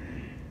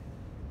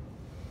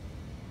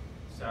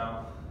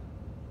 So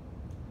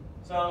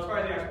as far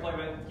as the actual play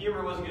went,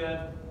 humor was good.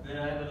 The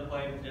end of the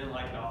play, didn't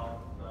like it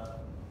all.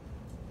 But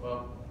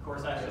Well, of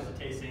course, that's just a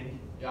tasting.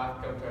 you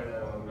have to come try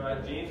that one.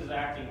 But James's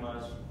acting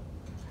was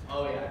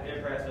Oh yeah.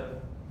 impressive.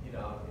 He You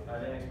know, I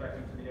didn't expect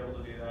him to be able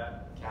to do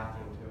that.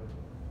 Catherine too.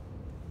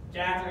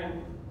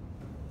 Catherine,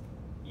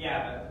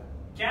 yeah, but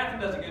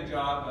Catherine does a good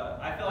job, but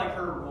I feel like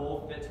her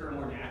role fits her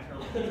more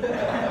naturally.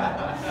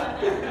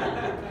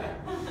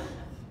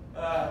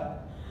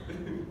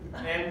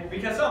 And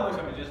because so much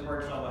of it just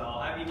works so well.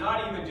 I mean,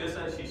 not even just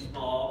that she's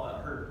small,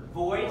 but her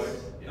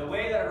voice, the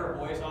way that her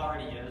voice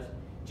already is,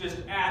 just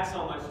adds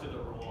so much to the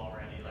role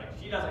already. Like,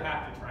 she doesn't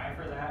have to try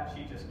for that,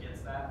 she just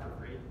gets that for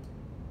free.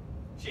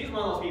 She's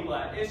one of those people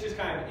that it's just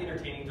kind of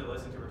entertaining to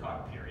listen to her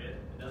talk, period.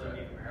 It doesn't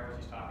even matter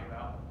what she's talking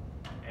about.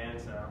 And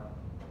so,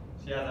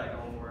 she has that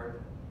going for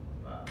her.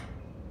 But,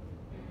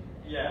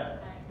 yeah.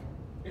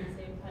 Same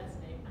pet's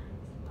name.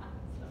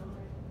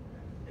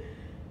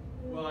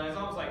 Well, and it's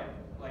almost like,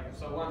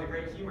 so one of the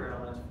great humor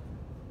elements,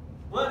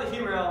 one of the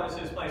humor elements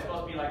in this play is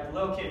supposed to be like the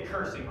little kid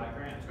cursing like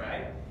Grams,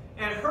 right?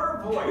 And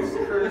her voice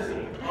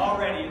cursing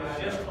already was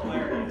just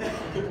hilarious.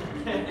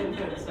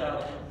 And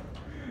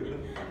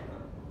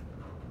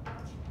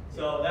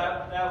so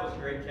that was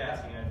great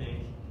casting, I think.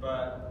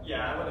 But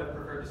yeah, I would have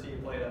preferred to see a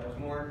play that was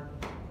more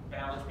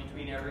balanced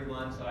between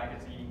everyone, so I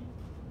could see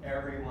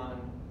everyone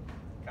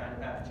kind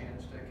of have a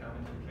chance to come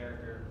into the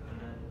character. And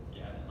then,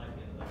 yeah, I didn't like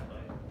the end of that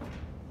play.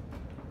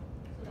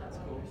 So that's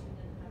Cool. one person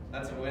didn't have to.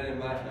 That's a win in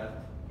my head.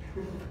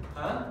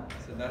 Huh?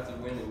 So that's a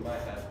win in my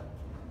head.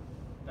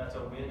 That's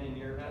a win in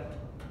your head?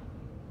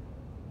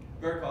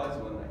 Bert Colley's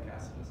the one that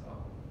casted us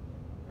off.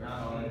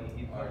 No,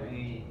 he put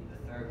me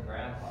the third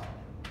grandpa.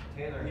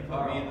 Taylor. He put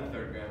Carl. me the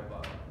third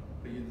grandpa,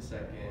 but you the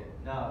second.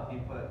 No, he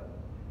put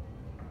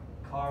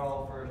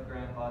Carl first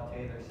grandpa,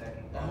 Taylor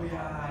second grandpa. Oh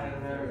yeah, I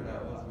remember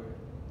that was weird.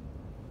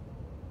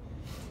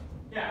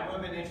 Yeah, it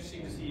would have been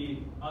interesting to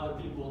see other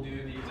people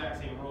do the exact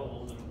same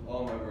roles. And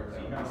Oh my word,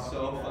 that would be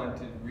so fun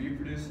to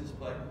reproduce this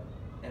play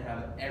and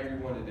have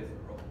everyone a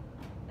different role.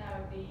 That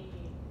would be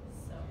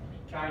so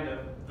funny. kind of,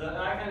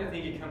 I kind of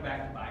think it'd come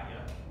back to bite you.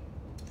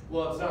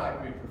 Well, it's not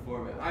like we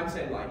perform it. I'm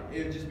saying like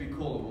it would just be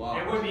cool to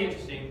watch. It would be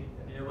interesting.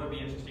 It would be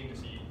interesting to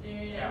see. Dude,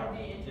 it how would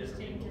be different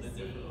interesting people to did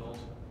different see. roles.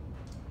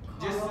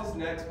 Just Carl this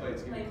next play,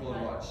 it's gonna be played cool to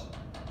what? watch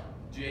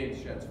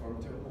James transform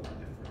to a whole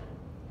different.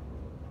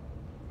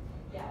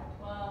 Yeah,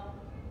 well,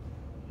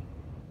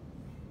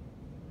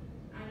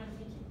 I don't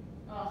think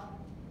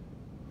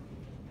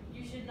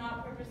you should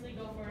not purposely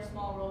go for a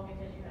small role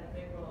because you had a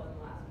big role in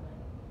the last play.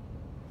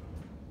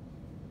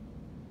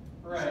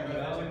 Right,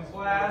 but in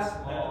class,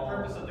 the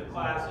purpose of the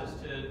class is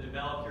to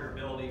develop your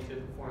ability to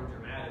perform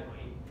dramatically.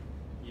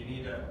 You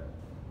need to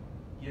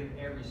give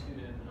every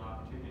student an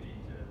opportunity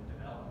to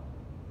develop.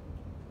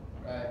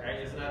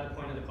 Right? Isn't that the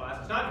point of the class?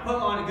 It's not to put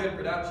on a good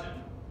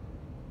production.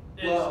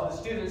 It's Well- the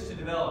students to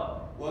develop.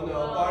 Well,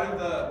 no, part of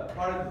the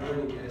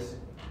learning is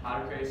how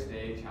to create a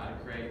stage, how to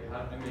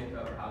do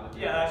makeup, how to do.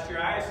 Yeah, that's true.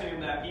 I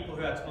assume that people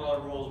who had smaller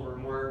roles were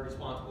more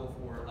responsible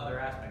for other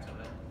aspects of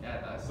it.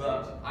 Yeah, that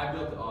But- stage. I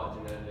built it all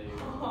genetically.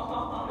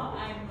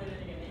 I'm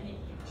literally gonna hate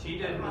you. She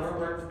did more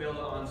work to build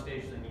it on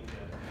stage than you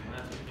did. And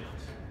that's what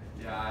counts.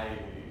 Yeah,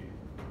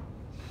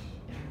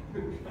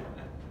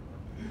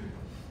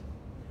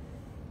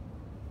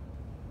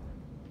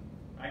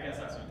 I guess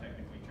that's not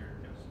technically true,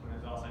 because when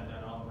it's all said and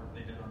done, all the work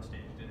they did on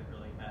stage didn't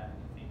really matter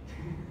to me.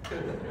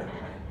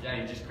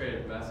 yeah, you just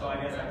created a mess. So I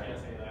guess I can't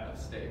say that. Of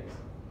stakes.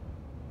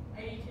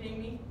 Are you kidding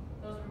me?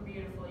 Those were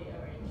beautifully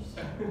arranged.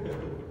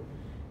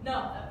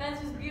 No, the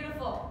fence was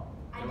beautiful.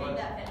 I It did was?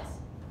 that fence.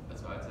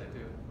 That's what I'd say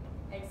too.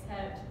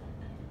 Except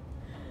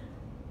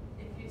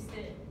if you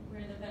sit where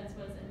the fence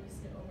was and you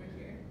sit over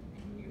here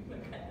and you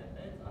look at the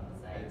fence on the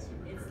side, It's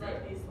super crooked.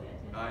 slightly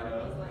slanted. I It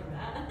know. was like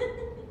that.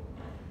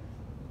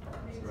 That's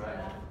Thanks for right.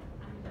 that.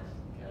 I'm just,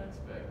 Can't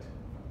expect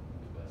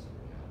the best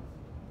work out.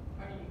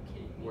 are you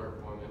kidding me?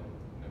 Work woman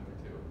number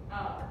 2.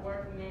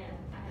 Work man.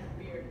 I had a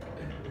beard.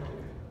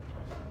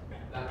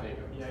 That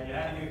makeup. Yeah, you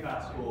had a new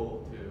costume.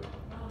 Cool too.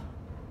 Oh,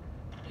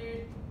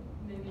 dude,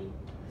 Mimi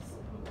was so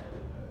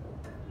good.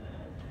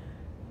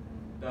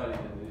 Not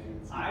even. You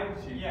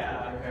can see she yeah.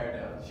 took her hair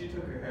down. She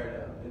took her hair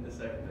down in the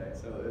second act,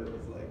 so it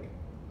was like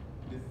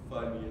the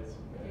funniest.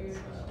 Dude, she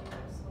stuff.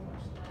 looks so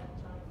much like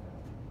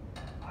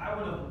Jonathan. I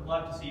would have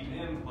loved to see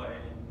Mim play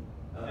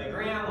the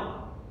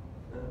grandma.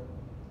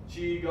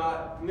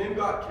 Mim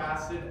got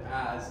casted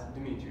as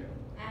Demetria.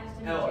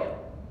 As Hell. Demetria.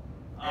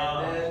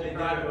 And then She they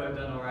probably did- would have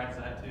done alright as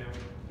that too.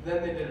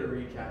 Then they did a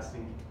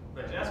recasting.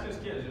 But Jessica's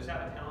kids just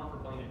have a talent for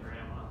playing a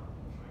grandma.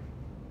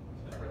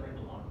 That's where they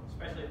belong,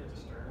 especially if it's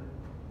a stern.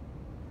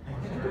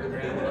 Stern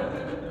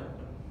grandma.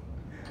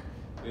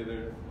 They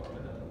learned from Mom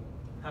and Dad.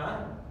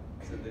 Huh?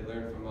 I said they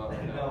learned from Mom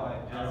and Dad. No, I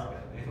Jessica.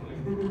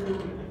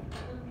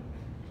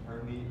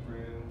 Her meat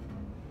room.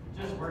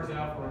 It just works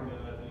out for him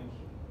good, I think.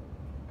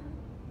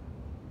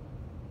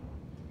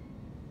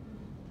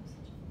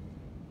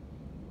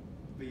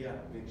 But yeah,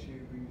 make sure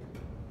you bring it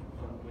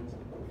on Wednesday.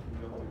 We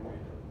can go through and read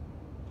it.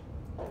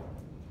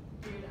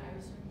 Dude, I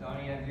was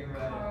talking Donnie, have you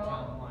read Carl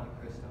Count Monte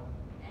Cristo?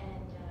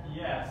 and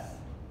Yes,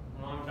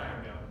 a long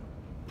time ago.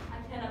 I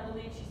cannot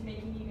believe she's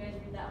making you guys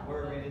read that whole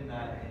We're book. reading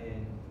that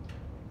in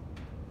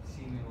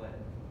Seaman Lit.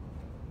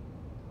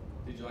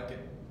 Did you like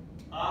it?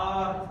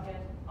 That's good.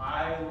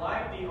 I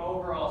like the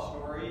overall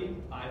story.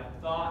 I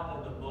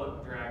thought that the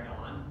book dragged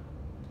on.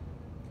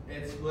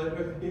 It's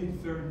literally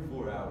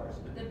 34 hours.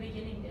 The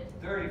beginning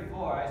did.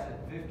 34, I said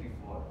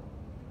 54.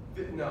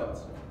 No, it's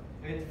not.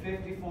 It's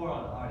 54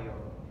 on audio.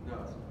 No,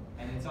 it's not.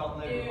 And it's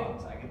on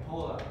Letterboxd. I can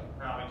pull it up.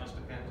 Probably just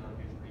depends on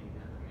who's reading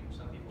it. I mean,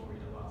 some people read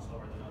a lot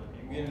slower than other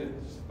I'm people.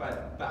 gonna just find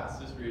the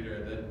fastest reader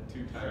at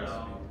 2 times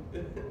So-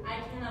 speed.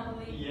 I cannot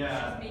believe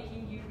Yeah. she's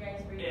making you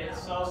guys read It's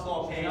it so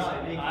slow She's paced.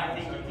 not making I it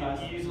think so you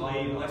fast. can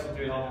easily No, listen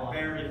to it no, at a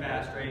very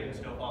fast rate and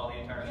still follow the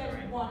entire You guys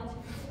story. wanted to.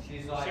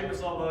 She's like, Super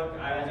slow book.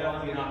 I would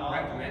definitely not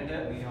recommend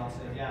We it. all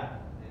said, yeah.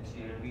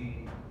 And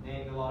we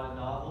named a lot of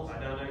novels. I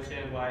don't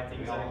understand why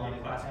things We all that wanted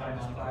get to classified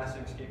as have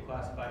classics get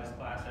classified as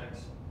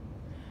classics.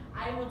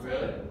 I will tell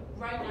Really? you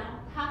right now,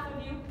 half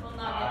of you will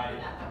not get through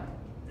that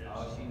book.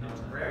 Oh, she knows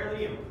It's that.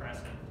 rarely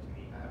impressive to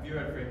me. Have you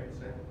read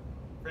Frankenstein?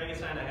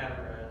 Frankenstein I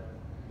haven't read.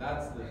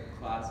 That's the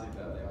classic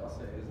that they all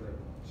say is like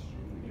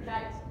extremely In great.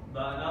 fact,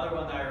 But another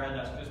one that I read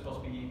that's just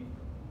supposed to be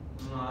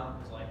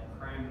is like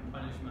Crime and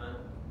Punishment.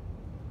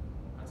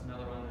 That's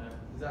another one that,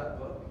 Is that a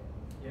book?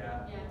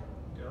 yeah, yeah.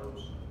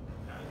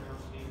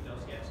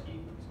 Dostoevsky,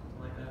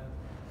 something like that.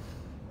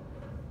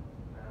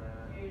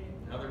 Dude.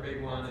 Another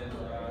big one is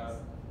Hilarious.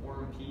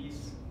 War and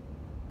Peace.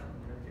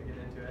 Never could get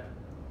into it.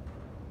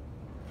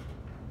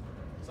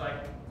 It's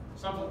like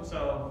something.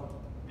 So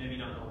maybe you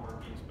don't know War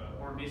and Peace, but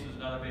War and Peace is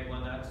another big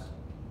one. That's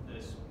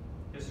this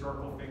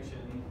historical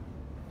fiction,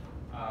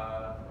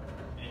 and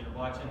you're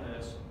watching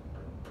this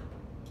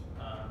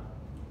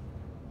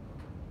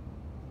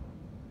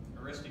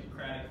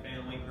aristocratic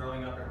family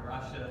growing up in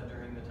Russia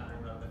during the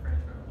time of the French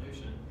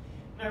Revolution.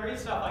 And I read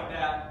stuff like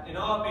that, and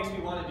all it makes me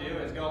want to do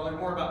is go learn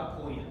more about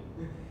Napoleon.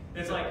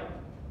 It's like,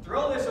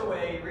 throw this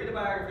away, read a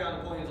biography on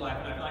Napoleon's life,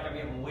 and I feel like I'm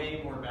getting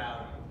way more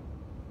value.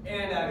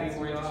 And I'd be It's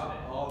more interested not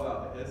in it. all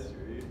about the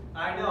history.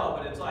 I know,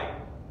 but it's like,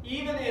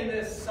 even in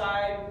this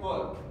side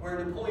book,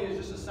 where Napoleon is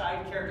just a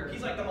side character,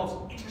 he's like the most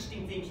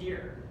interesting thing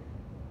here.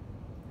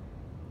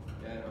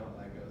 Yeah, I know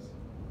how that goes.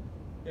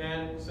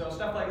 And so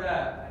stuff like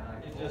that,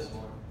 And it like just,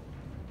 Voldemort.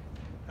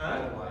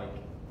 Kind huh? of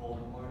like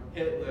Voldemort.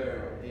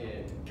 Hitler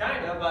in.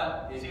 Kind of,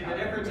 but It see the kind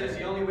of difference is is.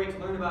 the only way to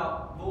learn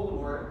about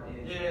Voldemort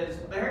is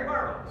the Harry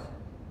Potter books.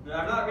 Now,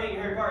 I'm not reading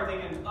Harry Potter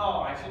thinking,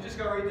 oh, I should just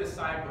go read this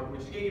side book,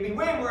 which is going to give me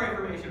way more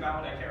information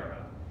about what I care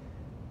about.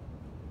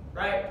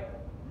 Right?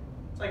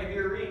 It's like if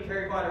you were reading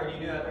Harry Potter and you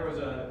knew that there was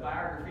a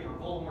biography on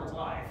Voldemort's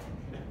life.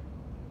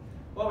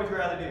 What would you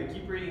rather do?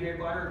 Keep reading Harry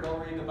Potter or go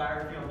read the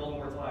biography on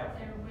Voldemort's life?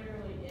 There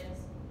literally is.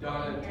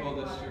 Donna Harry told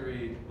us to Potter.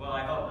 read Well,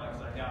 I hope not,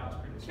 because I doubt it's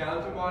pretty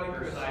Count of Monte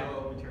Or side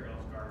Cristo, materials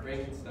garbage.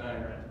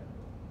 Frankenstein,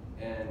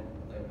 Right. and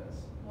Les Mis.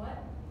 What?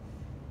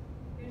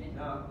 Who did?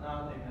 No,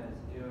 not Les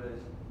Mis. It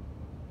was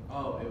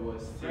Oh, it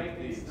was Thief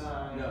Thieves.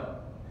 Frankenstein. No.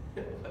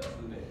 What's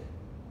the name?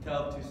 Tale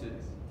of Two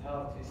Cities.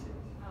 Tale of Two Cities.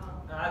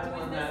 That's Who is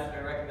one this? that's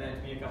been recommended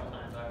to me a couple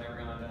times. I've never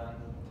gone down.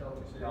 Tell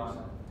two cities.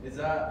 Donna. Is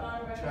that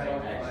Donna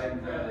trying to recommended.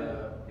 find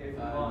the If you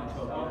want,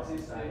 Tale utopia of Two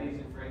society?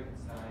 Cities and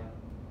Frankenstein.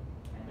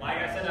 And Like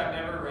I said, I've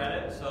never read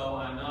it, so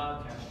I'm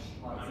not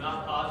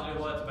positive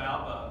what it's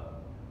about,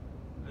 but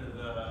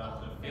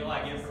the feel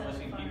I get from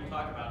listening to people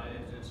talk about it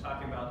is it's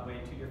talking about the way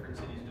two different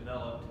cities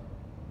developed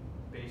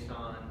based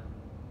on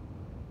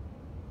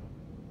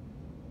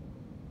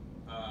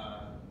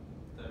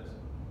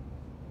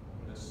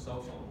the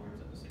social norms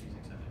that the cities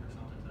accepted or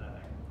something to that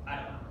effect. I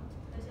don't know.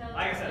 The Tale of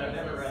Like I Two said, I've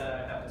Cities never is read it.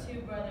 I have to. Two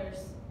brothers,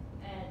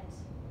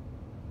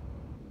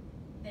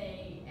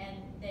 and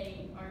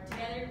they are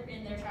together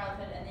in their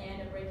childhood, and they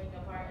end up breaking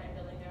apart and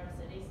building their own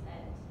cities,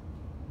 and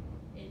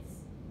it's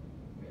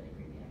really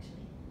creepy,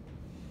 actually.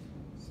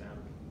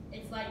 Sound.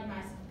 It's like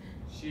my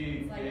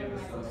She It's like gave a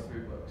us those Bible. 3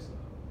 books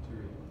to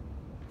read.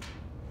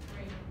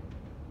 ring.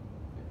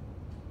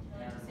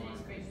 Tale of Two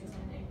Cities,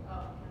 Frankenstein.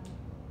 Oh, okay.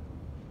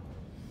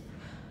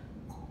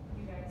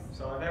 You guys.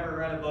 So I've never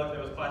read a book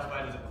that was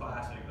classified as a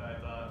classic, but I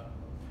thought,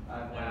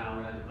 I've wow,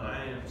 never read it.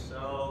 I am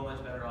so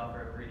much better off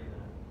for reading that.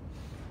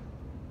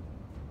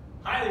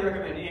 Highly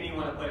recommend any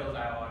one of Plato's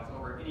dialogues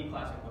over any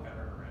classic book I've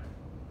ever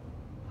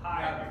read.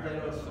 Highly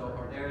Plato's recommend. so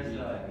hard to There's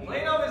read.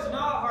 Plato is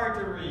not hard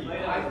to read.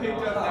 Plato- I picked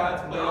up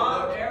God's Plato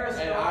Not book, and I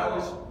Aristotle.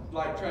 was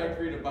like trying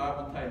to read a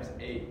Bible times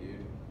 8,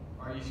 dude.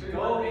 Are you sure you Go,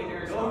 want to read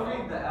Aristotle? go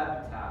read the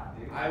Epitaph,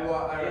 dude. I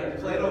read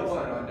It's Plato really 1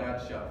 simple. on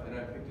Dad's shelf, and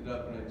I picked it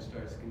up and I just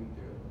started skimming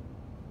through it.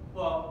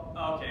 Well,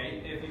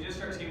 okay, if you just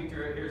start skimming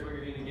through it, here's what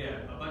you're going to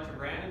get. A bunch of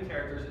random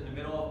characters in the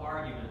middle of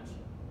arguments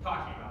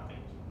talking about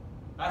things.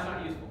 That's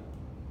not useful.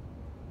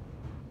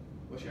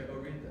 What should I go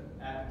read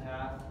then?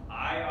 Epitaph.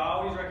 I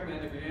always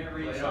recommend if you're going to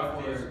read Plato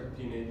Socrates, for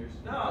teenagers?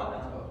 No.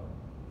 Oh.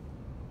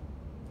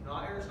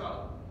 not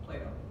Aristotle,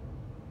 Plato.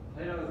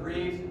 Plato's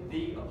Read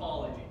the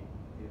Apology.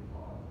 The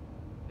Apollo.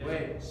 It's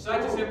Wait.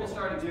 such a simple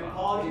starting The spot.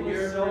 Apology In was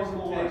your so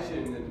cool.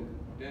 presentation,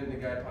 didn't the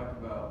guy talk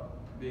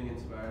about being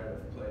inspired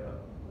of Plato?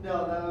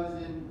 No, that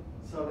was in,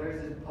 so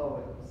there's this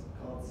poet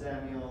called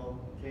Samuel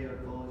Taylor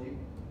Coleridge,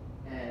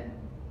 and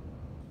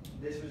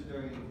this was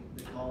during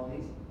the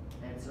colonies,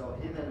 and so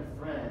him and a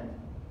friend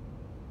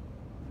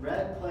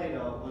read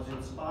Plato, was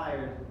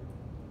inspired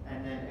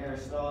and then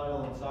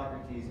Aristotle and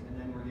Socrates, and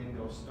then we're gonna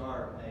go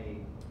start a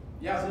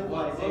Yeah, but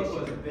what book was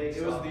civilization it? based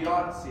It was off- the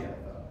Odyssey, I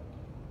thought.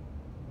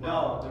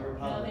 No, the No,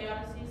 Republic. the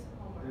Odyssey's The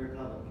Homer.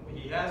 Republic.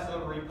 He has the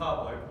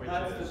Republic, which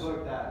That's is the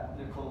book that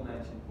Nicole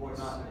mentioned, or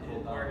not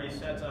Nicole. where he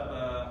sets up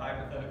a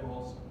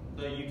hypothetical,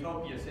 the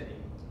utopia city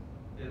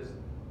is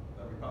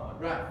the Republic.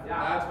 Right,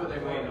 Yeah. that's what they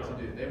wanted to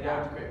do. They Yeah.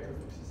 wanted to create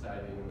perfect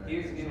society in America.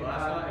 He's So gonna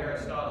that's not talk-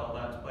 Aristotle,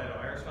 that's Plato.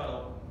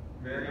 Aristotle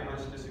very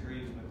much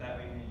disagrees with that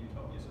being a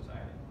utopia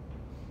society.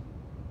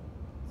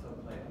 So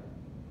Plato.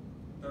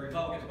 The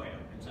Republic is Plato.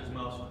 It's his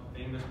most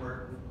famous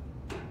work.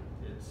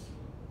 It's,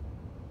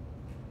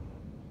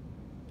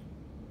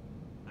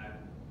 I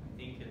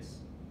think it's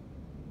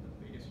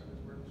the biggest of his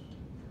works.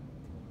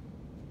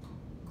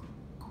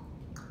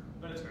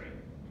 But it's great.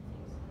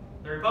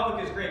 The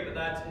Republic is great, but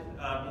that's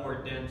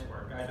more dense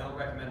work. I don't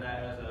recommend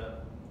that as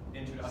a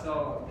introduction.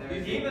 So,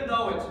 there's- Even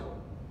though it's,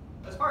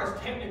 as far as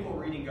technical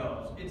reading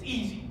goes, it's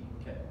easy.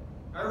 Okay.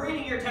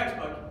 Reading your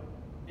textbook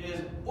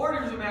is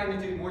orders of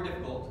magnitude more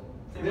difficult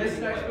than This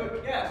reading Plato.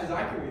 textbook? Yes. Because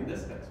I can read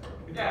this textbook.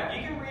 Yeah,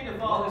 if you can read and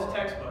follow this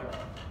textbook,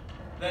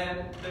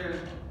 then there's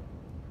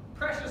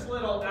precious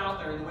little out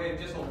there in the way of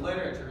just a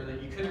literature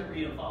that you couldn't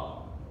read and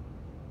follow.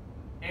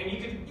 And you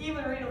could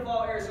even read and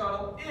follow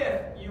Aristotle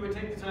if you would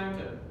take the time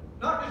to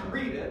not just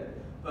read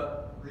it,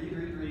 but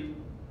read,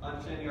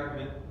 understand the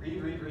argument,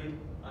 read,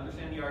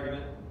 understand the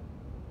argument.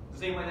 The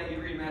same way that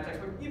you read a math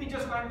textbook, you'd be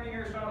just fine reading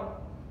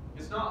Aristotle.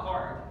 It's not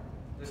hard.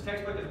 This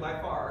textbook is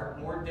by far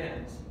more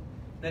dense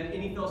than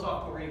any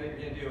philosophical reading that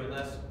you're going to do,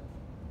 unless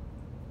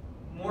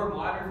more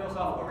modern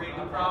philosophical reading,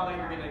 the problem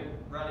you're going to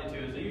run into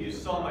is they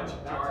use so much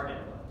jargon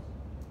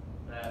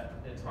that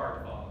it's hard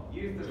to follow.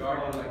 Use the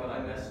Jargon, phrase like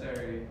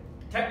unnecessary.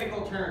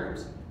 Technical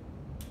terms,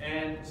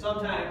 and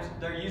sometimes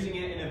they're using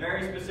it in a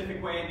very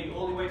specific way, and the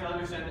only way to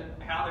understand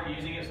how they're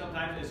using it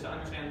sometimes is to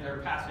understand their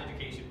past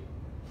education.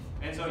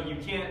 And so you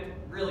can't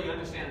really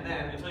understand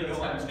them until you go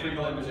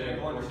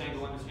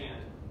understand.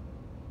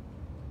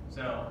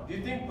 So, Do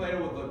you think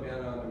Plato would look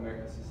down on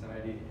American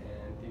society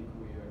and think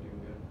we are doing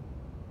good?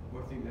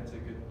 Or think that's a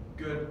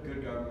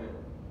good government,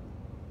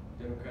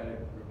 democratic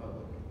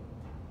republic?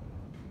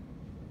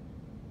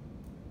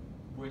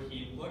 would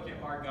he look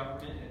at our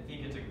government and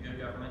think it's a good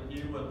government?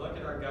 He would look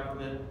at our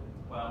government,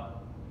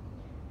 well,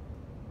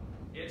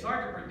 it's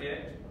hard to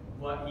predict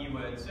what he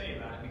would say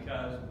about it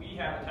because we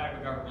have a type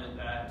of government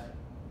that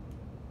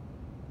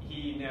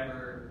he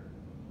never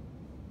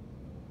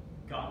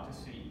got to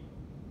see.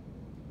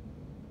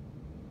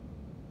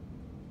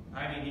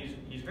 I mean,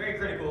 he's very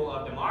critical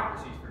of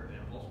democracies, for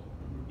example.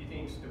 He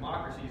thinks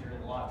democracies are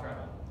in a lot of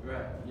trouble.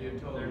 Right, you're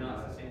totally They're not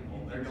right. sustainable.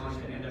 You They're think going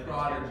there's to end up in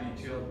prodigy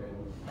tyrannies.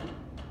 children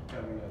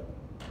coming up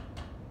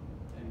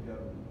in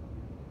government.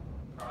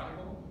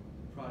 Prodigal?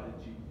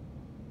 Prodigy.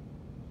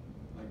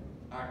 Like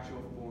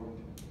actual formed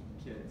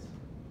kids.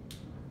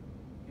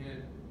 In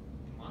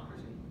a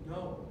democracy?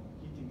 No,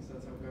 he thinks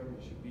that's how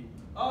government should be.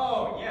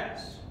 Oh,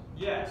 yes.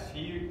 Yes.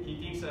 He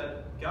thinks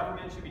that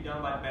government should be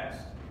done by the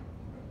best.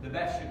 The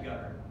best should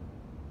govern.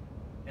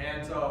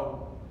 And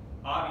so,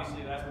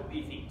 obviously, that's what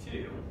we think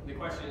too. The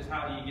question is,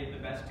 how do you get the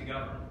best to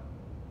govern?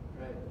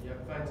 Right, you have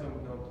to find some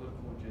political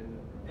agenda.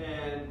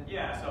 And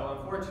yeah, so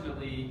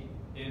unfortunately,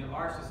 in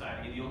our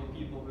society, the only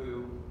people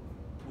who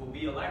will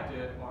be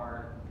elected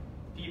are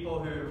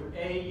people who,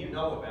 A, you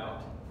know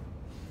about,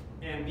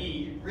 and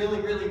B,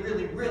 really, really,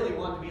 really, really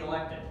want to be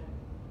elected.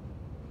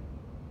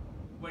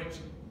 Which,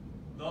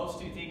 those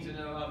two things in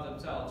and of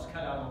themselves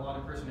cut out a lot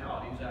of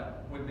personalities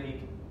that would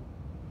make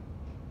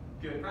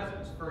good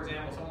presidents. For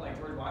example, someone like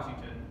George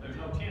Washington, there's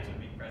no chance of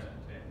being president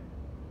today.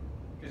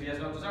 Because he has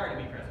no desire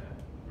to be president.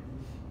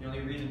 The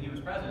only reason he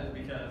was president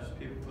is because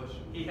People push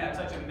him. he had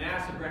such a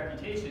massive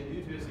reputation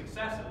due to his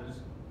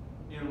successes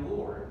in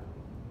war.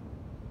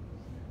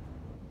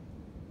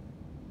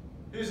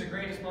 Who's the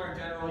greatest modern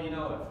general you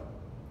know of?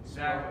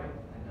 Exactly.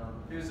 I know.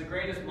 Who's the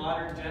greatest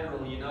modern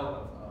general you know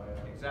of? Oh,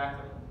 yeah.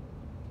 Exactly.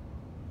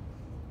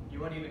 You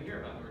won't even hear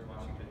about George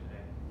Washington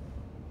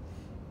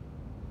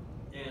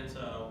today. And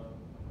so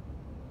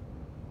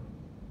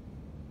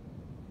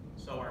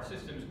our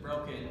system's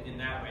broken in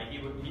that way.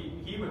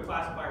 He would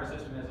classify our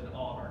system as an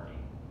oligarchy.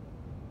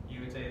 He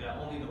would say that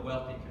only the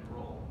wealthy can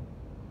rule.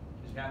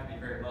 Because you have to be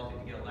very wealthy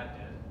to get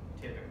elected,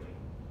 typically.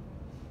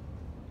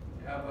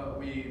 Yeah, but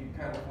we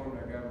kind of formed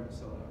our government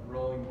so that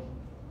rolling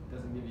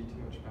doesn't give you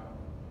too much power.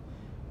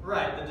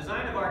 Right, the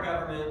design of our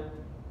government,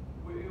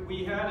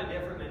 we had a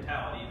different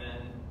mentality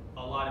than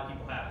a lot of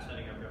people have in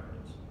setting up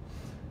governments.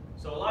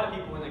 So a lot of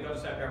people, when they go to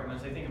set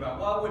governments, they think about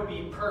what would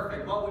be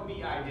perfect, what would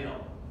be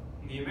ideal.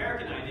 The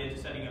American idea to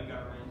setting up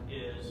government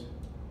is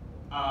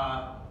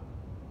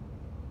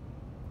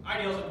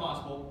ideal is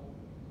impossible,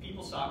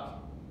 people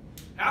suck.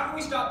 How can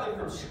we stop them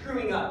from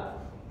screwing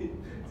up?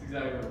 That's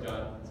exactly what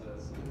John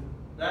says.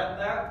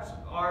 That's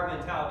our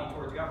mentality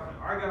towards government.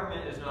 Our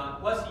government is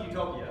not, what's the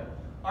utopia?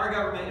 Our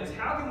government is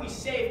how can we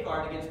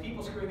safeguard against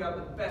people screwing up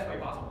in the best way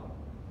possible?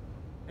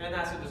 And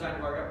that's the design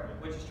of our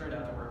government, which has turned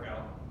out to work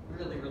out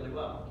really, really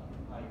well.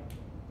 Like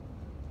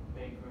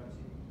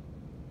bankruptcy.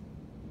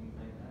 You can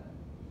claim that.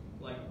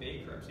 like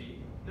bankruptcy.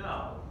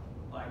 No,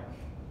 like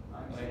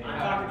Like, I'm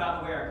talking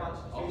about the way our a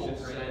whole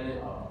Constitution's written,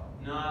 Senate.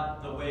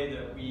 not the way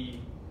that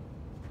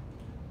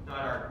not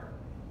our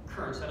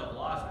current set of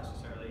laws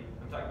necessarily.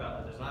 I'm talking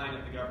about the design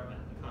of the government,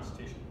 the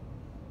Constitution,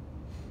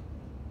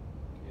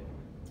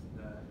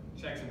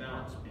 the checks and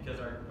balances, because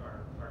our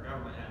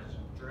government has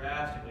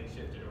drastically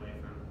shifted away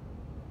from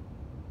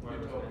what it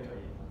was meant to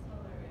be.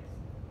 That's hilarious.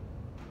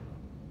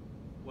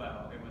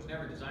 Well, it was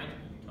never designed to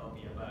be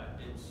utopia, but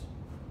it's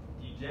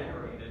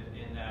degenerated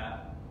in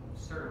that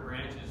certain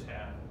branches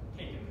have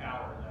taken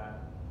power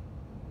that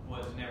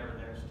was never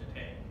theirs to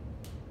take.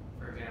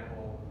 For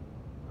example,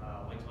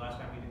 when's the last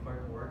time we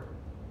declared war?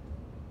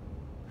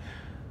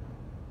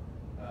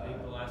 I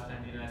think the last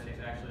time the United States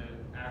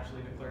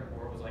actually declared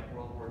war was like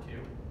World War II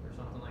or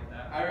something like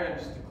that. Iran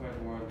just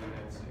declared war on the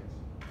United States.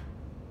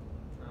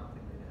 I don't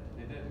think they did.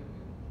 They did.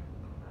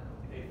 I don't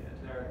think they did.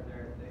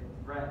 They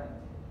threatened.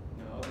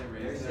 No, they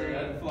raised They're their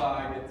saying- red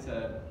flag and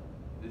said,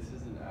 "This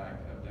is an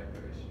act of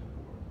declaration of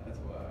war." That's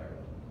what I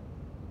read.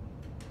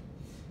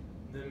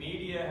 The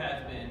media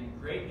has been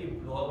greatly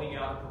blowing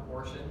out of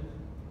proportion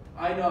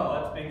I know.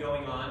 what's been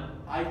going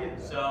on. I get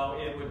that. So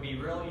it would be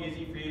real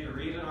easy for you to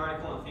read an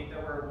article and think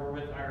that we're at war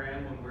with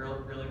Iran when we're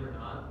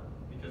not,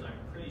 because I'm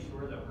pretty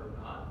sure that we're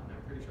not, and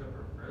I'm pretty sure that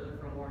we're further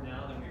from war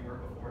now than we were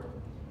before,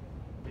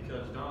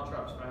 because Donald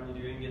Trump's finally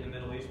doing in the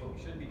Middle East what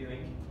we should be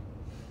doing.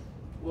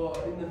 Well,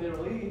 in the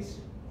Middle East,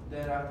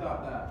 then I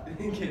thought that.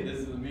 Okay, this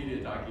is the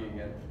media talking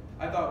again.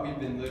 I thought we've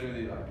been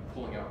literally like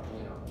pulling out.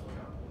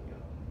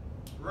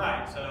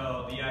 Right.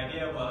 So the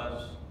idea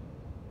was,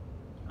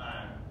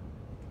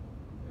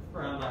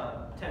 from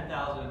a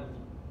 10,000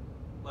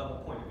 level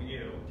point of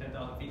view,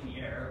 10,000 feet in the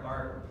air,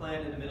 our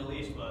plan in the Middle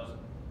East was,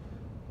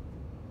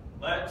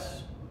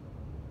 let's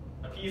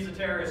appease the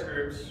terrorist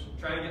groups,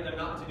 try and get them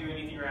not to do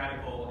anything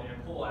radical,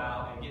 and pull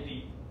out and get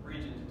the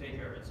region to take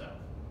care of itself.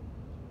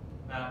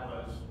 That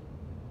was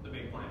the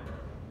big plan.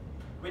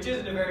 Which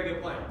isn't a very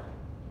good plan.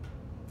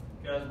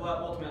 Because what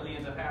ultimately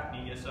ends up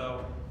happening is,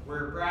 so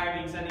we're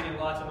bragging, sending in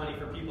lots of money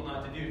for people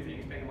not to do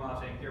things, paying them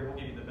off, saying, here, we'll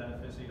give you the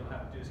benefit so you don't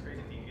have to do this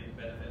crazy thing to get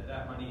the benefit.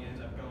 That money ends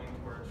up going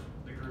towards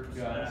the groups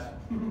that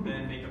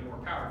then make them more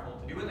powerful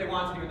to do what they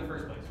want to do in the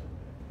first place.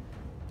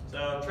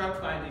 So Trump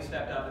finally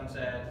stepped up and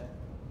said,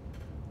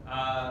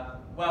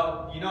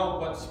 well, you know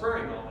what's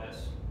spurring all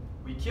this?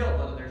 We killed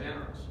one of their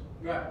generals.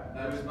 Right.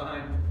 That was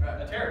behind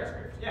right. a terrorist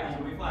group. Yeah,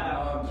 so we flat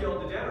out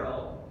killed the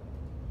general,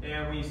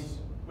 and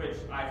which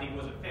I think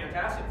was a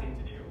fantastic thing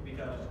to do,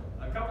 because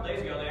a couple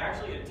days ago they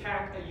actually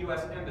attacked a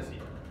U.S.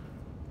 embassy.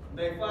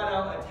 They flat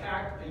out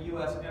attacked a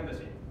U.S.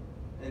 embassy.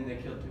 And they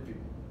killed 2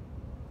 people.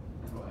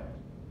 Why?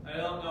 I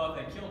don't know if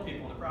they killed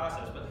people in the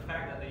process, but the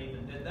fact that they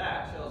even did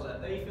that shows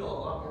that they feel a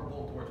lot more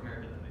bold towards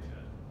America than they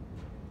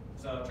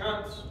should. So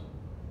Trump's,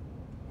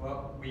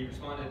 well, we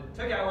responded,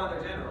 took out one of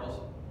their generals,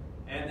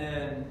 and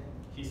then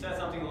he said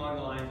something along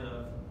the lines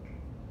of,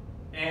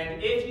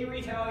 and if you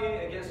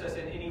retaliate against us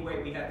in any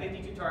way, we have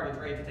 52 targets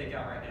ready to take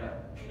out right now.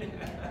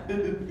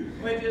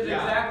 Which is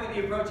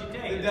exactly the approach you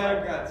take. The It's like,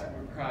 Democrats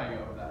were crying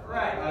over that.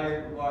 Right.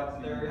 I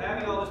watched. they're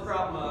having all this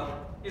problem of,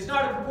 it's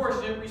not a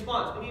proportionate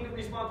response. We need to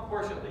respond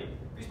proportionately.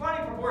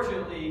 Responding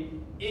proportionately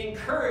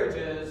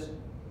encourages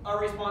a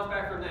response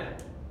back from them,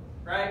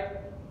 right?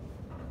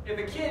 If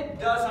a kid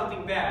does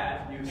something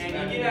bad, and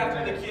you get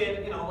after the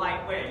kid in a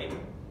light way,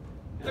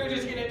 they're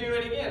just going to do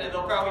it again, and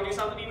they'll probably do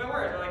something even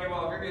worse. They're like,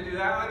 well, if you're going to do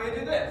that, I'm going to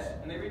do this.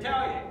 And they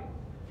retaliate.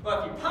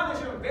 But if you punish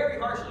them very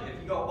harshly,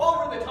 if you go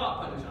over the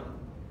top punish them,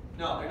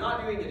 no, they're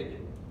not doing it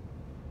again.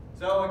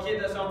 So a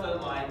kid does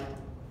something like,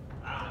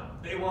 I don't know,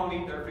 they won't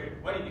eat their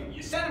food. What do?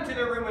 You send them to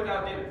their room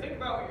without dinner. Think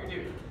about what you're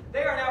doing.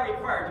 They are now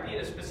required to be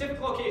in a specific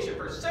location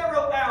for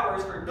several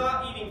hours for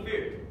not eating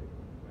food.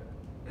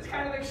 It's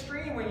kind of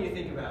extreme when you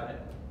think about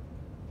it.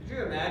 Could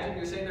you imagine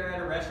you're sitting there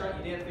at a restaurant,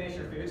 you didn't finish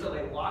your food, so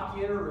they lock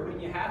you in a room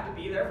and you have to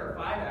be there for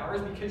 5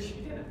 hours because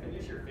you didn't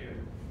finish your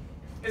food?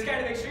 It's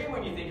kind of extreme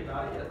when you think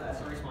about it, yet that's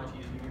the response you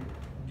use when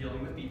you're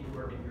dealing with people who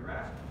are being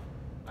irrational.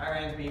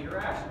 Iran's being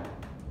irrational.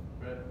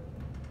 Right.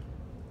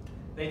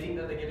 They think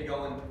that they get to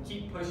go and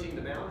keep pushing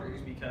the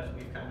boundaries because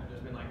we've kind of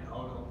just been like,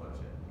 no, don't push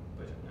it.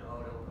 Push it.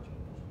 No, don't push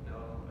it. No,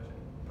 don't push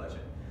it. Push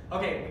it.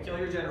 Okay, we kill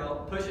your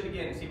general. Push it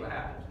again and see what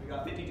happens. We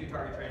got 52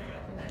 targets ready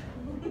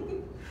to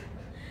go.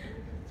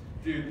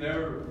 Dude,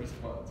 their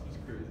response was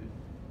crazy.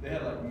 They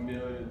had like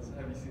millions.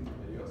 Have you seen the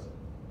videos?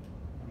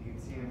 You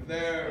can see them.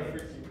 Their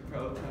freaking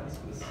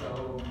protest was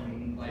so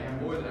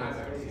like more than I've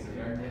ever seen in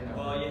America.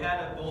 Well, you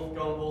had it going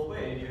both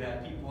ways. You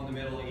had people in the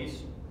Middle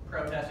East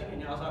protesting,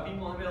 and you also have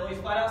people in the Middle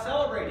East flat out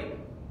celebrating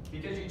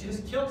because you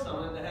just killed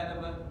someone at the head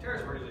of a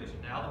terrorist organization.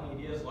 Now the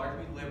media is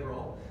largely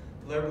liberal.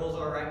 Liberals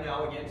are right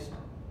now against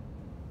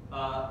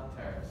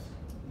Terrorists.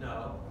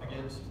 no,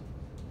 against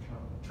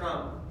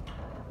Trump.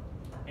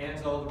 And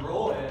so the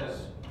rule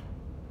is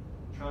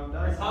Trump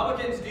does.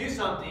 Republicans do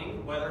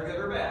something, whether good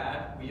or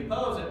bad, we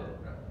oppose it.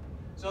 Right.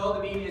 So the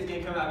media is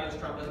going to come out against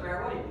Trump. Doesn't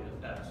matter what he did,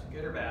 if that's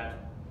good or bad.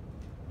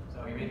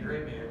 So he made a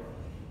great move.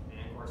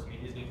 And of course the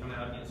media is going to come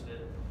out against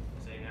it,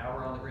 saying now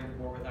we're on the brink of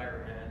war with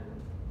Iran.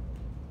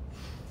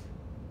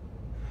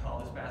 all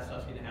this bad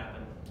stuff's gonna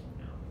happen.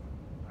 You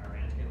know,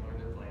 Iran's gonna learn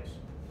their place.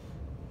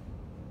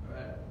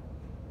 Alright.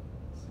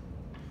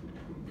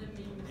 The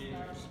meme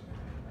stuff.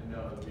 I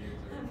know the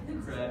memes are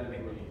incredibly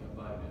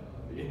abundant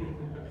on the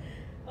internet.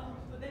 Oh,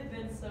 but they've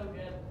been so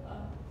good.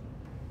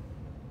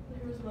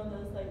 There was one that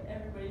was like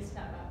everybody's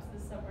snap maps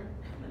this summer,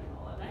 and then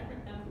all in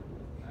Iran.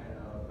 I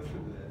know.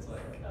 It's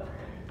like So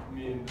good.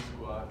 me and the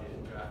squad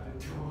getting drafted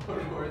to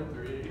World War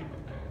III.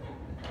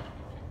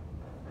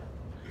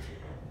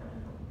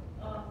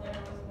 Oh, there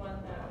was one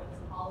that was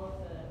all of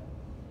the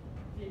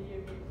video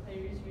game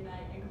players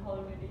unite and Call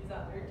of Duty's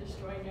out there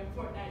destroying it.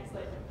 Fortnite's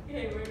like,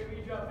 hey, where do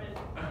we drop it?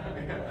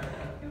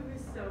 It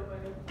was so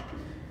funny.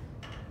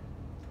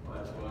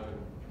 Watch one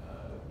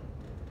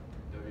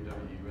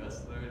WWE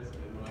wrestlers,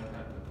 and one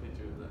had the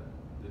picture of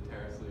the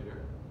terrorist leader,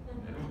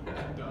 and one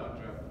had Donald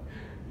Trump.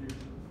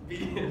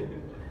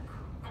 Being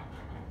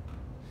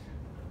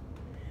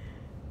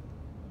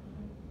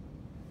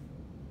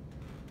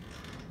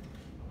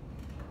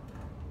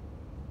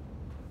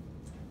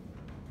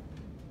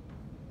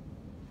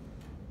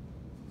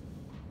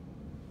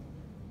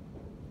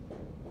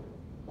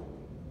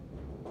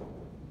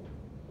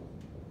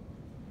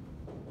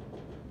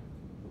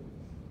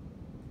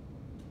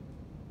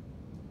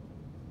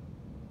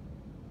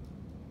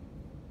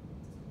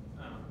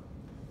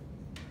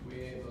we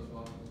ate those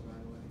waffles, by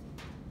the way.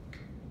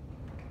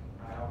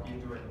 I hope you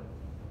enjoyed them.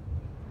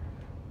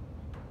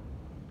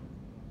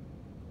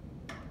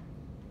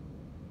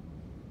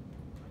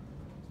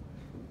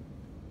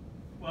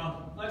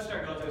 Well, let's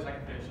start going through so I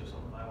can finish this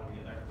one if I want to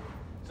get there.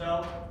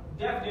 So,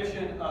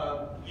 definition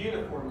of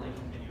uniformly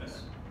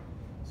continuous.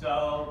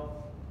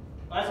 So,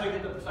 let's look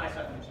at the precise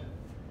definition.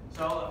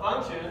 So, a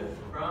function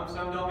from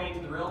some domain to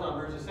the real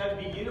numbers is said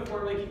to be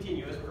uniformly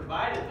continuous,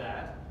 provided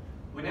that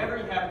whenever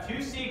you have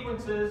two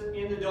sequences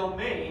in the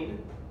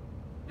domain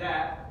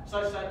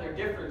such that their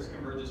difference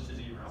converges to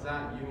 0. Is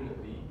that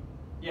unity?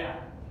 Yeah.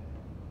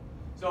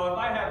 So if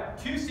I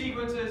have two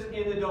sequences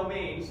in the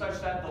domain such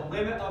that the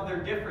limit of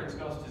their difference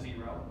goes to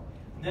 0,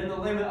 then the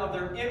limit of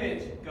their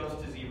image goes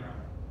to 0.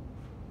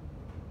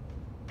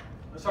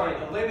 Sorry,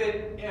 the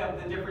limit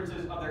of the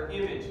differences of their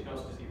image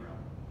goes to 0.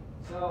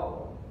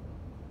 So,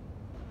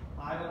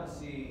 I don't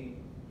see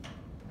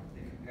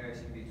the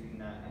comparison between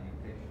that and your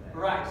picture there.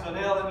 Right, so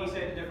now let me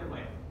say it a different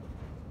way.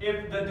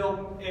 If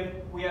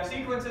we have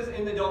sequences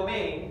in the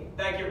domain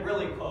that get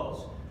really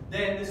close,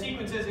 then the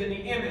sequences in the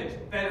image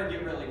better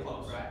get really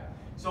close. Right.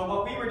 So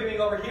what we were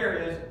doing over here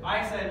is,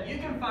 I said you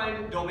can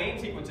find domain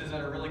sequences that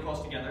are really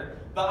close together,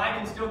 but I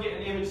can still get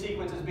an image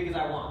sequence as big as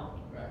I want.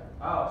 Right.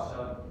 Oh,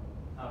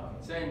 so, okay.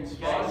 Saying So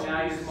small should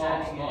now be you're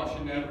small, setting small it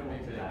should never equal be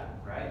to big. that,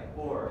 right?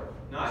 Or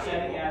Not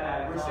setting equal. it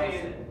at a We're constant.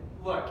 saying,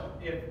 look,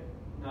 if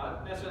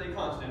not necessarily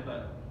constant,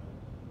 but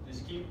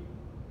just keep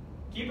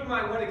in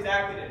mind what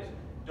exactly it is.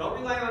 Don't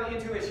rely on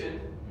intuition.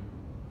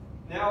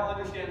 Now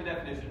understand the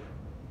definition.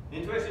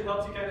 Intuition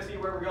helps you kind of see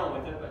where we're going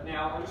with it, but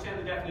now understand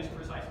the definition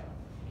precisely.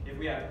 If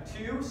we have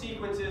two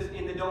sequences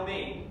in the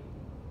domain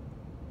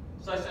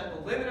such that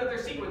the limit of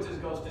their sequences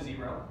goes to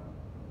 0,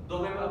 the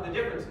limit of the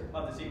difference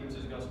of the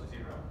sequences goes to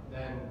 0,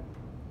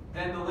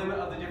 then the limit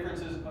of the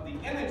differences of the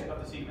image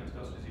of the sequence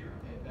goes to 0.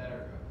 It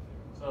better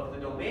go. So if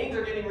the domains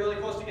are getting really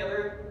close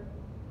together,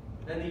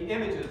 then the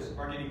images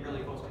are getting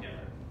really close together.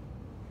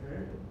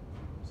 Okay.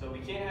 So we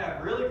can't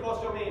have really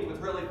close domains with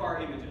really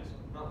far images.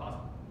 Not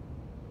possible.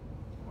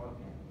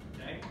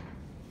 Okay?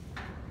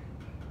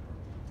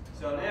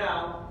 So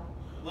now,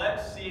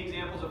 let's see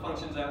examples of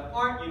functions that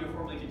aren't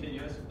uniformly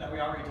continuous, that we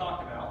already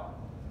talked about,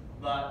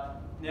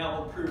 but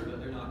now we'll prove that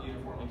they're not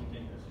uniformly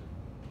continuous.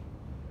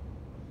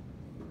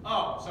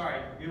 Oh,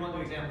 sorry, we won't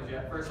do examples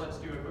yet. First, let's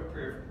do a quick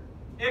proof.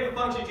 If a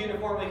function is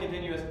uniformly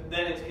continuous,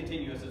 then it's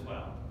continuous as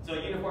well. So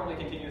uniformly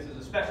continuous is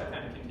a special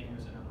kind of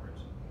continuous, in other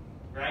words.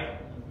 Right?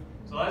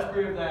 So let's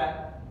prove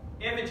that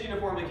if it's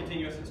uniformly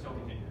continuous, it's still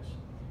continuous.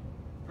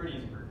 Pretty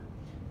easy proof.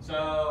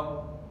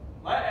 So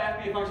let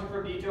f be a function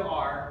from D to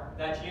R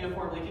that's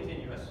uniformly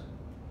continuous.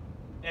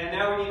 And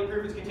now we need to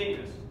prove it's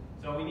continuous.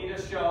 So we need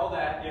to show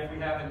that if we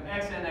have an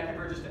xn that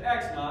converges to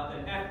x naught,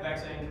 then f of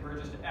xn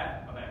converges to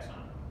f of x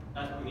naught.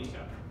 That's what we need to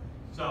show.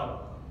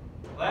 So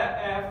let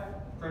f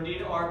from D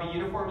to R be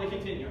uniformly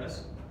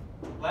continuous.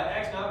 Let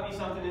x naught be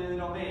something in the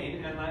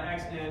domain, and let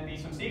xn be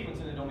some sequence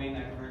in the domain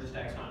that converges to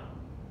x naught.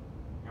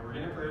 And we're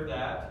going to prove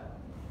that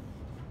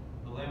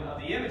the limit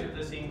of the image of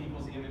this thing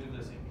equals the image of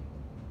this thing.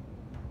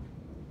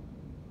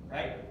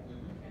 Right?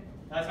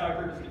 That's how I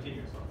prove it's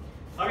continuous.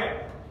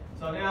 Okay,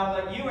 so now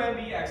let un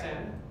be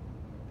xn,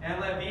 and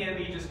let bn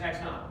be just x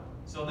naught.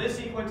 So this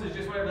sequence is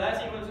just whatever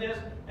that sequence is,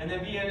 and then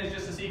bn is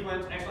just a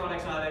sequence x naught,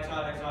 x naught, x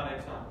naught, x naught,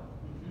 x naught.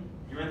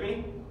 You with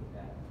me?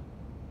 Yeah.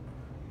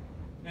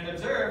 And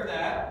observe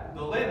that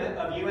the limit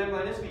of un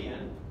minus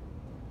vn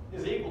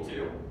is equal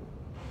to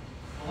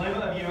the limit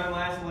of un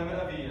minus the limit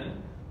of vn.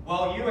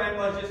 Well, un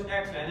was just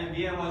xn and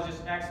vn was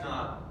just x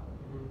naught.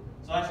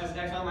 So that's just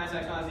x naught minus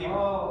x naught is equal.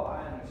 Oh,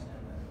 I understand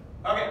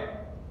that. Okay,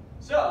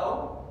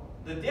 so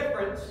the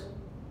difference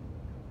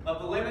of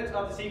the limits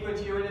of the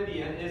sequence un and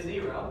vn is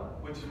 0,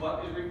 which is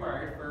what is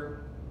required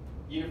for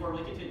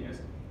uniformly continuous.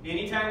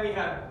 Anytime we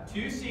have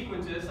two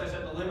sequences such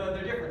that the limit of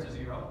their difference is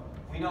 0,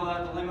 we know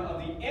that the limit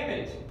of the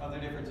image of their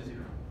difference is 0.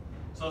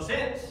 So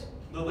since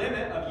the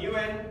limit of un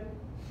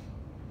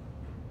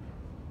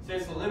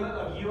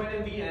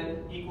and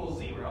vn equals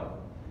 0,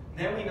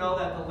 then we know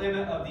that the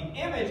limit of the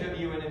image of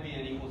un and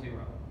vn equals 0,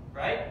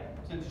 right?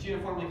 Since it's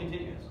uniformly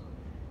continuous.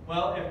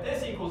 Well, if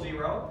this equals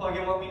 0, plug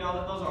in what we know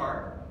that those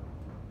are.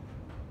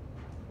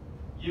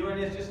 Un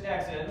is just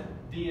xn,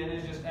 vn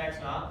is just x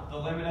naught. The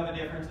limit of a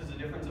difference is the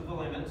difference of the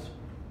limits.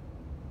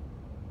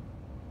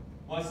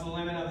 What's the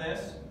limit of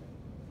this?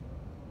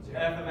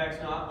 F of x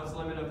naught. What's the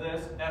limit of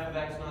this? F of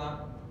x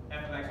naught.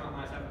 F of x naught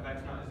minus f of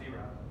x naught is 0.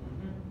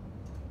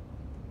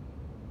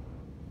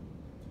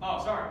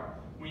 Oh, sorry.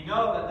 We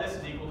know that this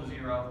is equal to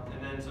 0,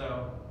 and then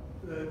so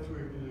That's what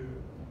we do.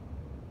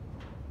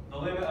 the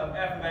limit of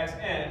f of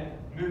xn,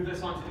 move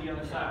this onto the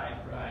other side.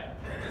 Right.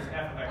 Is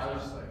f of x I naught.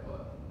 was just like,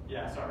 what?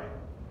 Yeah, sorry.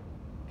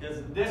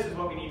 Because this is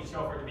what we need to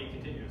show for it to be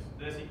continuous.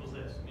 This equals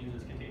this. Means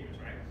it's continuous,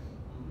 right?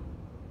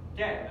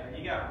 Okay, there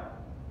you go.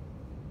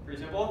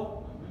 Pretty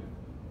simple?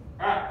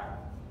 Alright.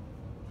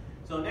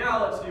 So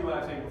now let's do what I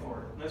was saying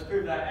before. Let's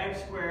prove that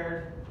x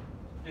squared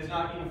is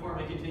not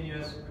uniformly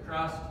continuous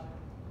across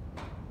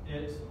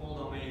its whole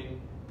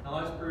domain.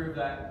 Now let's prove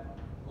that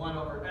 1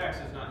 over x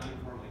is not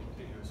uniformly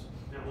continuous.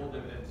 And we'll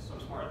limit it to some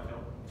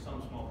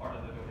small part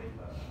of the domain.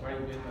 Why are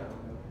you getting that?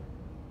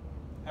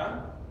 Huh?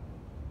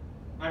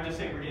 I'm just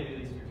saying we're getting to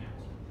these two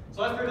examples.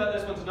 So let's prove that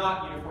this one's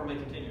not uniformly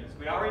continuous.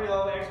 We already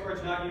know x squared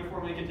is not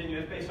uniformly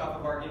continuous based off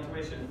of our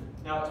intuition.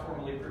 Now let's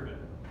formally prove it.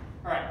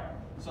 Alright,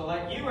 so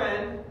let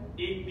un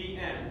be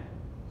n.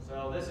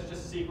 So this is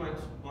just a sequence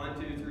 1,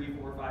 2, 3,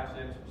 4, 5,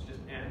 6. It's just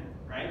n,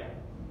 right?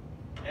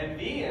 And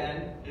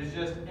vn is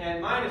just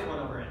n minus 1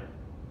 over n.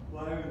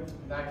 Why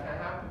would That can't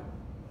happen.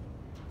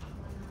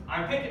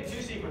 I'm picking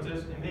two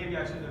sequences, and maybe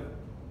I should have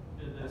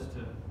did this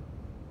to.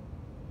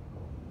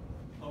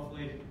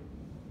 Hopefully,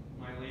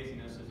 my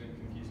laziness isn't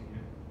confusing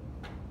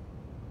you.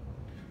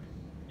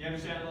 You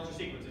understand those are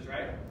sequences,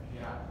 right?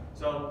 Yeah.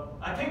 So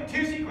I picked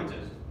two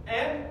sequences,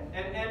 n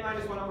and n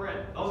minus 1 over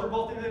n. Those are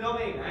both in the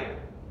domain, right?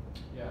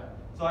 Yeah.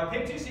 So I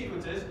picked two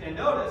sequences, and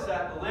notice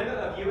that the limit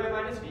of un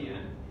minus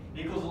vn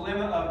equals the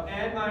limit of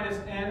n minus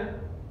n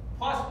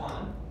plus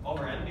 1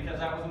 over n, because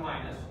that was a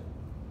minus.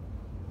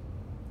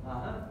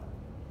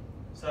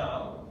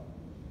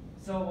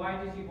 So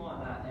why did you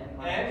want that?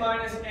 N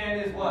minus n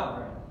is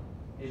what?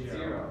 Is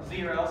 0.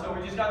 0. So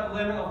we just got the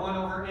limit of 1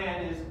 over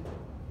n is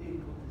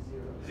Equal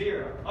to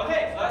 0. 0.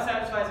 Okay, so that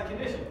satisfies the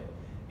condition.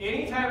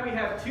 Anytime we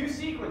have two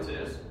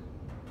sequences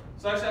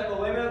such that the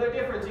limit of their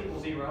difference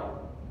equals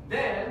 0,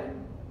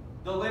 then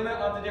the limit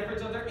of the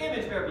difference of their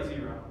image better be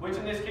 0, which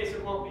in this case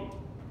it won't be.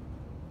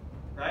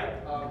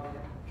 Right?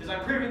 Because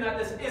I'm proving that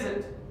this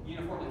isn't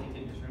uniformly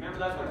continuous. Remember,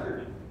 that's what I'm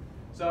proving.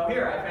 So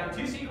here, I found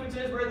two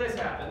sequences where this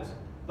happens,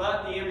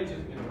 but the image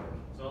isn't going to work.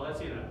 So let's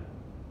see that.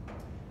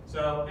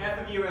 So f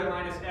of un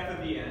minus f of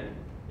vn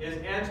is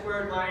n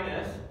squared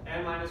minus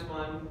n minus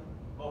 1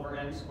 over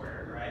n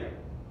squared, right?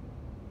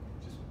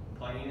 Just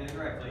plugging it in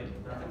directly,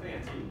 nothing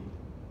fancy.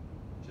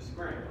 Just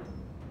squaring them.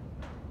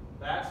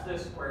 That's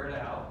this squared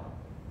out.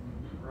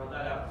 Wrote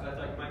that out because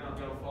I thought you might not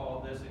be able to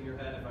follow this in your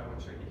head if I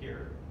went straight to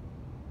here.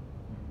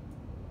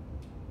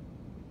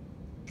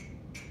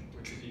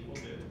 Which is equal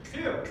to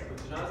 2,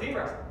 which is not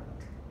 0.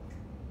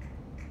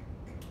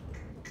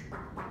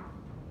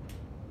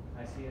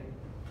 I see it.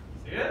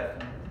 See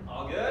it?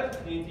 All good?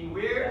 Anything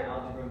weird? Yeah,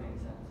 algebra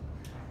makes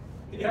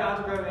sense. Yeah,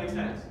 algebra makes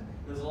sense.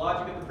 Does the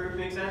logic of the proof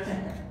make sense?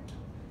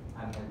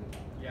 I'm working on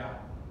that. Yeah.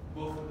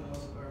 both of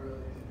those are really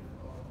easy to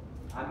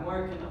follow? I'm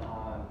working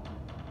on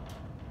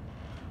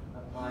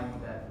applying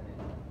the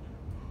definition.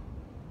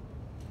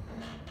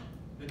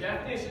 The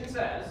definition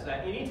says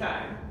that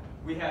anytime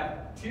we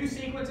have two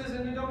sequences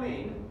in the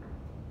domain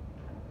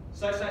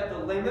such that the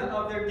limit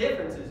of their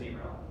difference is 0,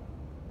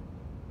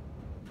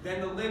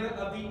 then the limit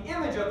of the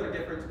image of their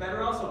difference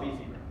better also be 0.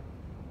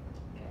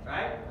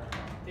 Right?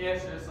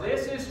 If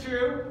this is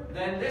true,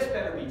 then this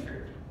better be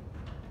true.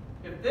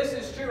 If this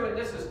is true and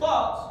this is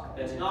false,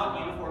 it's not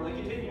uniformly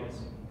continuous.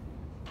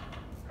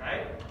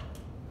 Right?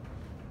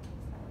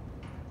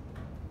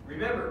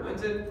 Remember,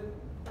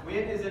 when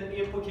is an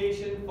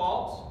implication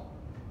false?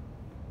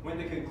 When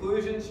the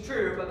conclusion is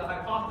true, but the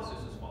hypothesis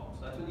is false.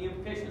 That's when the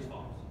implication is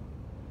false.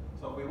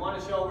 So if we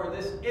want to show where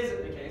this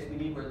isn't the case, we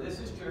need where this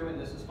is true and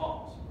this is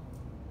false.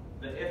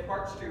 The if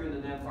part's true and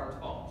the then part's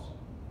false.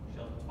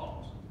 Shows it's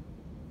false.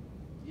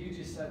 You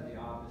just said the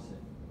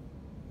opposite.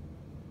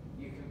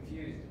 You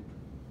confused it.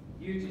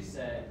 You just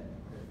said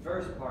the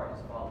first part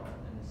is false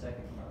and the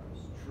second part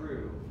is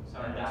true.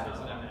 Sorry, and that's that not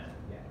is what I false. meant.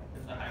 Yeah.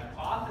 If the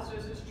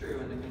hypothesis is true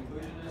and the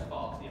conclusion is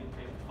false, the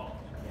implication is false.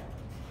 Yeah.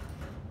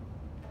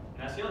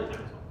 And that's the only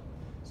time it's false.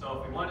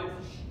 So if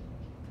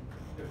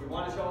we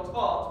want to show it's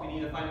false, we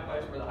need to find a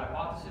place where the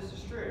hypothesis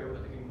is true,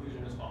 but the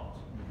conclusion is false.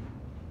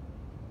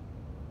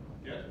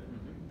 Good?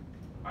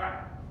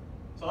 Alright.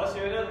 So let's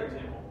do another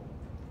example.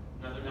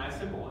 Another nice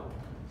simple one.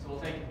 So we'll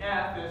take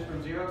f is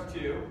from 0 to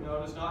 2.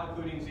 Notice not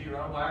including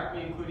 0. Why aren't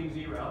we including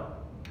 0?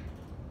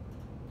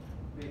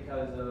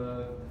 Because of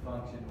the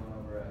function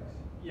 1 over x.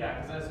 Yeah,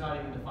 because that's not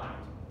even defined.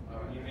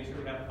 You need to make sure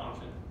we got the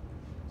function.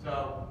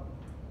 So,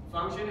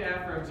 function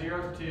f from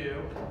 0 to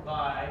 2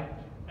 by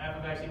f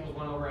of x equals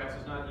 1 over x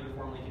is not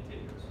uniformly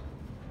continuous.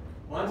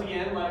 Once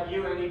again, let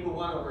un equal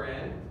 1 over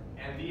n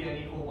and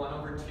vn equal 1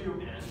 over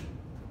 2n.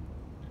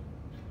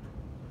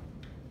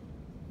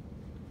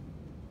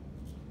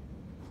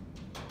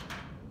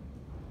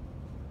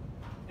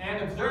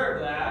 And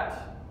observe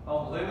that the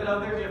limit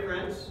of their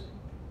difference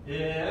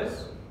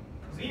is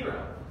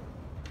 0.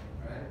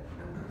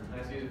 Right?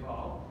 Nice easy to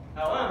follow.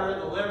 However,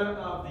 the limit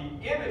of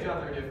the image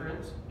of their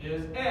difference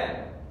is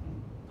n.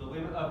 The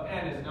limit of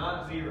n is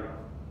not 0.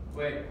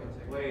 Wait, 1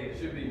 second. Wait. It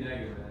should be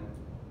negative n.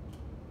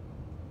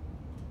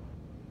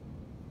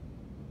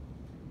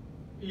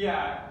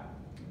 Yeah.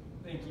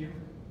 Thank you.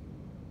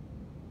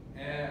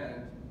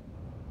 And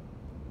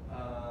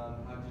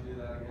how'd you do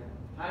that again?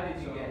 How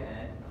did you So- get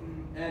n?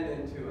 N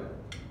into it.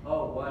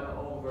 Oh, 1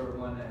 over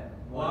 1n.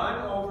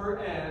 1 over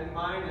n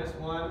minus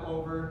 1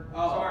 over,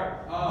 Oh. sorry,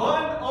 Oh.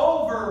 1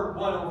 over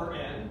 1 over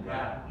n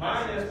Yeah.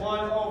 minus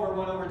 1 over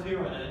 1 over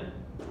 2n.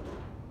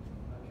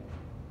 Okay.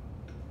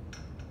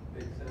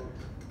 Makes sense.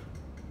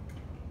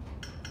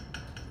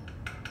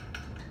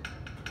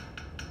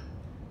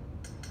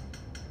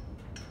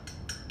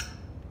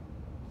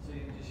 So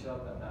you just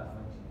showed that that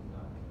function is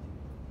not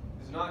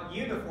continuous. It's not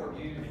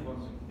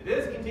uniform. It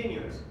is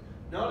continuous.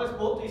 Notice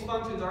both these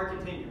functions are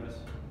continuous.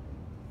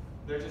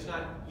 They're just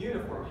not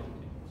uniformly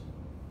continuous.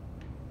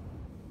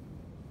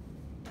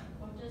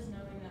 What does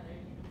knowing that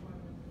they're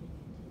uniformly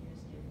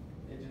continuous do?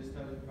 It just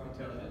tells you I'll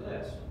tell you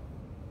this.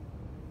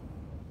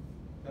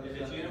 If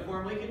it's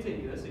uniformly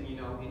continuous, and you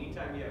know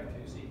anytime you have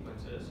two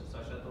sequences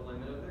such that the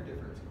limit of their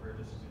difference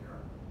converges to 0,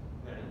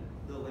 then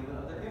the limit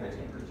of their image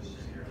converges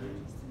to 0.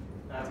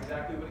 That's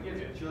exactly what it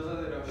gives you. It shows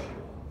that they don't show.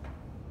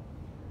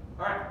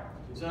 Alright,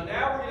 so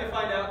now we're going to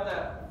find out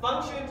that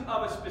functions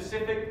of a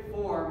specific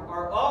form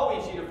are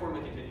always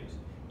uniformly continuous.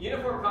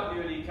 Uniform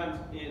continuity comes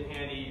in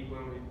handy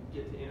when we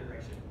get to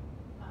integration.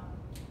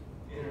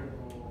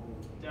 Interval.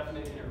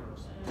 Definite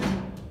intervals.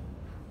 Integrals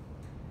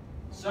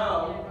So,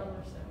 are so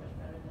much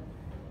better than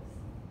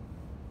derivatives.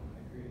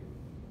 Agreed.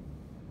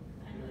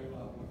 I Very like,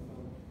 well, with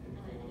them. I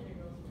like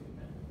integrals way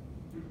better.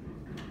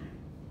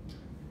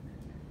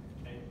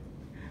 okay.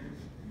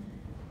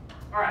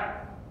 Alright,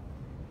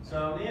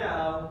 so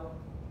now,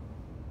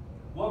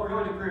 what we're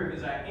going to prove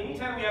is that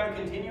anytime we have a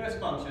continuous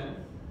function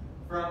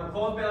from a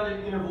closed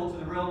bounded interval to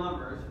the real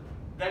numbers,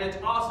 then it's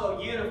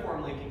also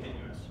uniformly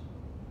continuous.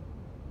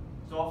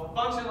 So if a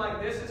function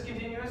like this is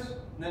continuous,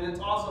 then it's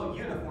also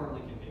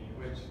uniformly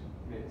continuous. Which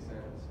makes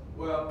sense.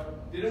 Well,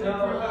 didn't we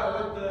So- prove that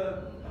with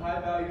the high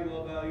value,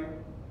 low value?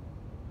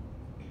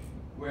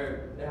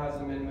 Where it has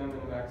a minimum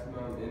and a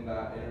maximum in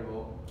that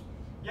interval.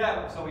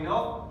 Yeah, so we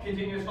know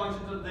continuous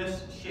functions of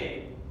this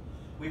shape.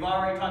 We've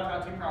already talked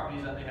about two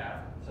properties that they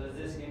have. So is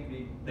this going to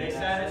be? They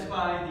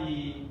satisfy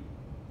the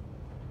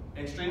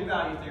extreme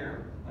value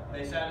theorem,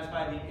 they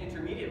satisfy the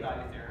intermediate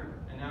value theorem,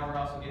 and now we're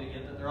also going to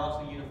get that they're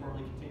also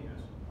uniformly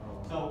continuous.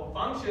 Oh. So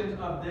functions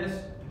of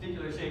this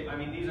particular shape, I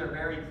mean, these are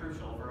very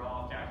crucial for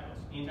all of calculus.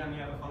 Anytime you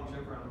have a function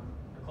from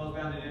a closed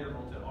bounded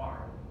interval to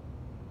R,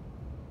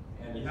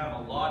 and you have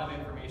a lot of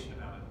information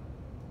about it.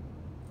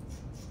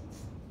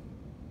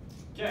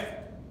 Okay,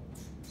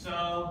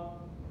 so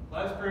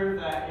let's prove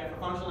that if a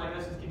function like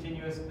this is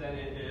continuous, then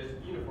it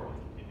is uniformly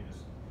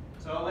continuous.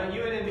 So let un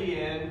and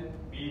vn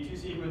be two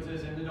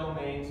sequences in the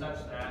domain such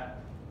that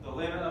the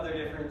limit of their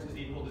difference is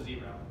equal to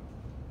 0.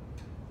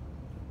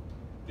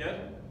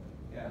 Good?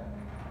 Yeah.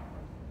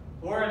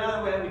 Or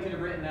another way that we could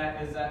have written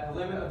that is that the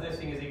limit of this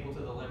thing is equal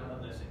to the limit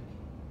of this thing.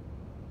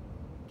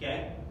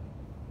 Okay?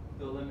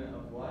 The limit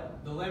of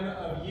what? The limit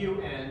of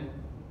un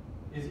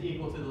is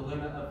equal to the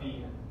limit of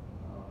vn.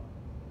 Oh.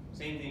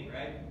 Same thing,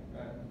 right?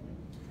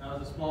 Right. That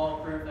was a small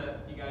proof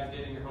that you guys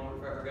did in your homework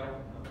forever ago.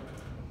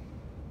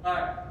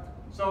 Alright,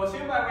 so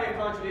assume by way of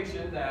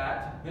contradiction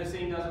that this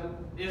thing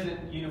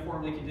isn't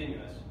uniformly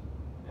continuous.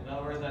 In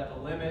other words, that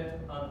the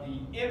limit of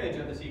the image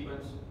of the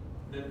sequence,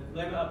 the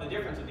limit of the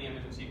difference of the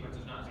image of the sequence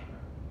is not 0.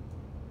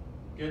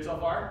 Good so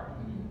far?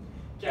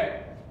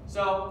 Okay,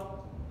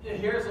 so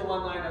here's the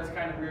one line that's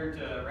kind of weird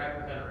to wrap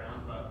your head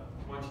around, but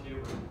once you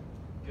do,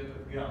 we're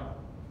good to go.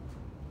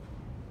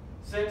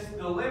 Since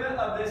the limit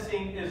of this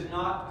thing is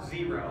not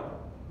 0,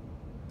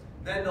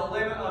 then the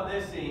limit of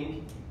this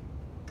thing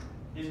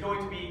is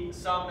going to be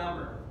some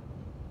number,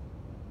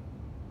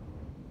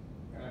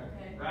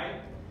 Okay.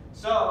 right?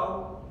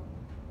 So,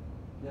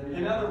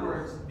 in other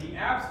words, the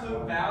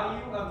absolute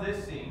value of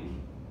this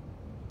thing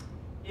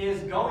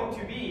is going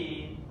to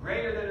be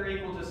greater than or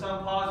equal to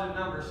some positive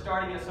number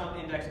starting at some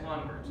index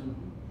onwards.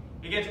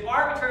 It gets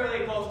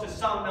arbitrarily close to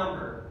some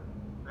number,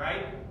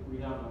 right? We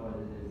don't know what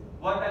it is.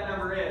 What that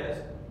number is,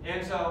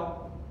 and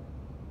so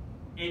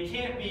it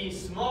can't be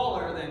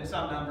smaller than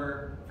some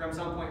number from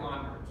some point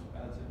onwards.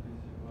 That's it.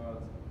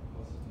 Well, it's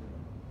close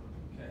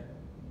to 0. Okay.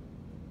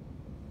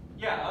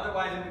 Yeah,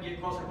 otherwise it would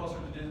get closer and closer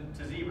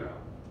to 0.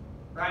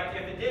 Right?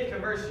 If it did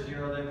converge to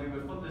 0, then we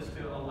would flip this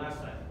to a less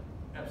than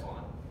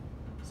epsilon.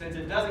 Since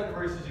it doesn't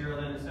converge to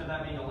 0, then instead of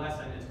that being a less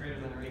than, it's greater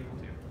than or equal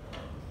to.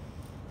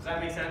 Does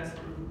that make sense?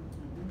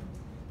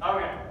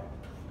 Okay.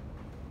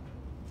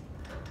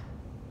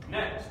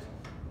 Next,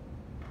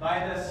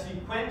 by the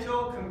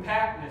sequential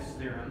compactness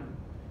theorem.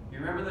 You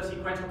remember the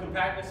sequential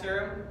compactness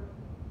theorem?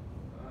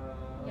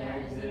 Yeah,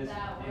 It isn't exists.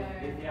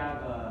 that If you have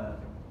a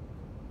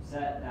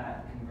set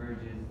that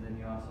converges, then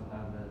you also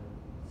have a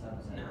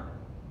subset.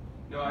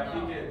 No, I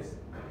think No. it's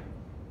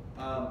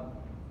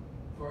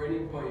for any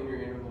point in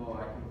your interval,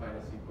 I can find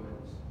a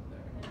sequence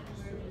that That converges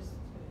to it. converges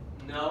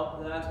to.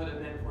 No, that's what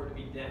it meant for it to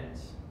be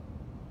dense.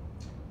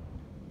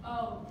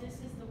 Oh, this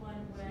is the one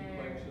where.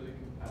 Sequentially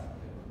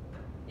compacted.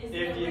 Is If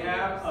it you where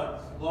have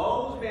there's- a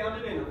closed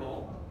bounded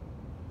interval,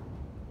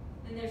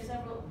 Then there's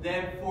several.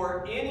 then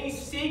for any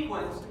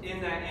sequence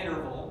in that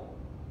interval,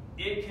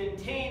 it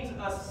contains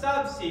a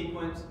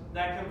subsequence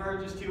that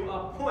converges to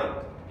a point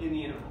in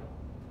the interval.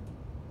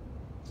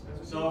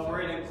 So if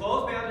we're in a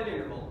closed bounded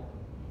interval,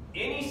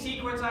 any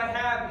sequence I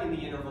have in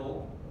the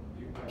interval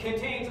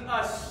contains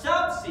a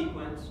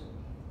subsequence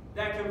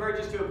that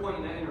converges to a point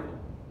in that interval.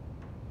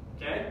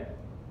 Okay?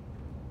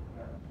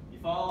 You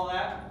follow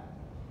that?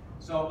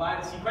 So by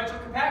the sequential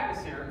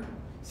compactness theorem,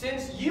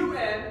 since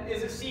UN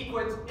is a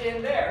sequence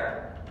in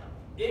there,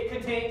 it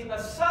contains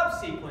a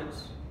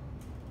subsequence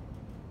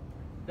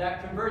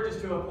that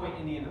converges to a point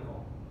in the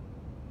interval.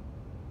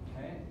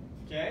 Okay?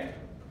 Okay?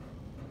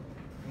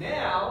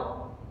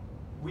 Now,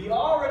 we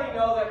already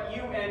know that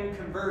UN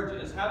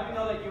converges. How do we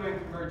know that UN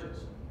converges?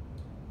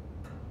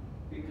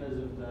 Because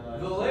of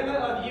The limit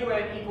of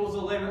UN equals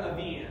the limit of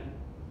VN.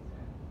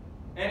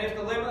 And if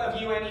the limit of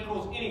UN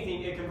equals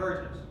anything, it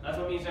converges. That's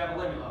what it means to have a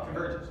limit, it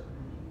converges.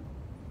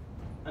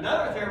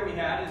 Another theorem we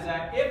had is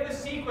that if a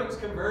sequence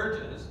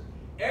converges,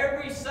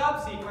 every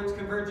subsequence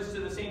converges to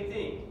the same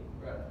thing.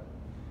 Right.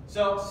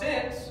 So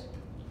since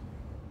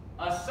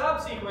a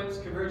subsequence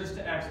converges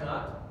to x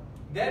naught,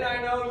 then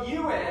I know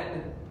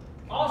UN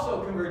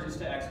also converges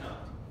to x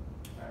naught.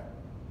 Alright.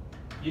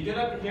 You good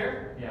up to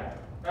here? Yeah.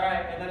 All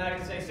right, and then I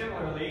can say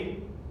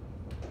similarly,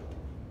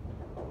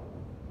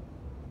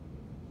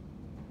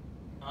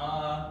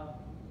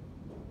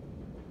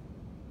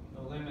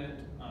 the limit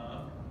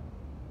of,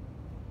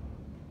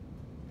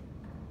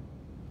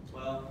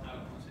 well, I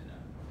don't want to say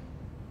that.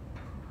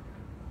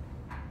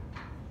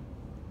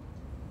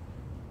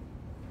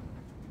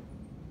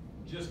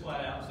 Just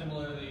flat out,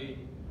 similarly,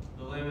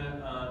 the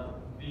limit of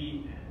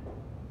Vn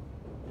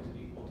is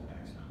equal to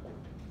x naught.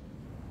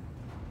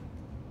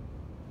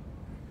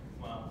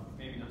 Well,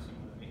 maybe not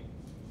similarly.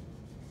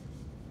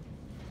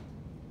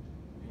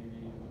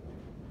 Maybe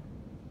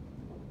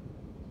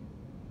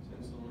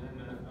since the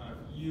limit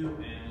of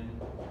UN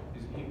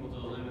is equal to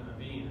the limit of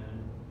Vn,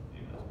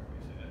 maybe that's where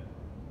we say it.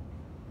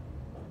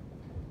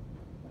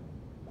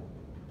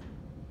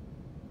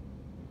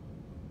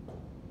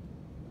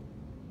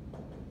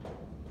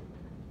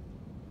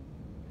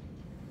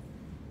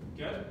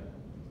 Good?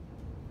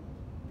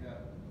 Yeah.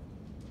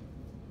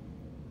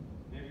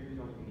 Maybe we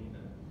don't even need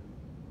that.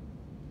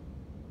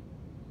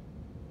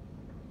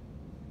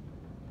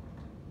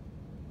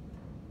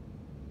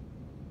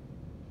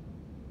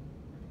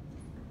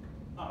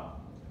 Oh,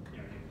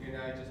 yeah, we do. You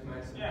know, I just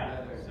minus them Yeah,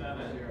 together and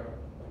 7. 0.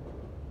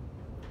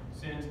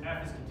 Since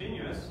f is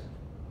continuous,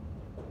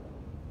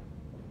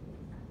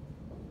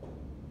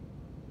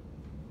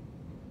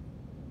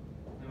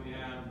 then we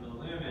have the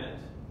limit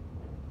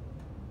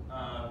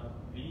of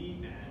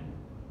Vn.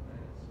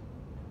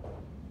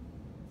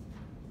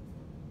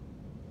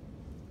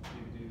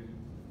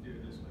 Do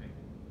it this way.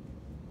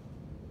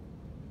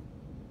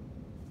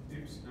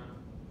 Oops, not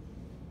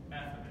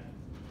f of n.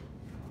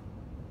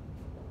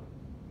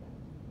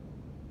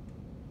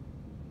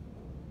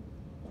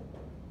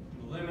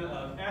 The limit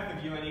of f of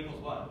un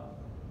equals what?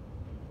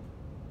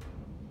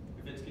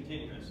 If it's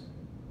continuous.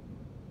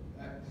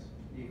 X.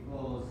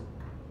 equals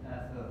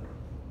f of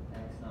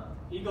x naught.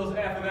 Equals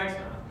f of x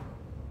naught.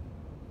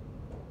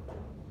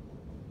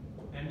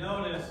 And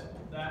notice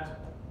that's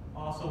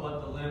also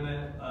what the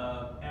limit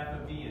of f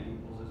of vn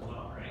equals as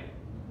well, right?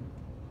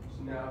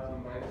 So now if you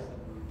minus them,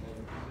 then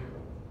it's 0.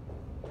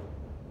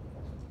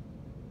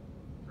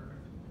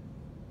 Perfect.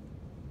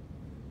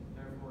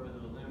 Therefore,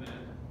 the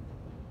limit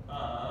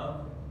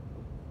of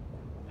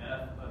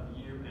f of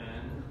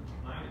un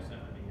minus f of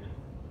vn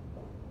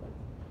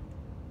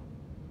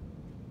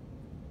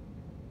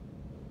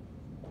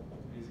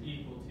is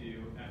equal to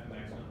f of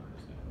x naught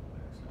minus f of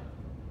x naught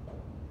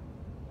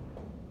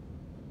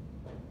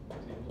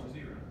is equal to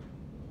 0.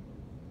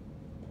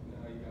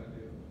 Now you gotta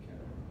do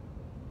counter.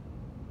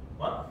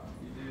 What?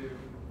 You do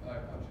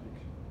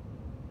contradiction.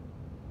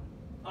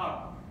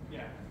 Oh,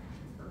 yeah.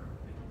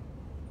 Perfect.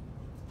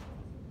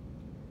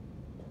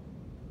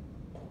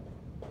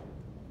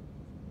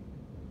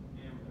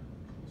 And we're gonna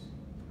use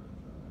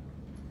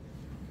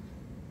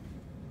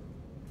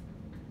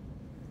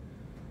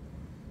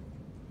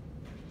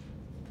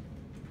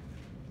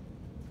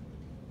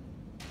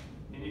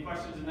any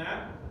questions in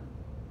that?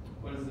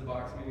 What does the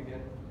box mean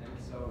again? And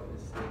so it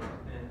is stated.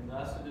 And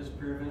thus it is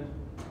proven,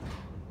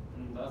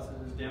 and thus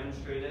it is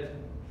demonstrated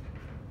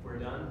we're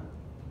done.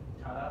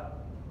 Ta-da.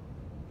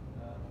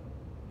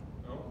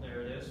 Oh,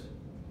 there it is.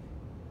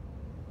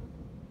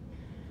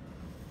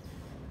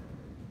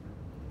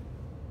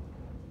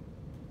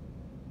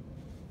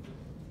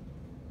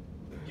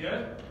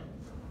 Good?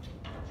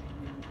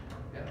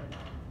 Yeah.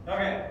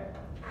 Okay.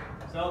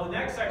 So the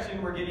next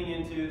section, we're getting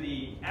into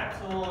the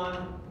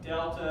epsilon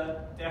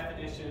delta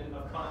definition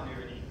of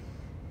continuity.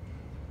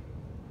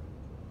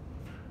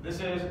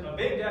 This is a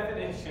big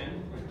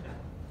definition,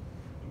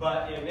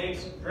 but it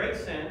makes great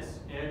sense.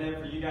 And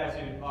then for you guys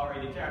who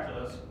already did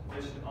calculus,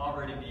 this should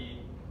already be,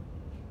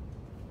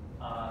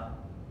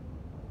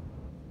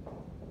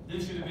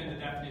 this should have been the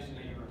definition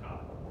that you were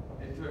taught.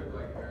 It took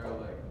like Arrow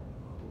like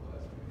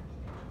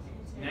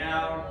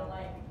Now,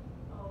 like,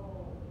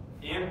 oh,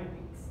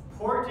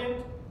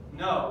 important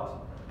note,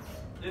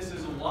 this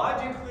is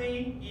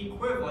logically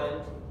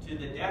equivalent to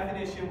the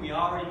definition we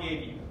already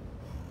gave you.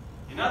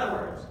 In other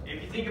words,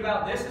 if you think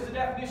about this as a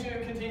definition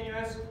of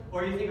continuous,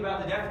 or you think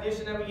about the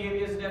definition that we gave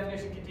you as a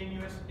definition of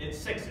continuous, it's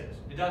sixes.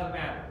 It doesn't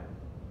matter.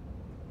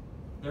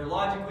 They're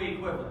logically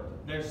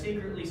equivalent. They're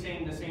secretly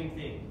saying the same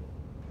thing.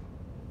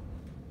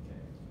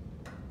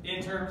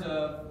 In terms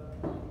of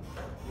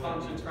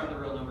functions from the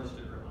real numbers to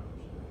the real numbers.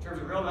 In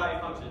terms of real value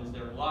functions,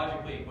 they're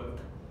logically equivalent.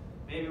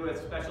 Maybe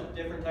with special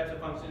different types of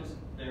functions,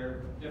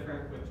 they're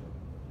different, which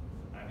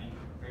I'd be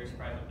very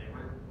surprised if they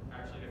weren't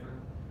actually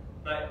different.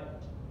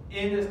 But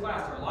in this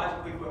class, they're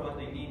logically equivalent.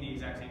 They mean the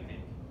exact same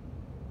thing.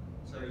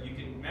 So you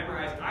can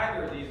memorize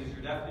either of these as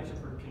your definition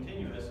for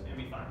continuous and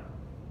be fine.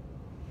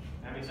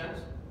 That make sense?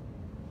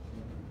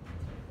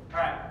 All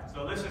right,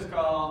 so this is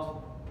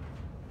called,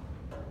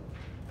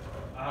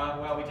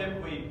 well, we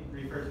typically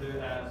refer to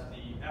it as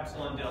the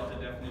epsilon delta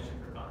definition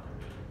for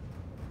continuity,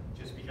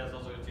 just because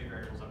those are the two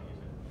variables I'm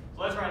using.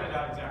 So let's write it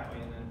out exactly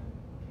and then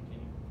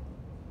continue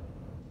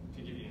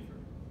to give you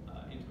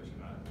intuition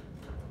about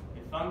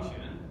it. A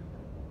function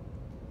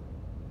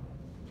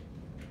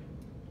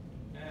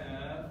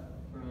f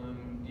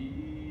from D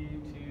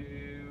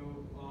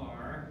to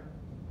R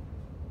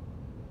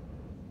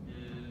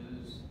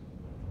is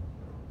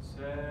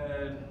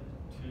said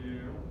to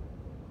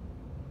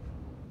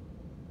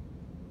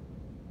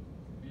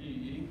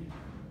be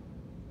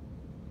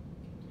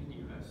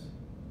continuous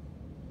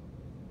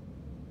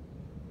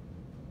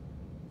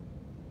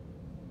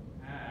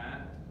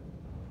at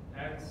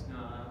x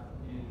naught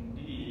in D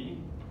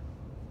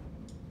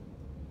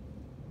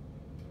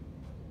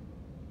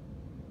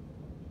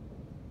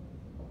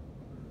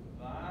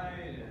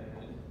provided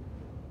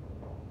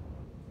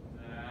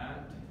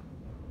that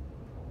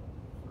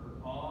for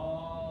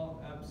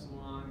all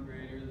epsilon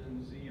greater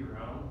than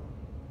 0,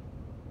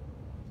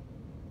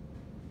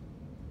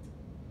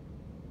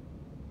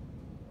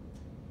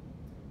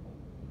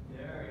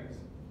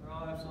 for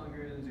all epsilon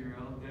greater than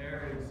 0,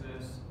 there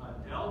exists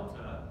a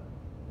delta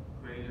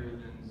greater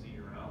than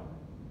 0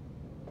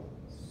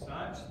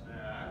 such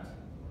that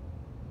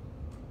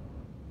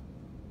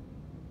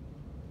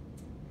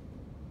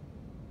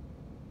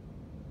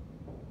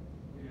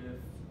if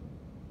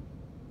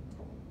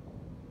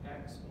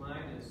x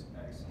minus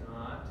x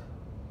naught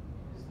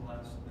is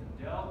less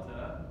than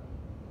delta,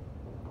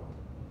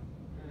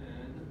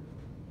 then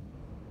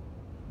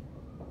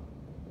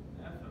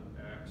f of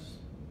x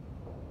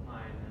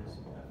minus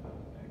f of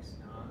x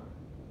naught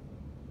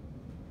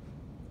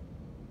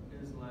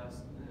is less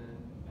than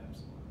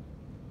epsilon.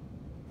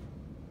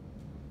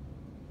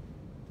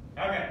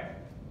 Okay,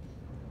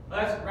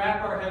 let's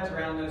wrap our heads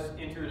around this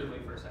intuitively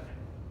for a second.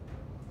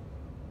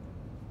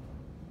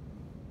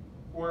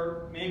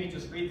 Or maybe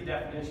just read the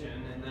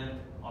definition and then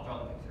I'll draw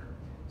the picture.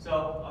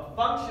 So a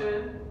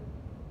function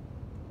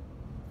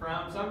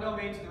from some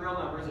domain to the real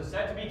numbers is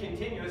said to be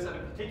continuous at a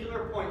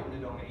particular point in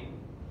the domain,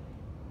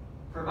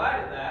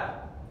 provided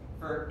that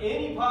for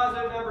any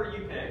positive number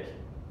you pick,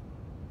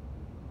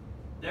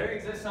 there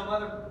exists some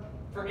other,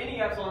 for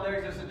any epsilon there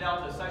exists a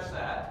delta such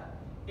that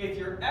if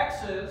your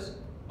x's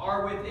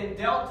are within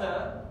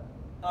delta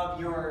of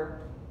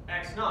your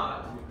x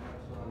naught,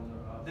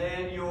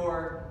 then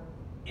your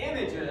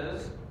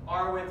images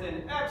are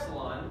within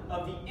epsilon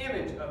of the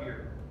image of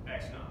your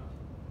x naught.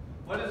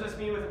 What does this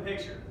mean with a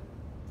picture?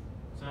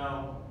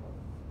 So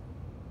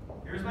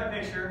here's my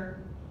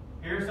picture.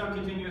 Here's some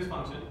continuous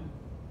function,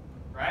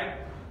 right?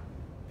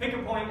 Pick a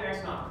point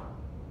x naught.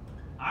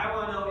 I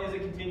want to know, is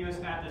it continuous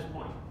at this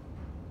point?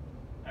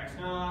 X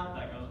naught,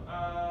 that goes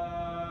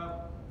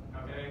up.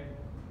 Okay,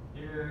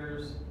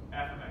 here's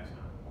f of x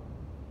naught.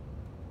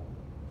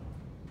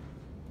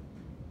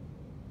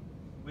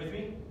 With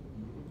me?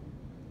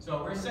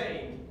 So we're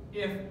saying,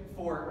 if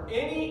for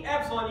any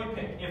epsilon you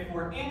pick, if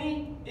for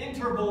any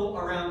interval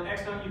around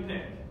x naught you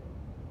pick,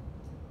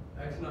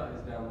 X naught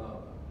is down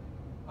low.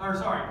 or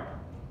sorry,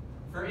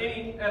 for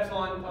any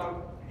epsilon,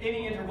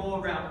 any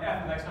interval around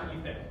f of x naught you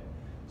pick.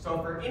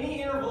 So for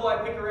any interval I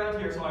pick around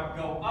here, so I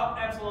go up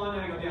epsilon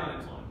and I go down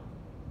epsilon.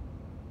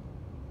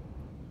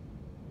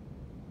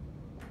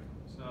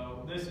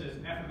 So this is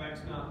f of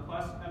x naught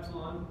plus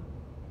epsilon.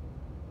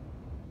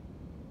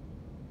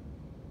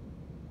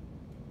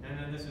 And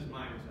then this is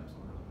minus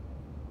epsilon.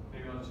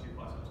 Maybe I'll just do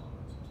plus epsilon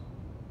minus epsilon.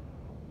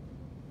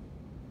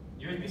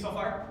 You with me so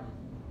far?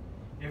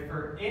 If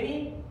for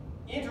any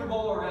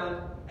interval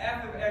around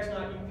f of x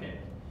naught you pick,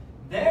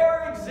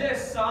 there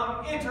exists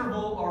some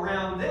interval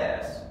around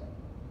this.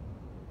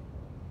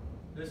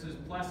 This is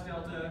plus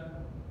delta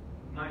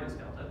minus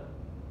delta.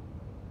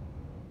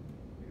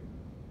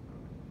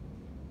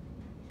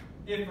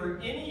 If for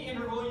any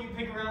interval you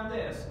pick around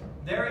this,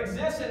 there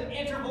exists an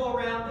interval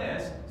around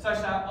this such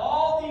that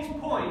all these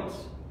points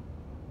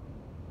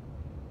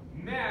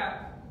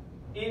map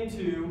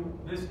into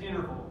this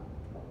interval.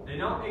 They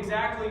don't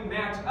exactly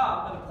match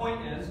up, but the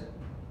point is,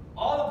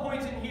 all the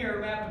points in here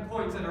map to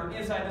points that are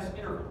inside this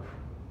interval.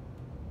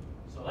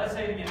 So let's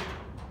say it again.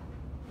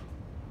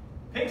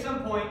 Pick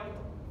some point,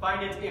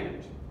 find its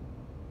image.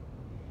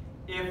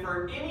 If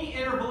for any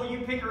interval you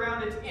pick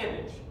around its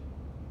image,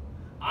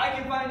 I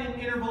can find an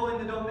interval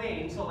in the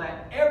domain so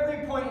that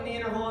every point in the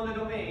interval in the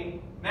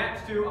domain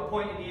maps to a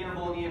point in the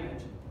interval in the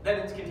image. Then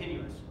it's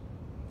continuous.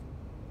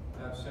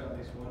 Maps to at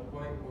least one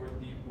point or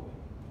the point.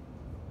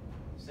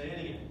 Say it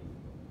again.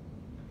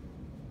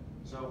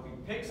 So if we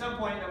pick some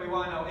point that we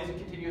want to know, is it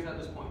continuous at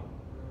this point?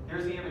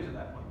 Here's the image of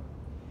that point.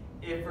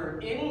 If for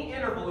any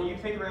interval you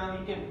pick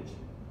around the image,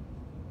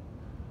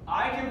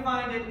 I can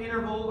find an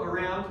interval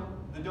around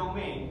the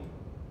domain.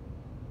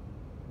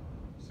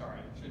 Sorry,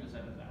 shouldn't have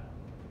said it that.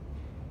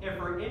 If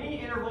for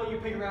any interval you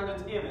pick around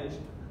its image,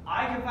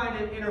 I can find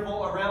an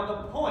interval around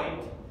the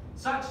point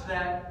such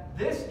that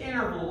this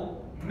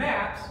interval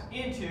maps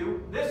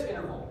into this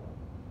interval.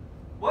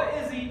 What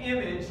is the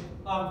image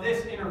of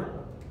this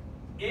interval?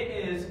 It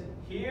is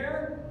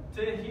here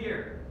to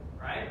here,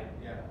 right?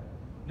 Yeah.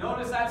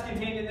 Notice that's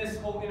contained in this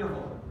whole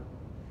interval.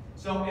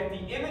 So if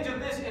the image of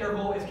this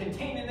interval is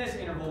contained in this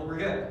interval, we're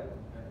good.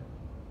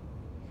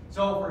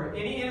 So for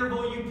any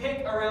interval you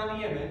pick around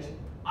the image,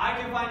 I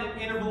can find an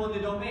interval in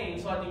the domain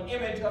so that the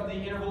image of the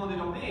interval in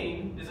the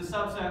domain is a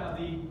subset of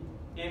the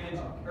image,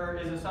 or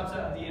is a subset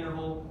of the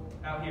interval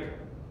out here.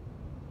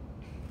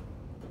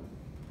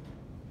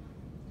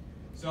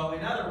 So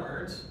in other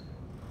words,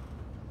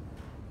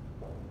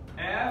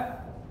 f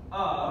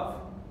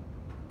of,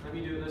 let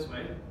me do it this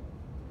way,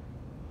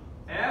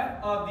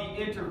 f of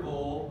the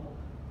interval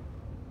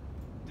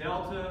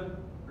delta,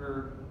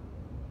 or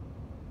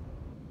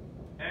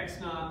x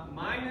naught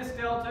minus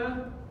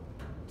delta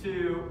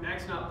to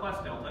x naught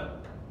plus delta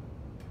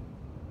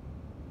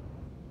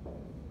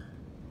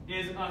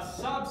is a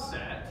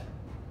subset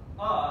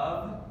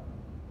of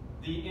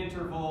the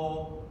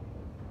interval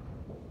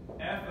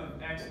f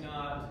of x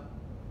naught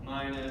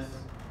minus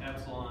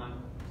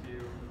epsilon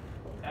to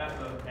f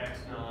of x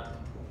naught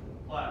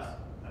plus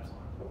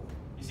epsilon.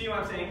 You see what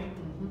I'm saying?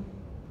 Mm-hmm.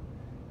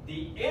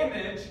 The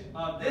image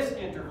of this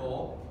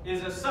interval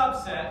is a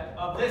subset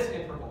of this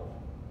interval.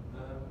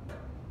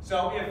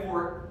 So if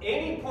for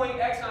any point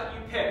x naught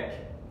you pick,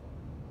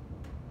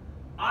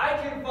 I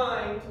can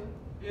find,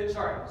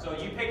 so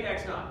you pick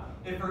x naught.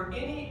 If for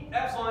any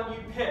epsilon you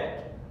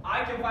pick,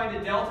 I can find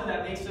a delta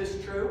that makes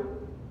this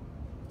true,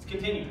 it's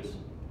continuous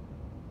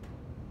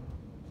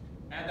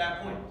at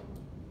that point.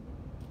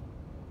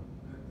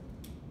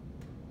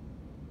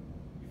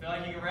 You feel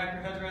like you can wrap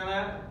your heads around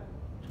that?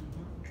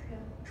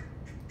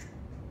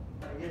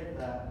 I get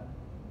that.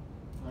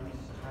 I'm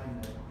just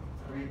trying to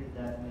read the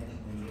definition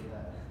and get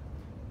that.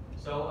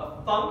 So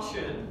a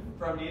function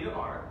from D to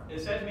R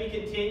is said to be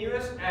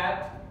continuous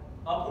at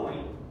a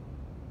point,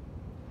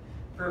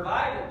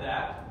 provided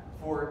that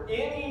for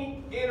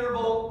any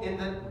interval in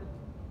the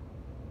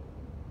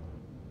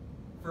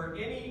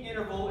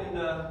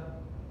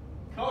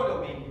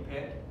codomain you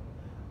pick,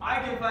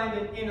 I can find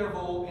an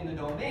interval in the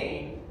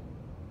domain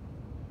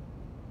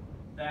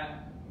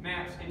that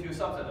maps into a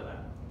subset of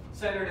that.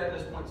 Centered at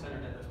this point,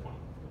 centered at this point.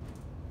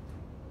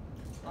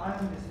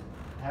 I'm just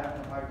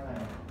having a hard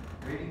time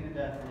reading the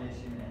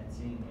definition and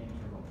seeing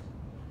intervals.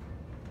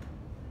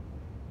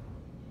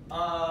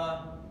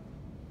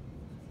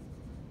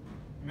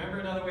 Remember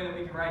another way that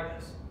we can write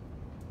this.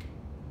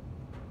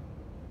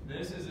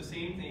 This is the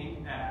same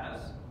thing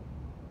as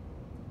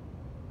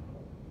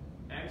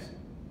x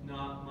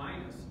naught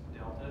minus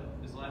delta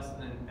is less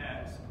than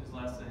x is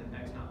less than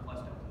x naught plus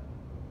delta.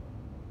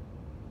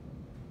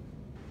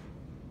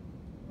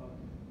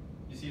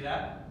 You see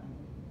that?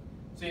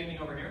 Same thing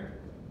over here.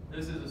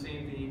 This is the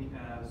same thing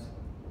as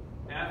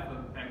f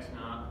of x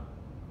naught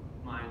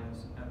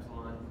minus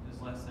epsilon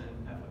is less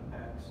than f of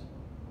x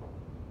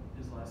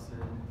is less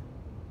than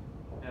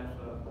f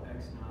of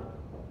x naught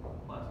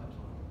plus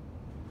epsilon.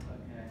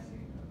 Okay, I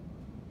see.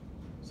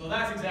 So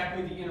that's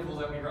exactly the intervals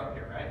that we wrote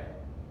here, right?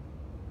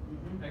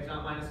 Mm-hmm. X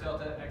naught minus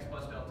delta, x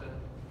plus delta.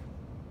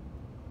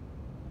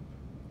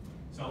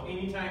 So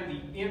anytime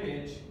the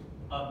image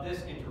of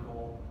this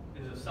interval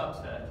is a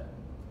subset,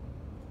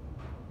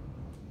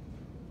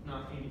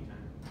 not anytime.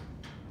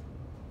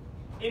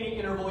 Any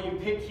interval you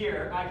pick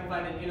here, I can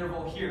find an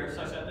interval here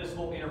such that this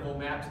whole interval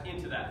maps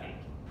into that thing.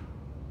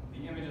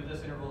 The image of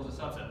this interval is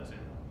a subset of this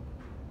interval.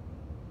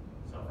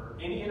 So for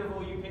any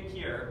interval you pick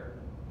here,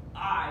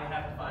 I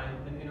have to find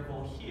an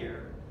interval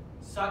here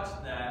such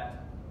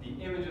that the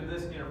image of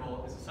this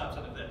interval is a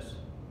subset of this.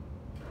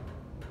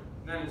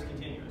 And then it's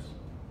continuous.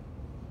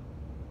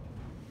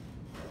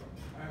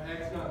 Our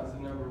x naught is the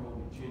number we'll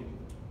be changing.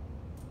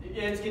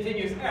 It's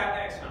continuous at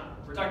x naught.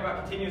 We're talking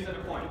about continuous at a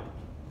point.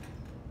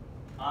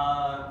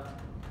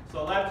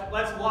 So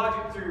let's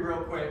logic through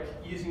real quick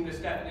using this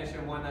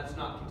definition, one that's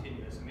not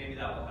continuous, and maybe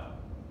that will help.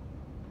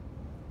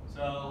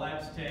 So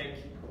let's take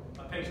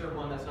a picture of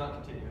one that's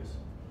not continuous.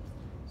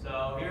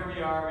 So here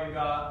we are, we've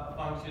got a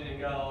function, it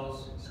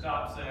goes,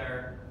 stops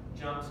there,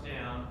 jumps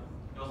down,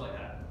 goes like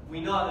that.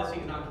 We know this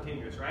thing's not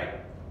continuous, right?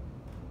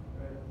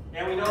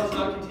 And we know it's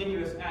not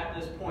continuous at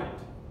this point,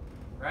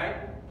 right?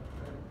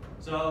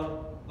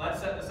 So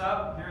let's set this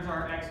up. Here's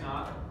our x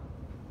naught.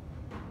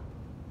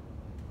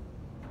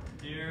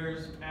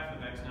 Here's f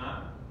of x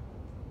naught.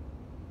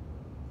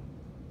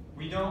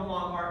 We don't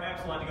want our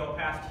epsilon to go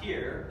past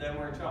here, then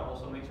we're in trouble,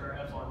 so make sure our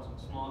epsilon's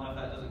small enough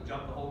that it doesn't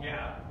jump the whole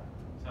gap.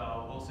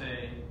 So we'll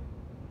say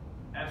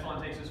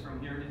epsilon takes us from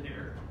here to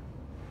here.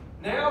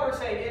 Now we're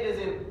saying it is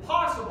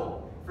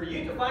impossible for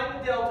you to find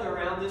the delta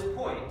around this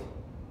point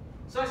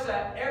such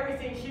that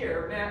everything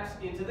here maps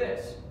into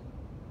this.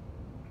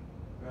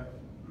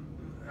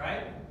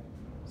 Right?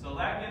 So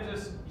that gives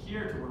us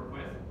here to work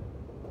with.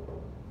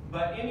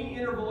 But any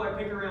interval I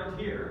pick around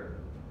here,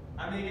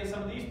 I'm going to get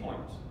some of these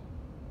points.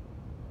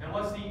 And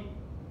what's the,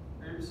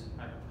 oops,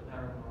 I put that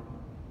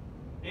wrong.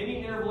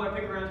 Any interval I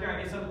pick around here,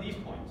 I get some of these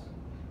points.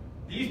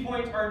 These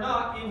points are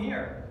not in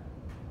here.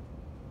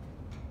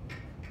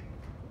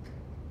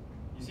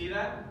 You see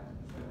that?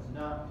 It's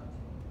not.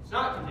 It's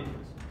not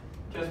continuous.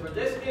 Because for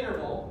this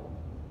interval,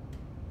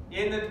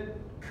 in the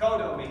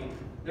codomain,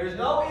 there's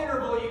no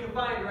interval you can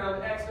find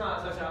around x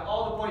naught such that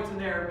all the points in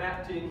there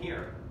map to in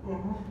here.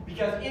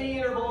 Because any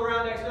interval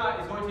around x naught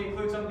is going to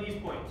include some of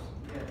these points,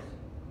 Yes.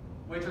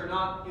 which are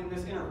not in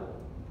this interval.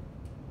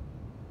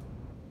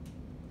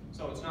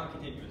 So it's not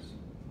continuous.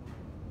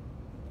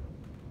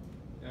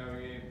 Now we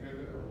need a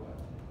pivot or what?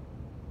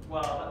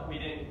 Well, we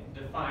didn't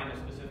define a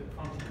specific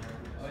function there.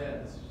 Oh yeah,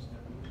 this is just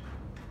definition.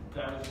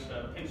 That was just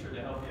a picture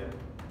to help you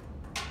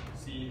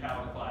see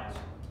how it applies.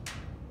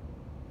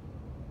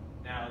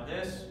 Now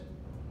this,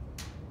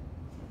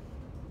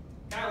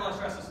 kind of want to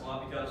stress this a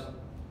lot because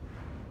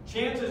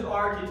chances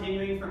are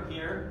continuing from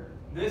here,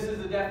 this is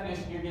the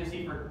definition you're going to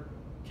see for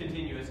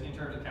continuous in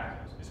terms of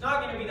calculus. It's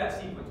not going to be that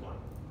sequence one.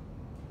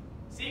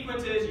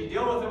 Sequences, you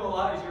deal with them a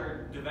lot as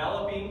you're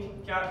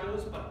developing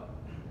calculus, but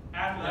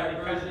after that, That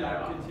you version cut it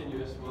of off.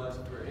 continuous was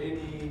for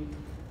any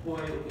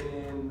point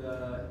in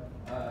the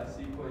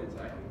sequence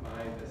I can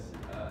find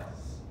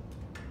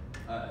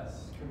a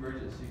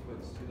convergent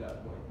sequence to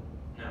that point.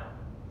 No.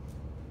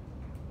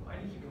 Why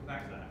did you go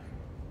back to that?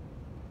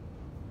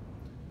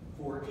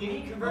 For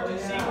any convergent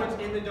Oh, yeah. sequence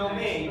in the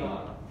domain, X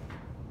naught.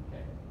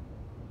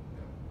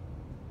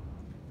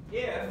 Okay.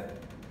 if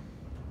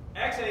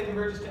xn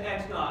converges to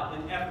x naught,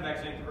 then f of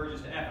xn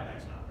converges to f of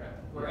x naught. Right.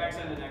 Where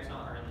xn and x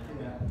naught are in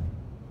the domain.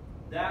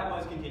 That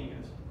was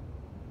continuous.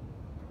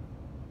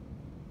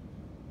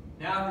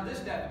 Now for this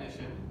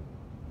definition,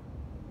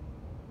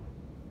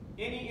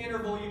 any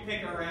interval you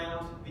pick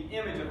around the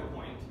image of a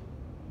point,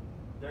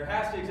 there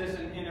has to exist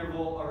an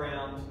interval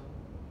around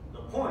the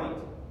point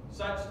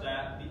such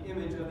that the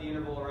image of the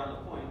interval around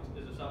the point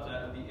is a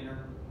subset of the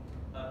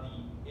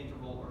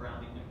interval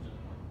around the image of the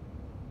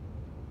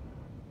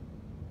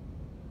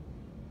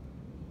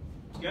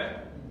point. Good?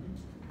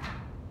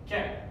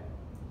 Okay.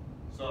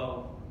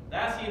 So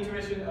that's the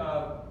intuition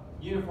of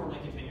uniformly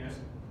continuous,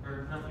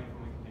 or not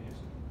uniformly continuous.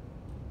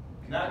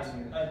 That's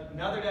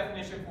another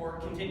definition for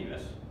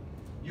continuous.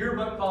 Your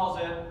book calls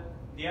it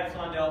the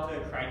epsilon delta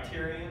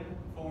criterion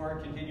for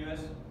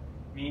continuous,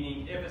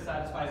 meaning if it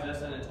satisfies this,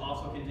 then it's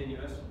also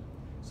continuous.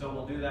 So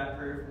we'll do that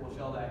proof. We'll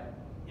show that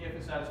if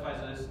it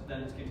satisfies this,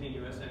 then it's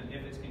continuous, and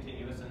if it's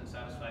continuous, then it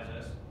satisfies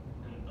this.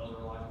 And those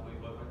are logically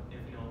equivalent, if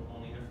you know,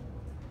 only if.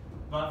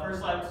 But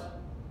first, let's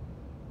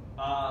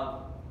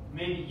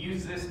maybe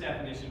use this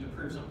definition to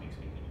prove something's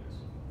continuous,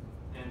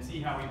 and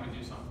see how we would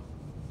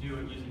do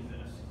it using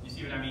this. You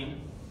see what I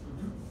mean?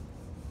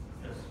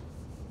 Yes.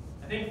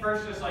 I think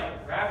first, just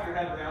like wrap your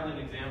head around an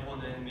example,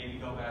 and then maybe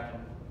go back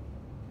and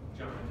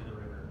jump into the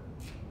river.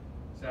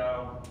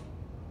 So,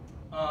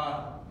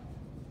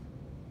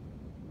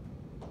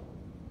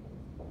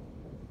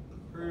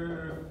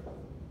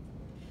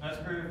 let's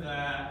prove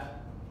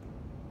that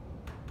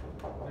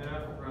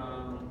f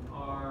from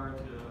R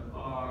to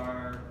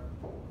R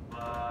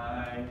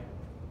by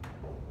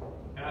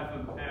f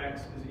of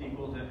x is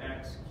equal to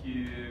x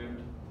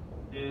cubed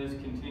is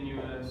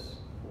continuous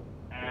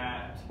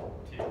at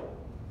 2.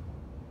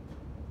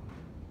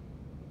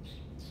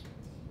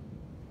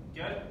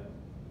 Good?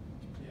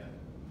 Yeah.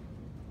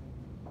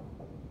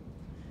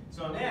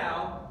 So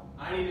now,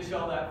 I need to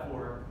show that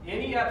for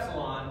any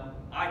epsilon,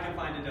 I can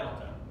find a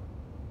delta.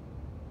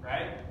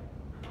 Right?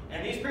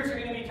 And these proofs are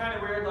going to be kind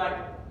of weird like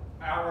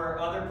our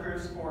other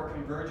proofs for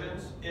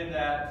convergence, in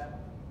that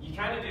you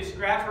kind of do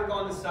scratch work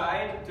on the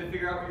side to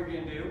figure out what you're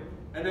going to do.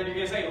 And then you're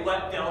going to say,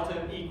 let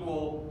delta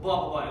equal blah,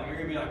 blah, blah. And you're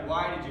going to be like,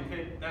 why did you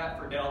pick that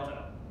for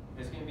delta?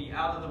 it's going to be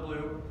out of the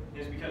blue,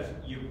 is because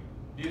you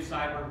do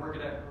side work, work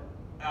it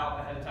out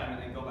ahead of time,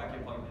 and then go back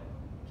and plug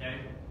it in.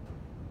 Okay?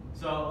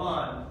 So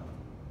 1,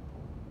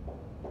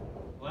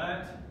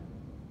 let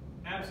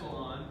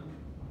epsilon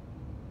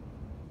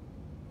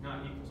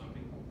not equal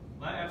something.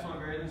 Let epsilon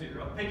greater than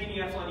 0. Pick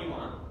any epsilon you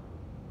want,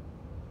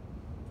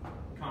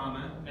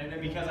 comma, and then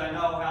because I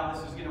know how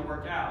this is going to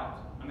work out,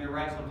 I'm going to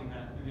write something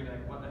that you're going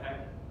to be like, what the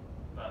heck?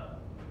 But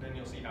then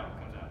you'll see how it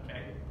comes out,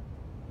 okay?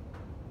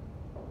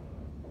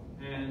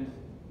 And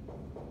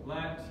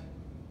let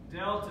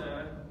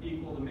delta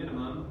equal the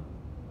minimum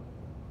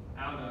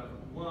out of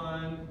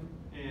 1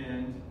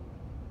 and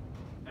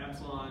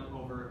epsilon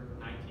over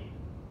 19.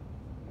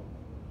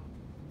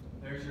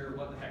 There's your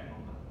what the heck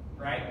moment,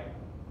 right?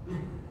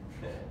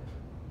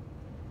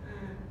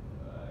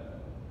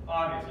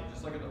 Obviously,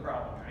 just look at the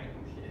problem, right?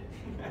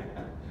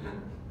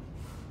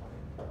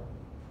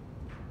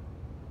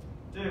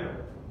 2.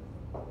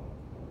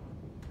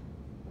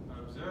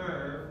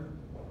 Observe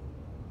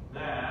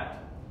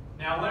that.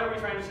 Now, what are we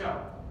trying to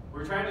show?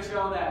 We're trying to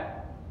show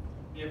that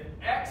if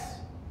x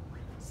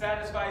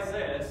satisfies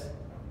this,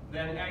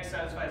 then x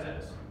satisfies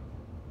this.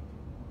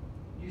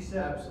 You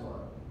said Epsilon.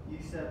 You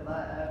said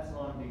let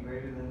epsilon be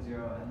greater than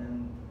 0, and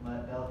then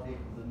let delta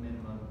equal the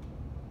minimum.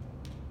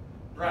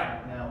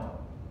 Right. Now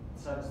what?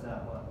 Such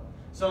that what?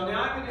 So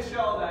now I'm going to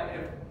show that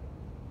if,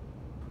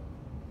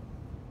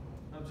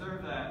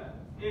 observe that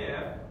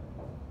if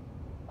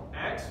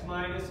x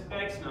minus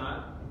x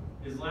naught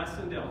is less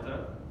than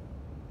delta,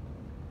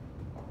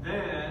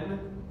 then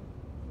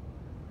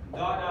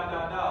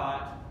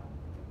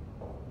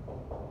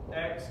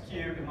x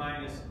cubed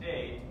minus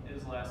 8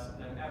 is less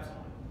than epsilon.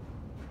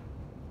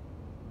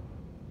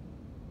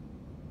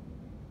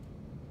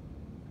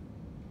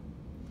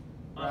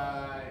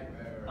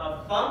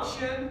 A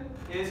function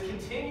is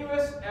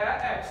continuous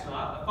at x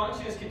naught. A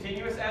function is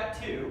continuous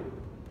at 2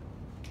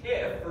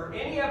 if for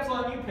any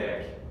epsilon you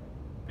pick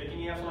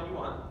any epsilon you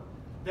want,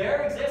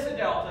 there exists a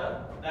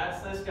delta,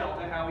 that's this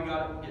delta, how we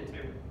got it get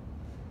to,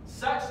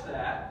 such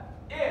that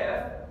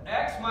if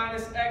x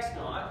minus x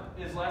naught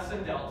is less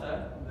than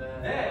delta,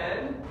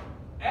 then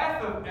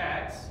f of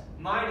x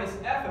minus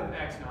f of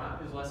x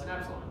naught is less than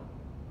epsilon.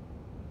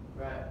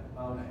 Right.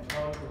 I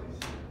totally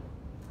see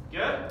it.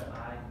 Good?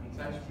 I think It's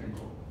that's actually pretty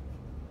cool.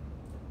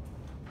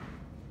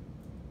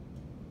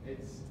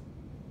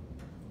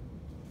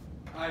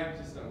 I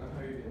just don't know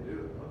how you're gonna do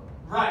it, huh?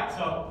 Right,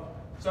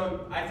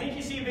 so I think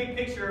you see a big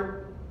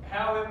picture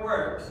how it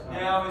works.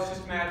 Now it's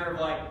just a matter of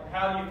like,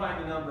 how do you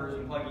find the numbers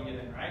and plugging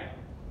it in, right?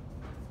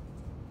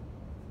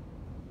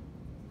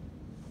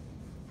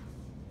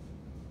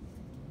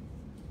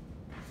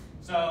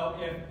 So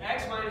if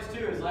x minus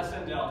 2 is less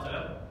than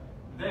delta,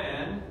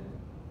 then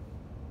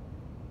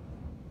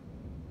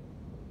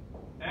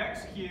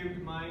x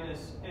cubed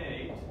minus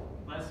 8,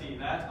 let's see,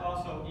 that's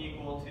also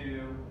equal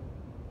to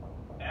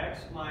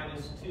x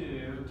minus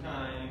 2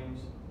 times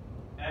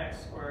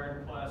x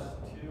squared plus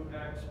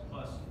 2x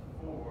plus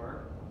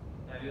 4.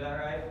 Did I do that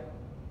right?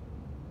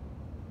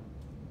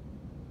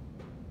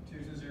 2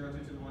 to the 0, 2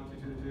 to the 1, 2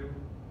 to the 2.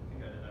 I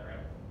think I did that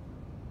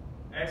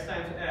right. X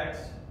times x,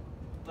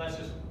 let's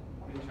just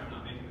make sure I'm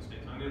not making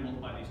mistakes. I'm going to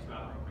multiply these two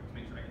out real quick to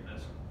make sure I get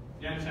this.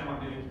 Do you understand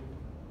what I'm doing?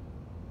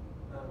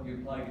 You're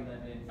plugging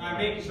them in. I'm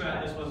making sure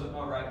that this was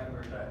all right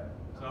conversion.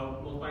 So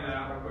multiplying that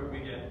out real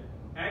quick, we get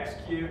x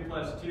cubed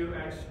plus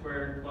 2x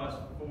squared plus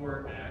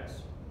 4x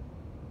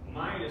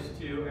minus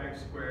 2x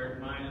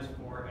squared minus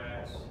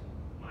 4x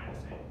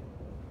minus 8.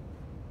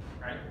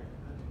 Right?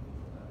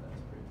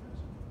 That's pretty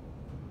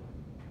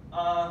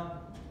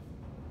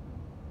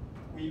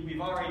impressive.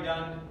 We've already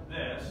done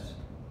this.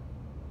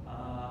 You're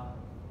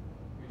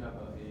talking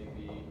about A,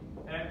 B.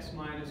 X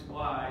minus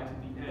y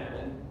to the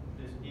n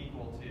is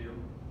equal to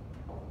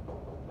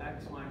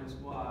x minus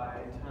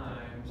y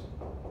times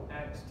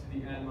x to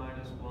the n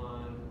minus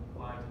 1,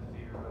 y to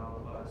the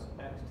 0, plus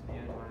x to the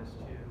n minus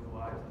 2,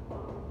 y to the 1,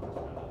 plus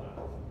blah, blah,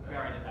 blah. We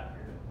already did that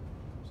period.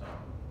 So,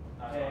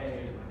 that's what I'm Hey,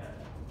 doing in my head.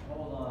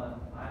 hold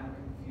on. I'm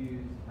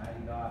confused how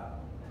you got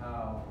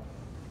how.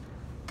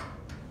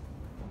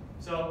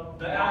 So,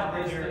 the Yeah,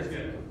 algebra this here is is-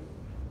 good.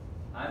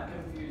 I'm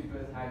confused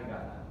with how you got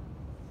that.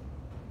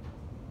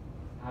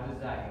 How does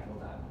that equal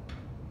that?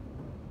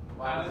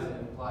 Why does it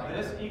imply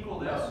this that? equal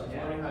No, this? just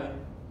wondering how you.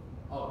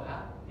 Oh,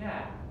 that?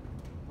 Yeah.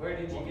 Where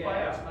did you get Multiply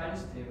x out.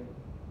 minus 2?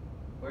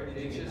 Where did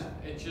you It's get just,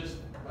 that? it's just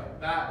like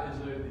that is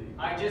literally.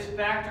 I just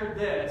factored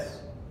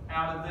this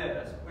out of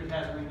this, which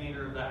has a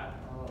remainder of that.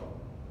 Oh.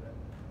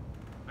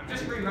 I'm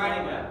just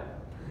rewriting that.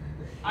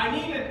 I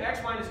need an x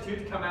minus 2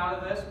 to come out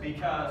of this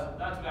because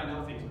that's what I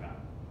know things about.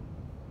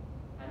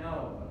 I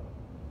know.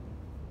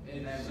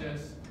 It's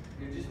just.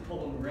 You're just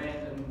pulling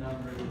random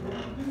numbers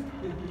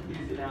and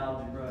using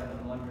algebra and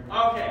I'm wondering.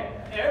 Okay,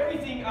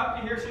 everything up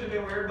to here should have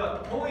been weird,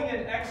 but pulling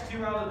an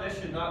x2 out of this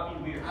should not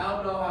be weird. I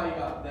don't know how you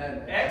got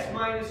that. X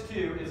minus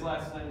 2 is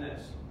less than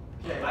this.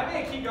 Okay. I'm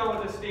going to keep going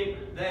with this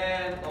statement,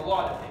 then a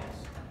lot of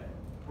things.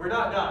 We're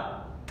not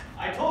done.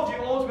 I told you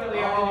ultimately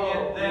I'm going to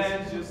get this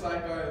then is just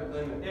like our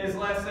limit. is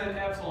less than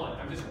epsilon.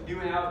 I'm just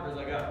doing algebra as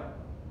I go.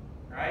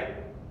 right?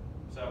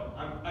 So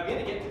I'm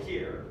going to get to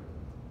here.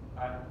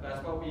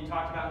 That's what we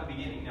talked about in the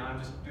beginning. Now I'm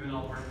just doing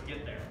all the work to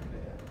get there.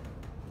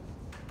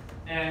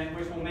 And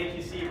which will make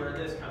you see where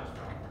this comes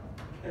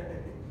from.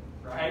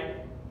 Right?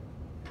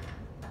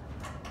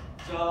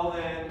 So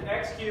then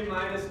x cubed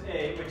minus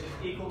 8, which is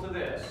equal to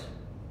this,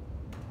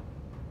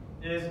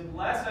 is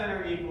less than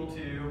or equal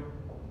to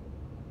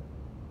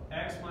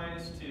x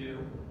minus 2,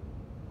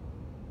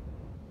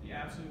 the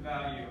absolute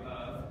value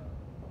of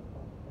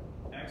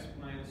x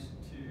minus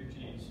 2,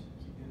 geez,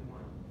 keep doing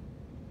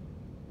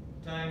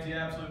 1, times the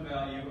absolute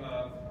value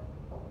of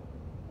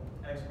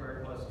x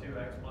squared plus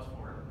 2x plus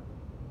 4.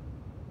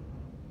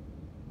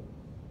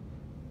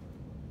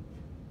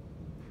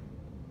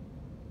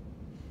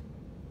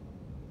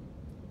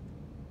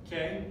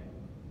 Okay.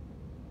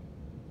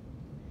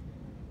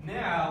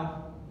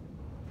 Now,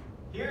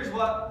 here's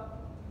what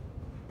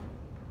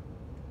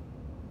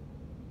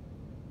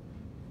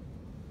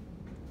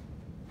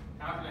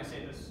how can I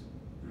say this?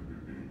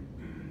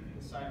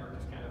 The side work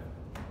is kind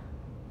of,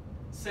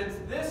 since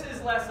this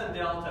is less than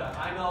delta,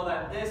 I know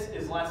that this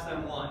is less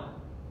than 1.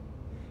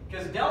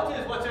 Because delta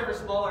is whatever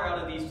smaller out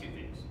of these two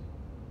things.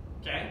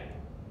 Okay?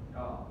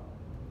 Oh.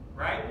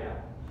 Right? Yeah.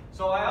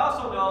 So I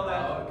also know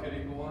that. Oh, it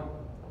could equal 1.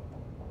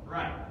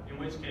 Right. In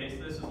which case,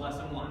 this is less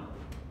than 1.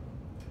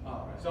 Oh,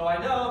 right. So I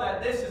know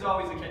that this is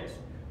always the case.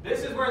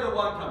 This is where the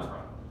 1 comes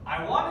from.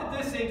 I wanted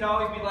this thing to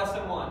always be less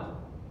than 1,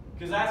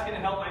 because that's going to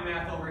help my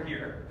math over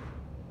here.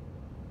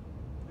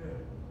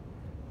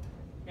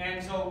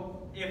 And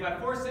so if I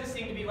force this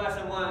thing to be less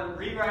than 1,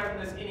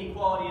 rewriting this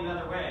inequality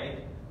another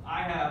way,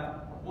 I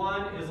have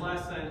 1 is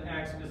less than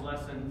x is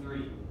less than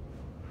 3.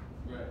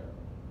 Right.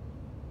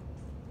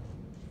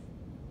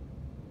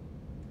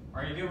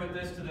 Are you good with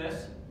this to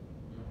this?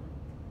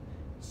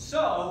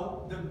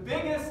 So, the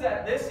biggest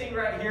that this thing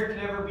right here can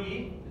ever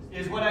be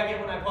is what I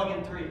get when I plug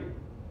in 3.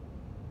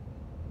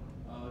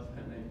 Oh, it's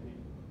at 19.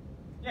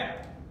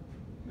 Yeah.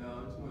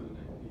 No, it's more than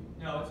 19.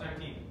 No, it's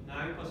 19.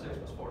 9 plus 6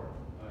 plus 4.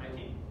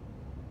 19.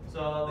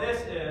 So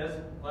this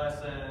is less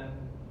than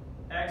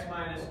x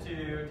minus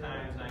 2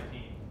 times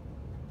 19.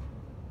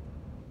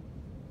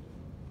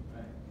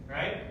 Right.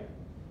 Right?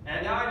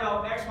 And now I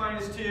know x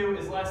minus 2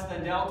 is less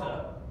than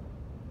delta.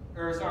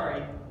 Or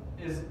sorry,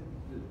 is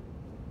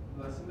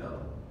Less than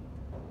delta.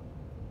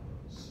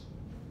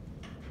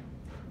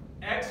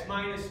 x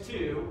minus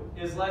 2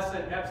 is less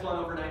than epsilon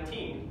over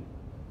 19.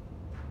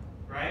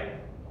 Right?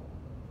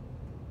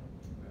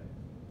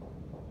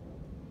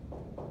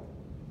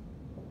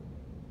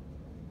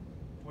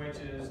 Which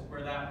is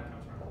where that one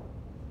comes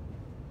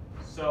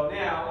from. So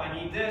now I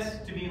need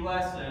this to be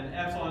less than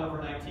epsilon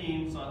over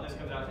 19, so this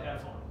comes out to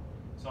epsilon.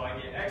 So I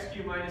get x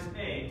cubed minus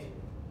 8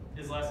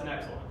 is less than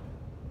epsilon.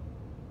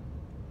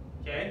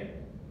 Okay?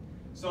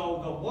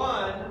 So the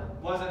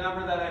 1 was a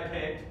number that I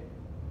picked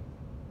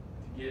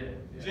To get it.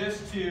 Yeah.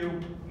 just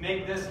to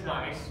make this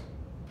nice,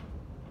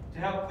 to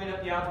help clean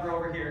up the algebra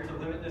over here, to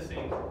limit this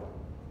thing.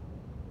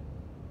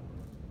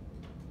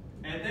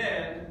 And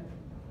then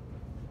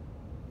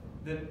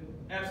the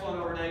epsilon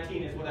over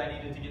 19 is what I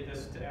needed to get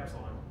this to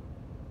epsilon.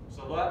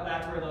 So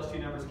that's where those two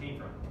numbers came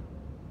from.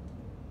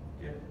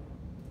 Yeah.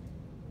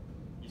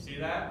 You see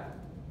that?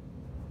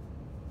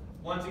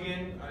 Once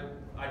again,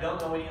 I don't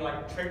know any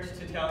like tricks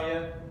to tell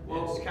you.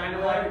 Well, It's kind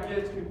of why like it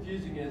gets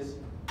confusing is.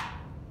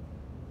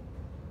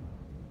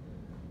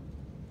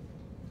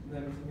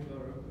 Let me think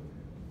about it real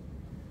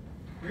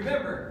quick.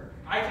 remember,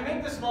 I can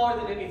make this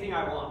smaller than anything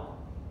I want.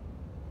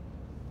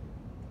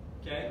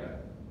 Okay? Right.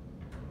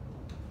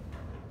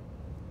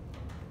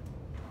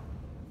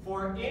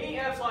 For any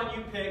epsilon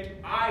you pick,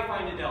 I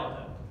find a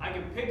delta. I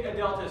can pick a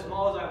delta as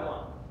small as I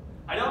want.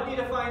 I don't need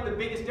to find the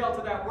biggest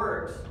delta that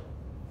works.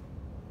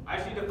 I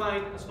just need to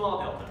find a small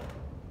delta.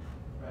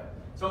 Right.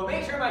 So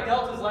make sure my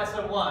delta is less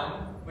than 1,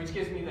 which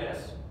gives me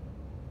this.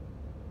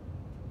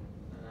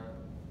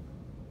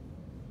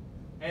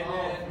 And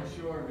then, for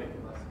sure, make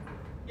it less than 1.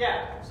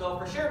 yeah, so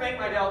for sure make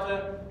my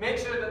delta, make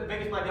sure that the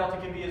biggest my delta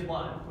can be is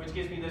 1, which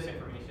gives me this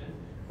information,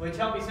 which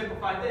helped me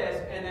simplify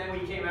this, and then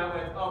we came out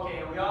with, okay,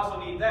 and we also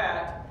need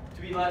that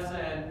to be less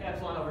than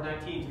epsilon over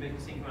 19 to make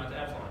this thing come out to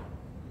epsilon.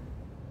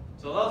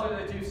 So those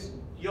are the two.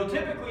 You'll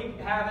typically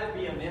have it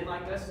be a min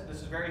like this.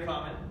 This is very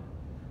common.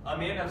 A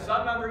min of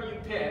some number you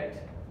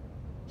picked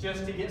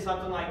just to get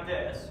something like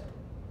this,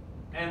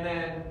 and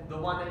then the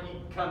one that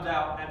comes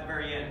out at the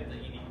very end that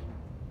you need.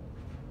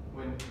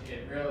 When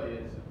it really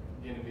is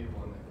going to be the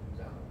one that comes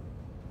out.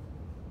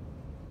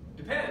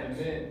 Depends.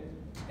 And then,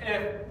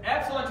 If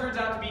epsilon turns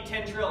out to be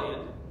 10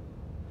 trillion,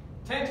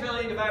 10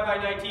 trillion divided by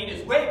 19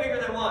 is way bigger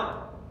than 1.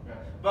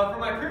 right. But for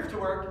my proof to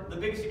work, the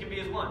biggest it can be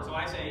is 1. So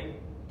I say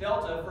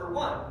delta for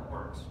 1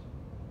 works.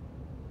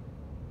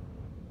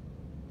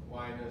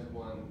 Why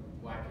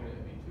couldn't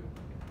it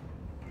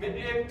be 2?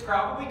 It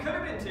probably could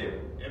have been 2.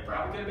 It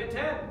probably could have been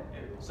 10.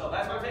 So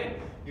that's what I'm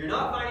saying. You're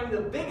not finding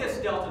the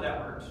biggest delta that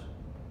works.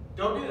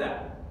 Don't do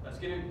that.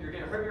 You're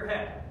going to hurt your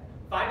head.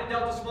 Find a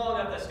delta small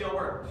enough that still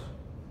works.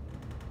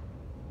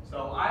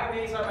 So I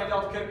may decide my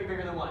delta could be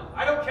bigger than 1.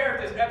 I don't care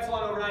if this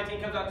epsilon over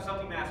 19 comes out to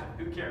something massive.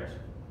 Who cares?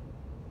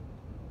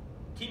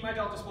 keep my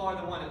delta smaller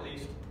than 1 at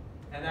least,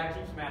 and that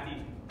keeps math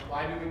easy.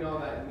 Why do we know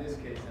that in this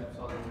case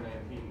epsilon over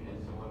 19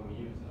 is the one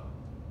we use though?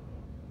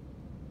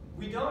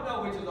 We don't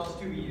know which of those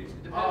two we use.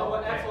 It depends on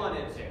what okay. epsilon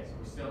is. Okay, so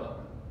we're still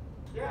up.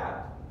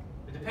 Yeah.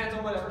 It depends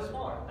on whatever's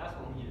smaller. That's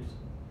what we use.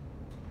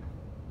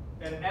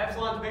 If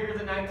epsilon's bigger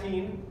than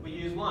 19, we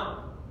use 1.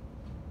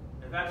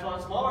 If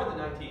epsilon's smaller than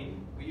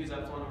 19, we use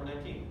epsilon over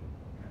 19.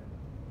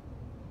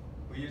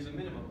 We use a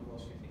minimum of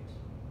those two things.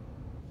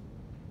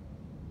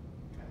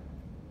 Okay.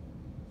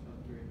 So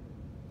 3.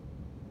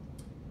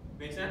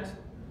 Make sense?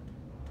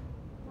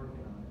 Working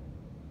on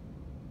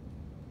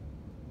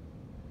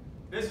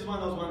it. This is one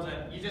of those ones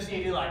that you just need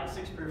to do like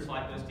 6 proofs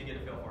like this to get a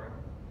feel for it.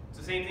 It's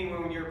the same thing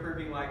when you're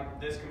proving like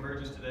this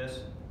converges to this.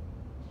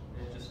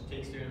 And it just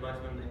takes through a bunch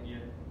of them and you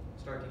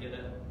start to get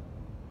it.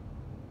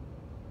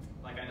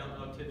 Like I don't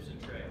know tips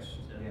and tricks.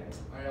 So.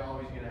 Yeah. Are you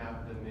always going to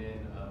have the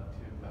min of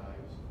 2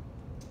 values?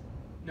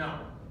 No.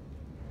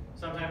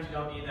 Sometimes you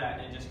don't need that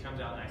and it just comes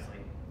out nicely.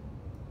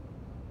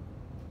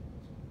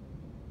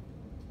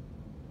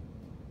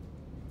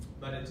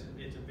 But it's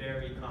a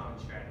very common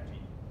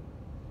strategy.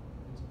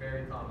 It's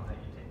very common that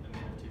you take the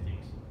min of 2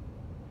 things.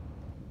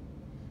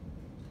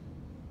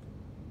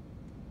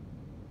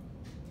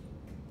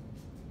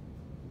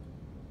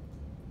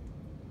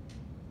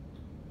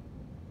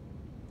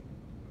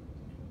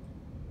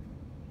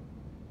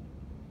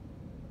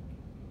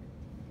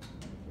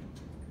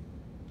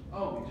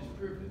 Oh, we just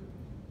proved it.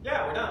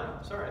 Yeah, we're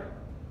done. Sorry.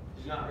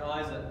 Did you not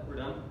realize that we're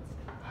done?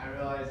 I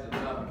realize it's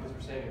not because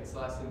we're saying it's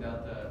less than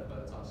delta, but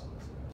it's also less than